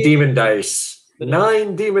battery. 9 demon dice.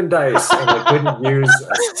 9 demon dice, and I couldn't use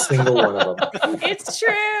a single one of them. It's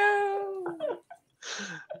true.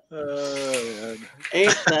 Man.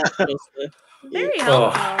 Ain't that just the... Very Oh.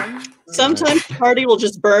 helpful. Sometimes the party will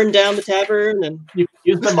just burn down the tavern and You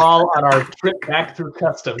used them all on our trip back through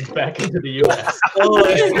customs back into the U.S.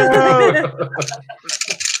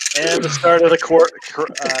 And the start of the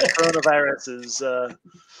coronavirus is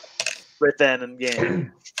right then in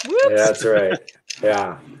game. Whoops. Yeah, that's right.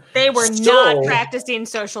 Yeah. They were So- not practicing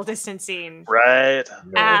social distancing Right.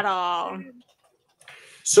 at all.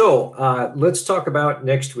 So let's talk about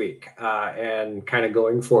next week and kind of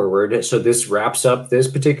going forward. So this wraps up this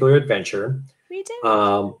particular adventure. We did.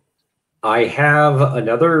 I have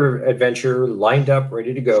another adventure lined up,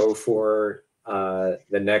 ready to go for the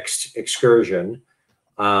next excursion.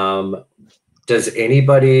 Does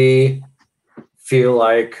anybody feel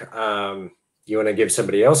like you want to give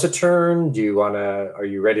somebody else a turn? Do you want to? Are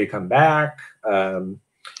you ready to come back?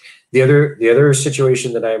 The other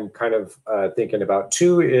situation that I'm kind of thinking about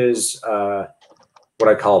too is what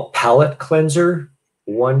I call palate cleanser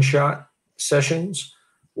one-shot sessions,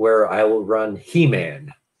 where I will run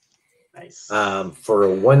He-Man. Nice. For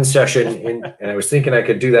one session, and I was thinking I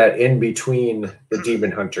could do that in between the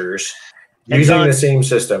Demon Hunters, using the same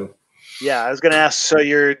system. Yeah, I was going to ask. So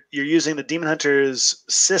you're using the Demon Hunters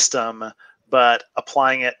system, but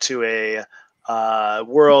applying it to a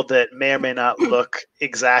world that may or may not look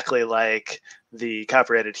exactly like the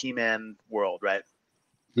copyrighted He-Man world, right?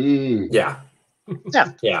 Yeah,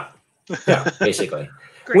 basically.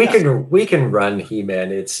 Great. We can run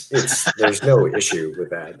He-Man. It's there's no issue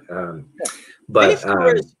with that. But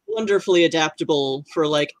Faithcore is wonderfully adaptable for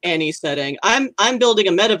like any setting. I'm building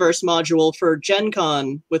a metaverse module for Gen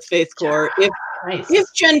Con with Faithcore.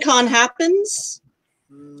 If Gen Con happens,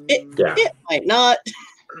 it might not.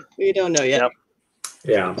 We don't know yet. Yep.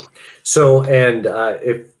 Yeah. So, and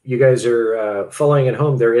if you guys are following at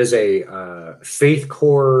home, there is a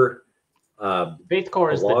Faithcore.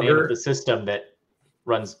 Faithcore is the name of the system that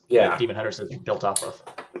runs Demon Hunters is built off of.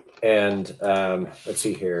 And let's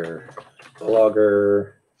see here.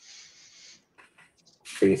 Blogger,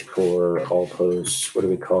 Faithcore, all posts. What do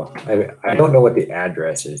we call it? I don't know what the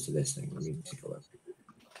address is to this thing. Let me take a look.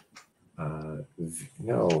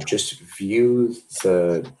 No, just view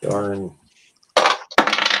the darn.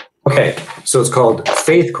 Okay, so it's called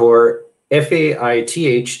Faithcore,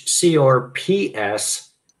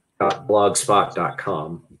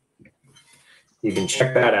 faithcorps.blogspot.com. You can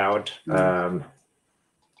check that out.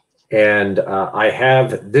 And I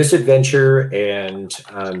have this adventure and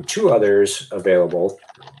 2 others available,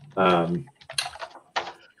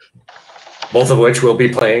 both of which we'll be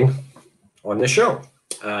playing on the show.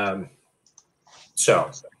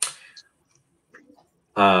 So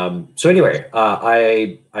anyway,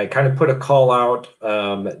 I kind of put a call out.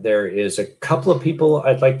 There is a couple of people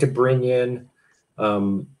I'd like to bring in.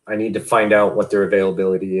 I need to find out what their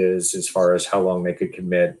availability is as far as how long they could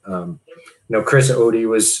commit. Chris Odie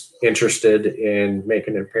was interested in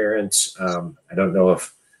making an appearance. I don't know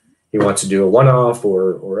if he wants to do a one-off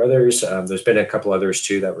or others. There's been a couple others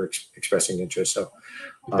too that were expressing interest. So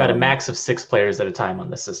we've got a max of 6 players at a time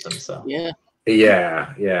on the system. So yeah.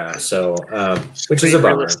 So which is a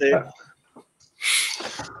bummer.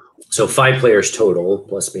 So 5 players total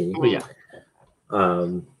plus me. Oh, yeah.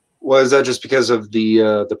 Was that just because of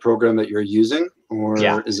the program that you're using, or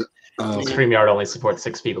is it? StreamYard only supports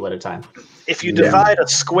 6 people at a time. If you divide a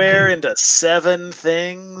square into 7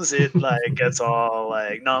 things, it like gets all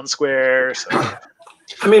like non-square. So.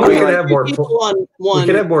 I mean, we could have more. We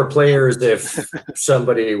could have more players if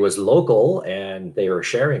somebody was local and they were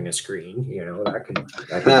sharing a screen. That could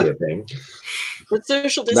be a thing. With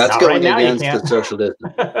social distance. That's going against the social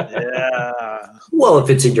distance. Yeah. Well, if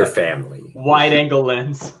it's in your family. Wide angle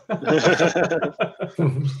lens.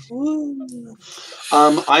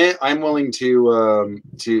 I'm willing to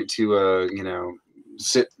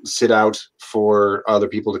sit out for other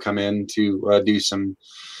people to come in to do some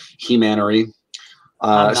He-Manery,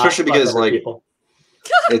 especially because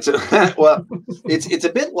it's it's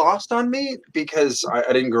a bit lost on me because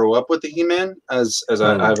I didn't grow up with the He-Man as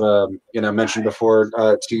I've mentioned before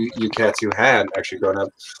to you cats who had actually grown up.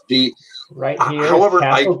 Right here, however,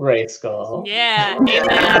 Castle Grayskull. Yeah, amen.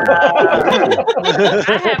 I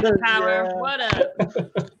have the power. Yeah. What up?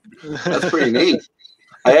 That's pretty neat.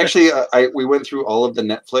 I actually, we went through all of the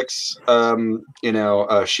Netflix,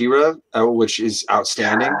 She-Ra, which is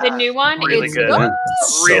outstanding. The new one, really it's good.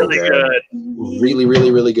 Really good. Really,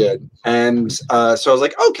 really, really good. And so I was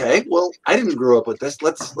like, okay, well, I didn't grow up with this.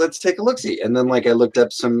 Let's take a look see. And then I looked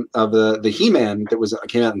up some of the He-Man that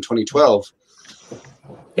came out in 2012.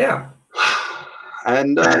 Yeah.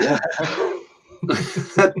 And that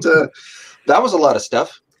was a lot of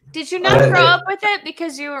stuff. Did you not grow up with it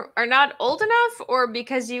because you are not old enough, or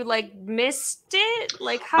because you missed it?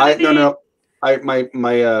 How did No. My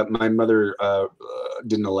mother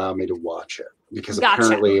didn't allow me to watch it because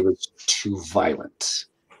apparently it was too violent.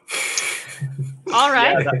 All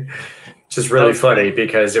right. Yeah, which is really funny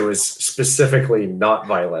because it was specifically not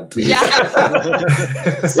violent. Yeah.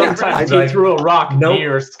 Sometimes he threw a rock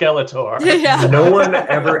near Skeletor. Yeah. No one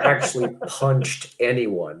ever actually punched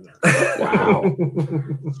anyone. Wow.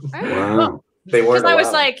 Wow. They weren't. Because I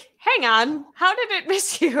was like, hang on, how did it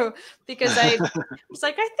miss you? Because I was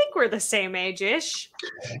like, I think we're the same age-ish.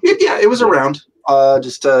 Yeah, it was around.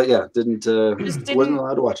 Wasn't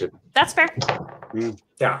allowed to watch it. That's fair.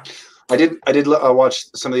 Yeah. I did watch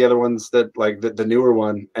some of the other ones that the newer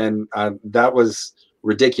one, and that was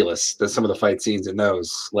ridiculous. Some of the fight scenes in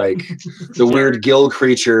those, like the weird gill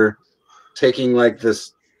creature taking like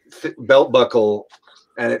this belt buckle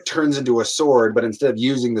and it turns into a sword, but instead of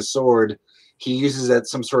using the sword, he uses that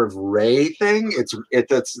some sort of ray thing. It's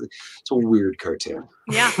a weird cartoon.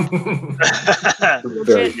 Yeah.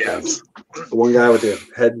 Very yes. The one guy with the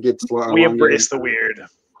head gets long. We embrace the weird.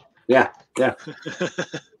 Yeah. Yeah.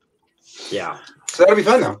 So that'll be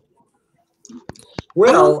fun though.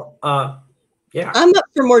 Well, yeah. I'm up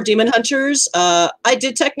for more Demon Hunters. I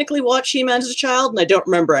did technically watch He-Man as a child, and I don't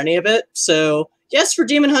remember any of it. So yes, for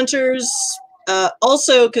Demon Hunters.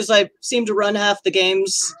 Also, because I seem to run half the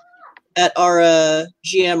games at our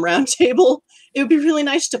GM roundtable, it would be really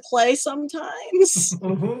nice to play sometimes.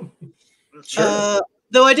 Sure.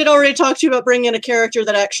 Though I did already talk to you about bringing in a character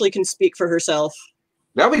that actually can speak for herself.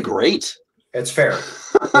 That'd be great. It's fair.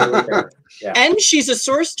 Totally fair. Yeah. And she's a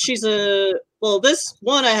source. Well, this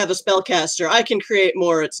one I have a spellcaster. I can create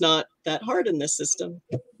more. It's not that hard in this system.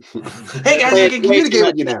 Hey guys, I can communicate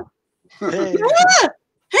with you now. Hey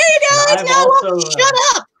guys, shut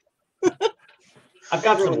up! I've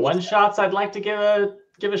got some one shots I'd like to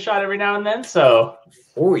give a shot every now and then. So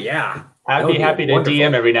Oh yeah. I'd be happy to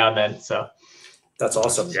DM every now and then. So that's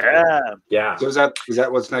awesome. Yeah. So is that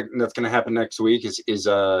what's that's going to happen next week? Is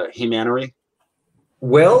He-Manery?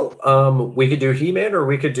 Well, we could do He-Man, or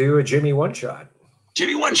we could do a Jimmy one shot.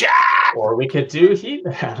 Jimmy one shot. Or we could do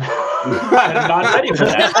He-Man. I'm not ready for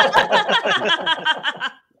that.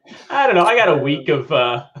 I don't know. I got a week of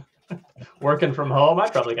working from home. I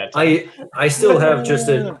probably got time. I still have just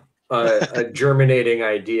a germinating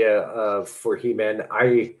idea for He-Man.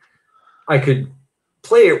 I could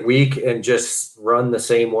play it weak and just run the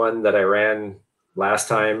same one that I ran last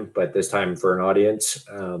time, but this time for an audience.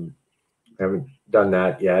 I haven't done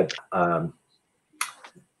that yet.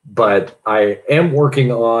 But I am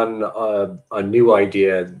working on a new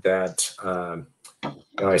idea that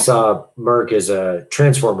I saw Merc is a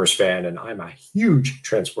Transformers fan, and I'm a huge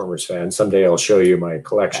Transformers fan. Someday I'll show you my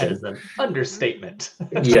collection. That is an understatement.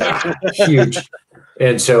 Yeah, huge.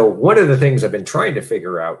 And so one of the things I've been trying to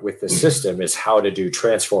figure out with the system is how to do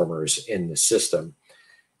Transformers in the system.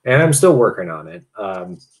 And I'm still working on it.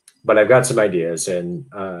 But I've got some ideas, and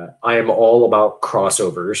I am all about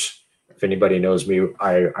crossovers. If anybody knows me,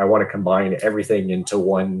 I want to combine everything into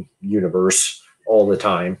one universe all the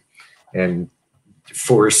time, and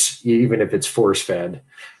force, even if it's force fed,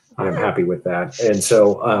 I'm happy with that. And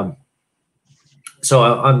so,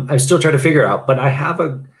 I'm still trying to figure out, but I have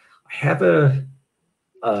a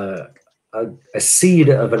seed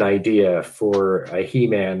of an idea for a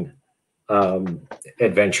He-Man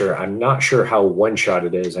adventure. I'm not sure how one shot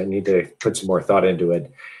it is. I need to put some more thought into it.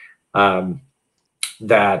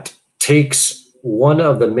 That takes one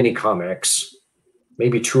of the mini comics,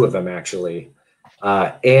 maybe two of them actually,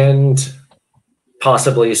 and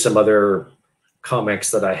possibly some other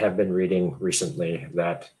comics that I have been reading recently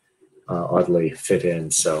that oddly fit in.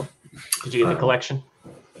 So, did you get the collection?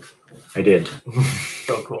 I did.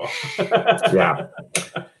 So cool. Yeah.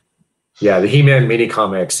 Yeah, the He-Man mini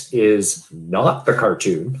comics is not the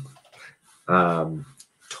cartoon.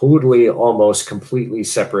 Totally, almost completely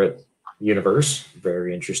separate universe.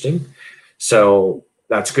 Very interesting. So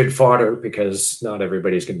that's good fodder because not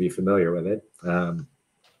everybody's going to be familiar with it.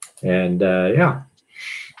 Yeah.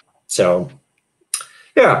 So,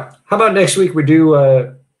 yeah. How about next week we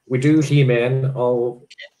do He-Man? I'll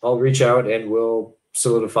reach out and we'll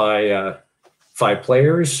solidify 5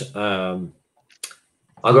 players.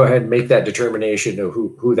 I'll go ahead and make that determination of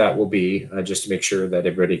who that will be, just to make sure that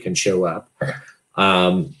everybody can show up.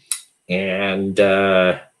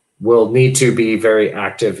 We'll need to be very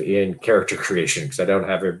active in character creation because I don't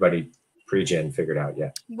have everybody pre-gen figured out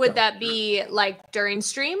yet. Would that be like during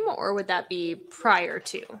stream, or would that be prior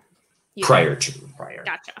to? Prior.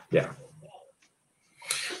 Gotcha.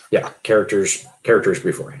 Yeah. Characters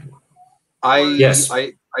beforehand. I have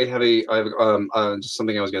just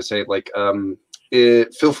something I was going to say. Like,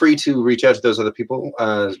 feel free to reach out to those other people,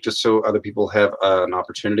 just so other people have an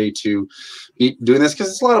opportunity to be doing this because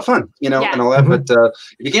it's a lot of fun, and all that. But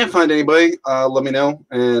if you can't find anybody, let me know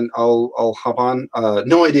and I'll hop on.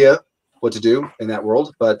 No idea what to do in that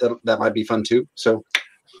world, but that might be fun too. So,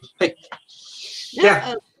 hey,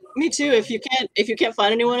 yeah, me too. If you can't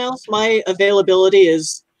find anyone else, my availability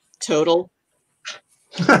is total.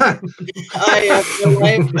 I have no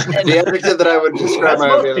life. The adjective that I would describe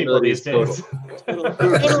my availability is total. Total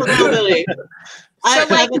availability.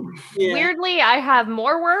 Weirdly, I have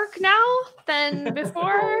more work now than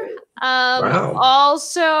before. Wow.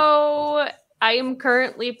 Also, I am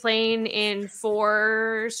currently playing in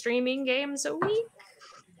 4 streaming games a week.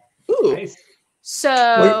 Ooh. Nice.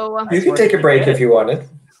 So you can take a break if you wanted.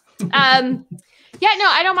 Yeah, no,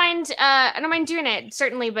 I don't mind. I don't mind doing it,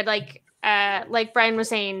 certainly. But like Brian was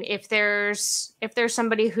saying, if there's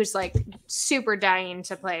somebody who's like super dying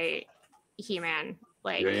to play He-Man,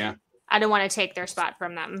 like I don't want to take their spot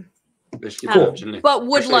from them. Cool. But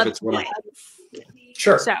would love to play.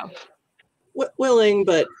 Sure. So willing,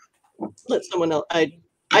 but let someone else.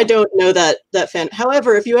 I don't know that fan.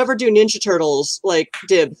 However, if you ever do Ninja Turtles, like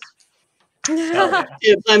dibs,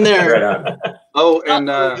 I'm there. Right on. Oh,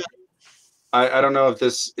 and I don't know if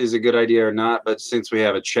this is a good idea or not, but since we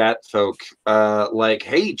have a chat folk,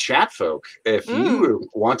 hey, chat folk, if you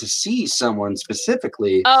want to see someone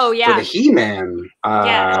specifically for the He-Man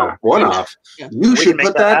one-off, you should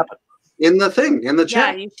put that in the thing, in the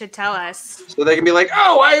chat. Yeah, you should tell us. So they can be like,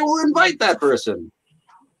 oh, I will invite that person.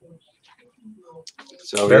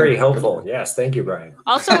 So very helpful. Yes, thank you, Brian.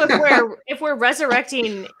 Also, if we're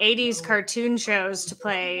resurrecting 80s cartoon shows to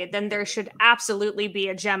play, then there should absolutely be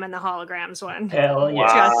a Gem and the Holograms one. Hell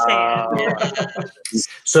yeah. Just saying.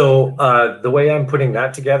 So the way I'm putting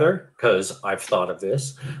that together, because I've thought of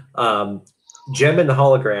this, Gem and the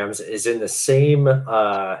Holograms is in the same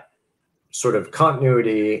sort of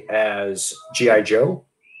continuity as G.I. Joe.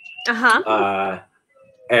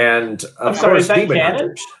 And of course, Demon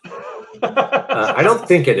Hunters. I don't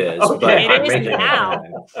think it is. Okay. But it is now.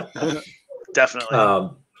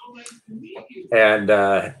 Definitely.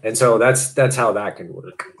 And so that's how that can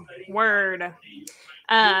work. Word.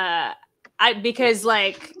 Because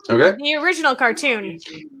like the original cartoon,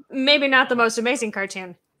 maybe not the most amazing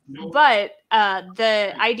cartoon, but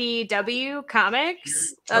the IDW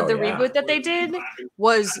comics, the reboot that they did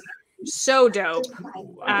was so dope.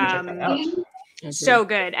 So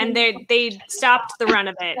good, and they stopped the run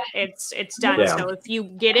of it. It's done. So if you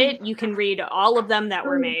get it, you can read all of them that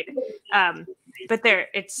were made. But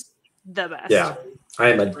it's the best. Yeah, I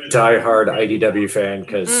am a diehard IDW fan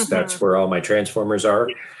because that's where all my Transformers are.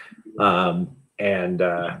 But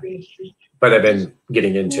I've been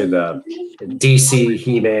getting into the DC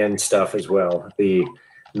He-Man stuff as well. The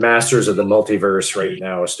Masters of the Multiverse right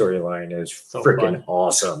now storyline is freaking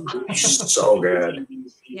awesome. So good.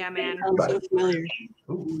 Yeah, man. I'm so familiar.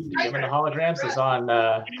 Gem and the Holograms is on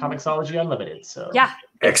Comixology Unlimited. So yeah,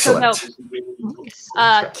 excellent.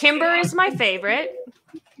 So Kimber is my favorite.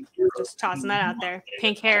 Just tossing that out there.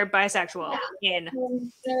 Pink hair, bisexual. In.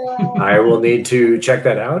 I will need to check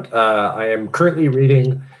that out. I am currently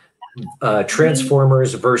reading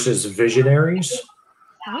Transformers versus Visionaries.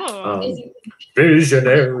 Oh.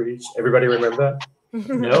 Visionaries. Everybody remember that?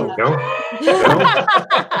 No.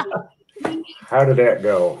 How did that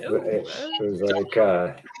go? It was like.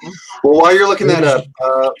 Well, while you're looking that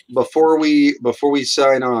up, before we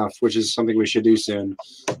sign off, which is something we should do soon,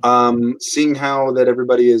 seeing how that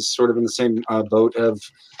everybody is sort of in the same boat of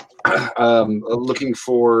looking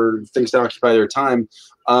for things to occupy their time.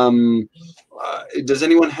 Does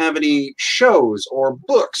anyone have any shows or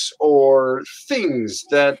books or things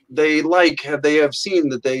that they have seen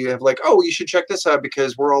that they have like, oh, you should check this out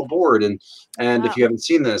because we're all bored, and if you haven't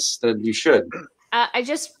seen this, then you should. I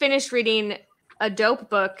just finished reading a dope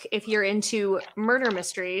book if you're into murder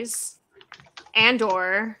mysteries and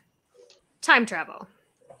or time travel.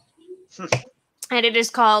 And it is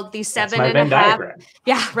called The 7.5.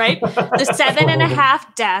 Yeah, right. The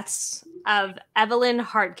 7.5 Deaths of Evelyn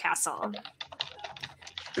Hardcastle.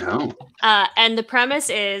 Oh. And the premise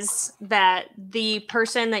is that the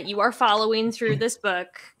person that you are following through this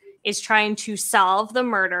book is trying to solve the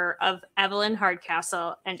murder of Evelyn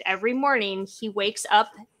Hardcastle, and every morning he wakes up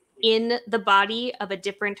in the body of a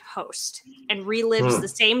different host and relives the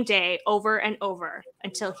same day over and over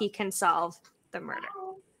until he can solve the murder.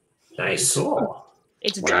 Nice. Cool.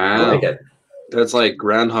 It's wow. That's like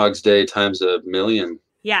Groundhog's Day times a million.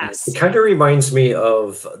 Yes. It kind of reminds me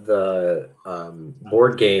of the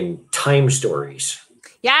board game Time Stories.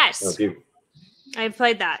 Yes. I've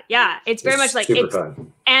played that. Yeah. It's very much like super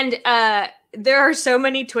fun. And there are so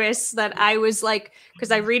many twists that I was like,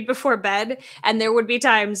 because I read before bed, and there would be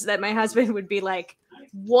times that my husband would be like,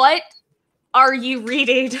 what are you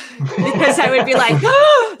reading? Because I would be like,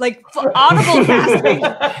 like audible gasping.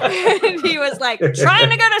 And he was like, trying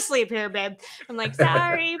to go to sleep here, babe. I'm like,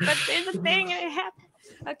 sorry, but there's a thing and it happened.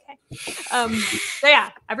 Okay. So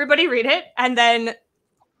yeah, everybody read it and then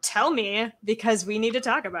tell me because we need to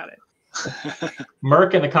talk about it.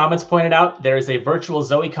 Merck in the comments pointed out there is a virtual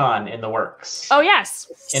ZoeCon in the works. Oh,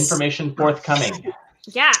 yes. Information forthcoming.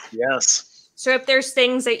 Yeah. Yes. So if there's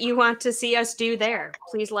things that you want to see us do there,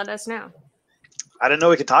 please let us know. I didn't know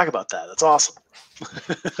we could talk about that. That's awesome.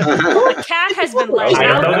 The cat has been let I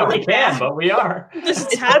don't out. know that we can, but we are. This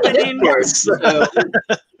is happening. So,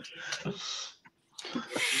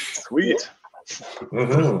 Sweet.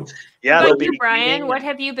 Mm-hmm. Yeah, But there'll be you, Brian, what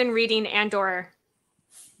have you been reading and/or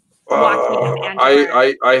watching and/or?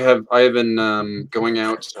 I have been going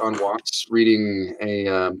out on walks reading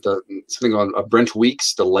something on Brent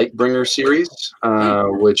Weeks, the Lightbringer series,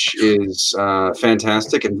 which is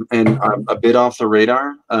fantastic and a bit off the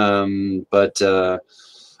radar, but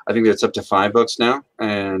I think it's up to 5 books now,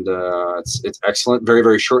 and it's excellent, very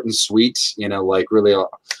very short and sweet. Like really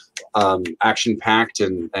action packed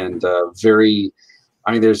and very.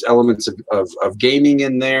 I mean, there's elements of gaming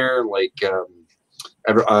in there, like.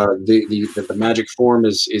 The magic form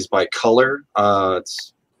is by color.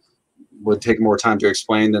 It's would take more time to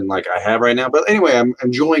explain than like I have right now. But anyway, I'm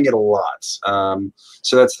enjoying it a lot.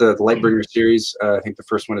 So that's the Lightbringer series. I think the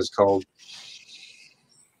first one is called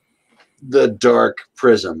The Dark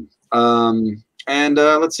Prism. And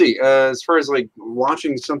let's see. As far as like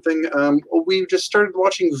watching something, we just started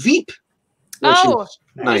watching Veep. Oh,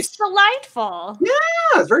 nice. It's delightful. Yeah,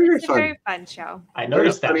 it's very, very It's fun. a very fun show. I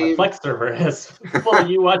noticed that my Flex server is full of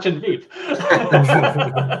you watching Veep.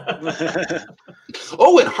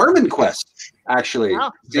 Oh, and Harmon Quest, actually.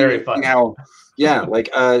 Oh. Very fun.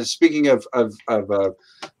 Speaking of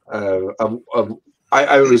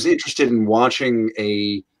I was interested in watching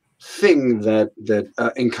a thing that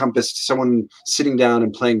encompassed someone sitting down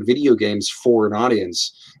and playing video games for an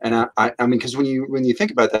audience. And I mean, because when you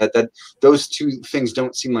think about that those two things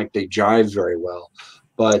don't seem like they jive very well.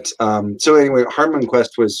 But so anyway, Harmon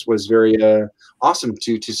Quest was very awesome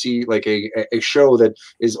to see like a show that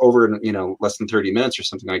is over less than 30 minutes or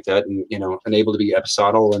something like that, and and able to be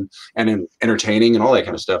episodal and entertaining and all that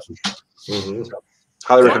kind of stuff. Mm-hmm. So,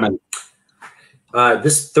 highly recommend.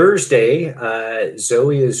 This Thursday,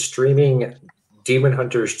 Zoe is streaming Demon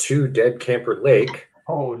Hunters 2: Dead Camper Lake.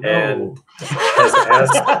 Oh no! And has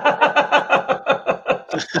asked,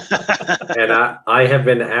 and I have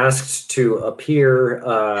been asked to appear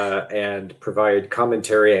and provide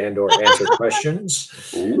commentary and/or answer questions.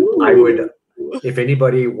 Ooh. I would, if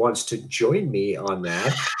anybody wants to join me on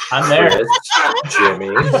that, I'm there. Chris, Jimmy.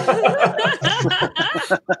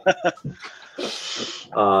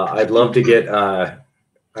 I'd love to get. I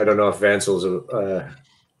don't know if Vansel's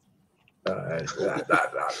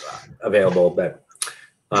available, but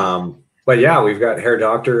yeah, we've got Hair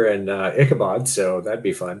Doctor and Ichabod, so that'd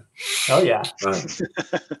be fun. Oh yeah.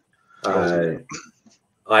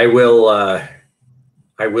 I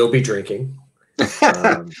will be drinking.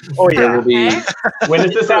 Oh yeah. Will be When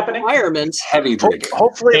is this happening? Environment. heavy drink.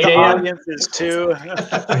 Hopefully 8 the a.m. audience is too.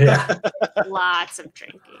 Yeah. Lots of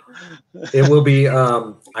drinking. It will be.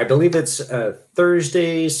 I believe it's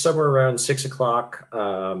Thursday, somewhere around 6 o'clock.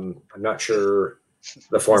 I'm not sure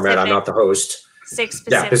the format. I'm not the host. 6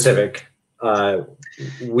 Pacific. Yeah, Pacific.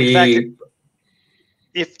 In fact,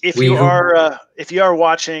 if you are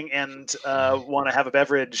watching and want to have a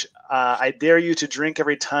beverage, I dare you to drink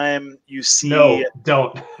every time you see No,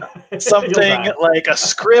 don't. something like a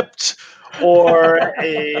script or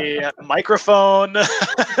a microphone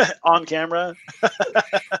on camera.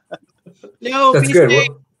 No, That's be good. safe.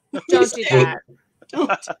 Don't do that.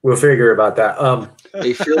 Don't. We'll figure about that. A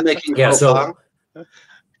filmmaking Yeah, so profile.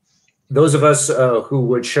 those of us who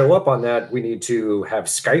would show up on that, we need to have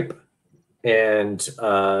Skype and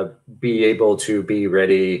be able to be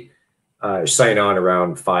ready, sign on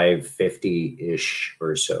around 5:50-ish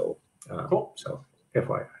or so. Cool. So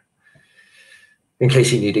FYI, in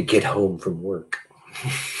case you need to get home from work.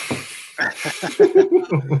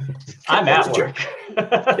 I'm at work.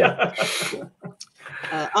 Yeah.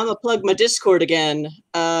 I'm gonna plug my Discord again.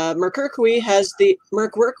 Merkurkwi has the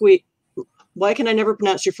Merkworkwi. Why can I never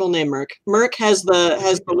pronounce your full name, Merk? Merk has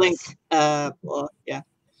the link. Well, yeah,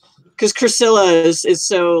 because Priscilla is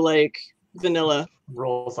so like vanilla.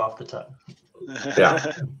 Rolls off the tongue.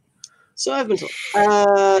 Yeah. So I've been told.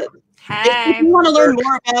 Hey. If you want to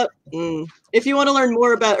learn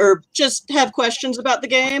more about, or just have questions about the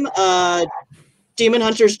game, Demon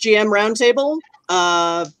Hunters GM Roundtable.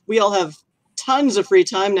 We all have tons of free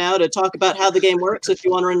time now to talk about how the game works. If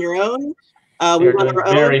you want to run your own, we They're run doing our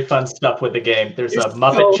own. very fun stuff with the game. There's a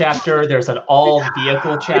Muppet chapter. There's an all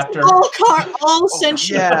vehicle chapter. All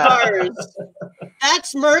sentient cars.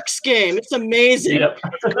 That's Merc's game. It's amazing. Yep.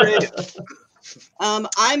 It's great.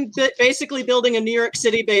 I'm basically building a New York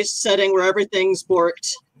City-based setting where everything's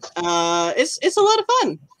borked. It's a lot of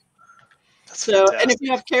fun. That's So, fantastic. and if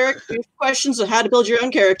you have questions on how to build your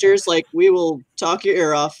own characters, like we will talk your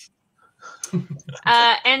ear off.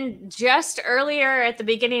 And just earlier at the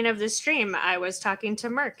beginning of the stream, I was talking to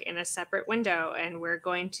Merc in a separate window, and we're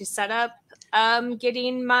going to set up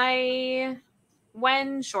getting my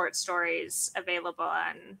When short stories available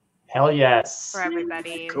on Hell yes. for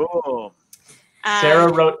everybody. Cool.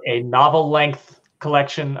 Sarah wrote a novel-length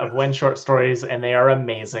collection of When short stories, and they are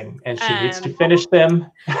amazing. And she needs to finish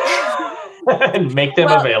them and make them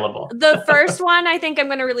available. The first one I think I'm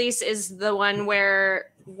going to release is the one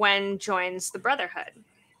where When joins the Brotherhood.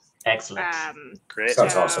 Excellent. Great.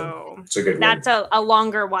 That's awesome. It's a good one. That's a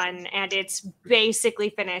longer one, and it's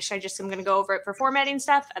basically finished. I'm going to go over it for formatting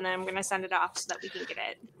stuff, and then I'm going to send it off so that we can get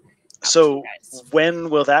it. So when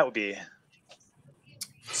will that be?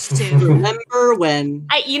 Soon. Remember when?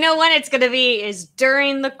 You know when it's going to be is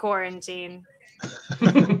during the quarantine.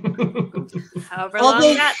 However long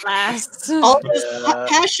that lasts. All those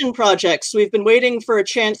passion projects we've been waiting for a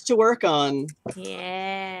chance to work on.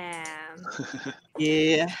 Yeah.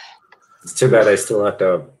 Yeah. It's too bad I still have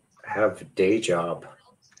to have a day job.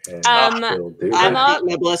 And still do I'm that.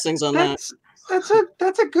 my blessings on that.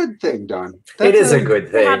 That's a good thing, Don. It is a good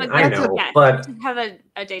thing. I know, but have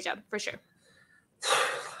a day job for sure.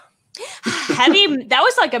 Heavy. That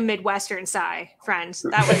was like a Midwestern sigh, friends.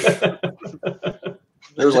 That was.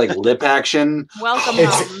 There was like lip action. Welcome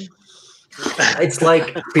home. It's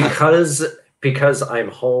like because I'm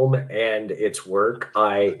home and it's work.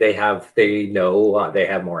 They know they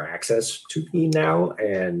have more access to me now,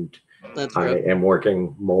 and I am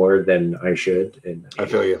working more than I should. And I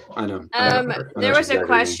feel you. I know. There was a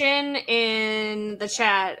question in the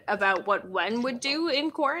chat about what When would do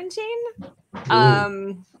in quarantine.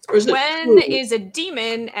 When is a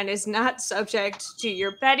demon and is not subject to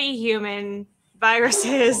your petty human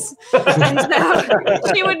viruses, and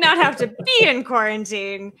so she would not have to be in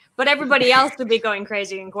quarantine, but everybody else would be going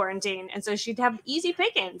crazy in quarantine, and so she'd have easy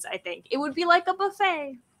pickings. I think it would be like a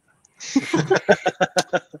buffet.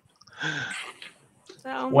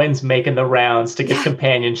 So When's making the rounds to give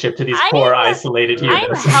companionship to these poor isolated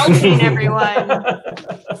humans. I'm helping everyone.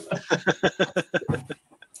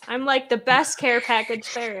 I'm like the best care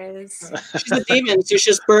package there is. She's a demon, so she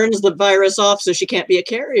just burns the virus off so she can't be a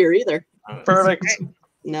carrier either. Perfect.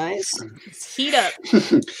 Nice. Let's heat up.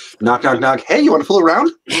 Knock, knock, knock. Hey, you want to fool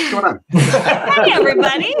around? What's going on? Hey,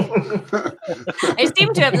 everybody. I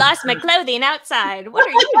seem to have lost my clothing outside. What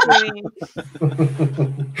are you doing?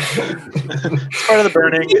 It's part of the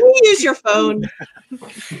burning. You use your phone.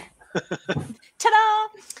 Ta-da!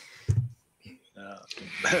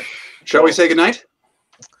 Shall we say goodnight?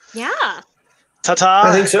 Yeah. Ta-ta.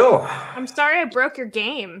 I think so. I'm sorry I broke your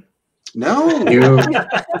game. No.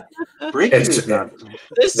 Breaking is not.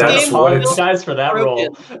 This That's game what is Apologize for that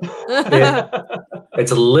broken. role.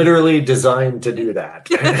 It's literally designed to do that.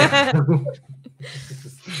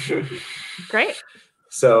 Great.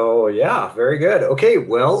 So yeah, very good. Okay,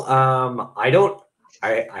 well,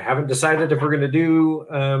 I haven't decided if we're going to do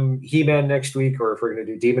He-Man next week or if we're going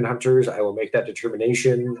to do Demon Hunters. I will make that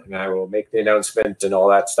determination, and I will make the announcement and all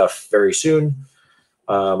that stuff very soon.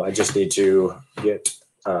 I just need to get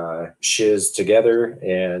shiz together,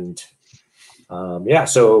 and yeah,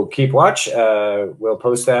 so keep watch. We'll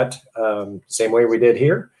post that same way we did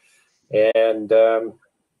here, and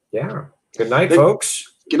yeah, good night, folks.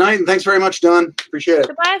 Good night, and thanks very much, Don. Appreciate it.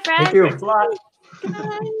 Goodbye, friends. Thank you. Thanks a lot. Good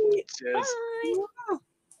night. Cheers. Bye.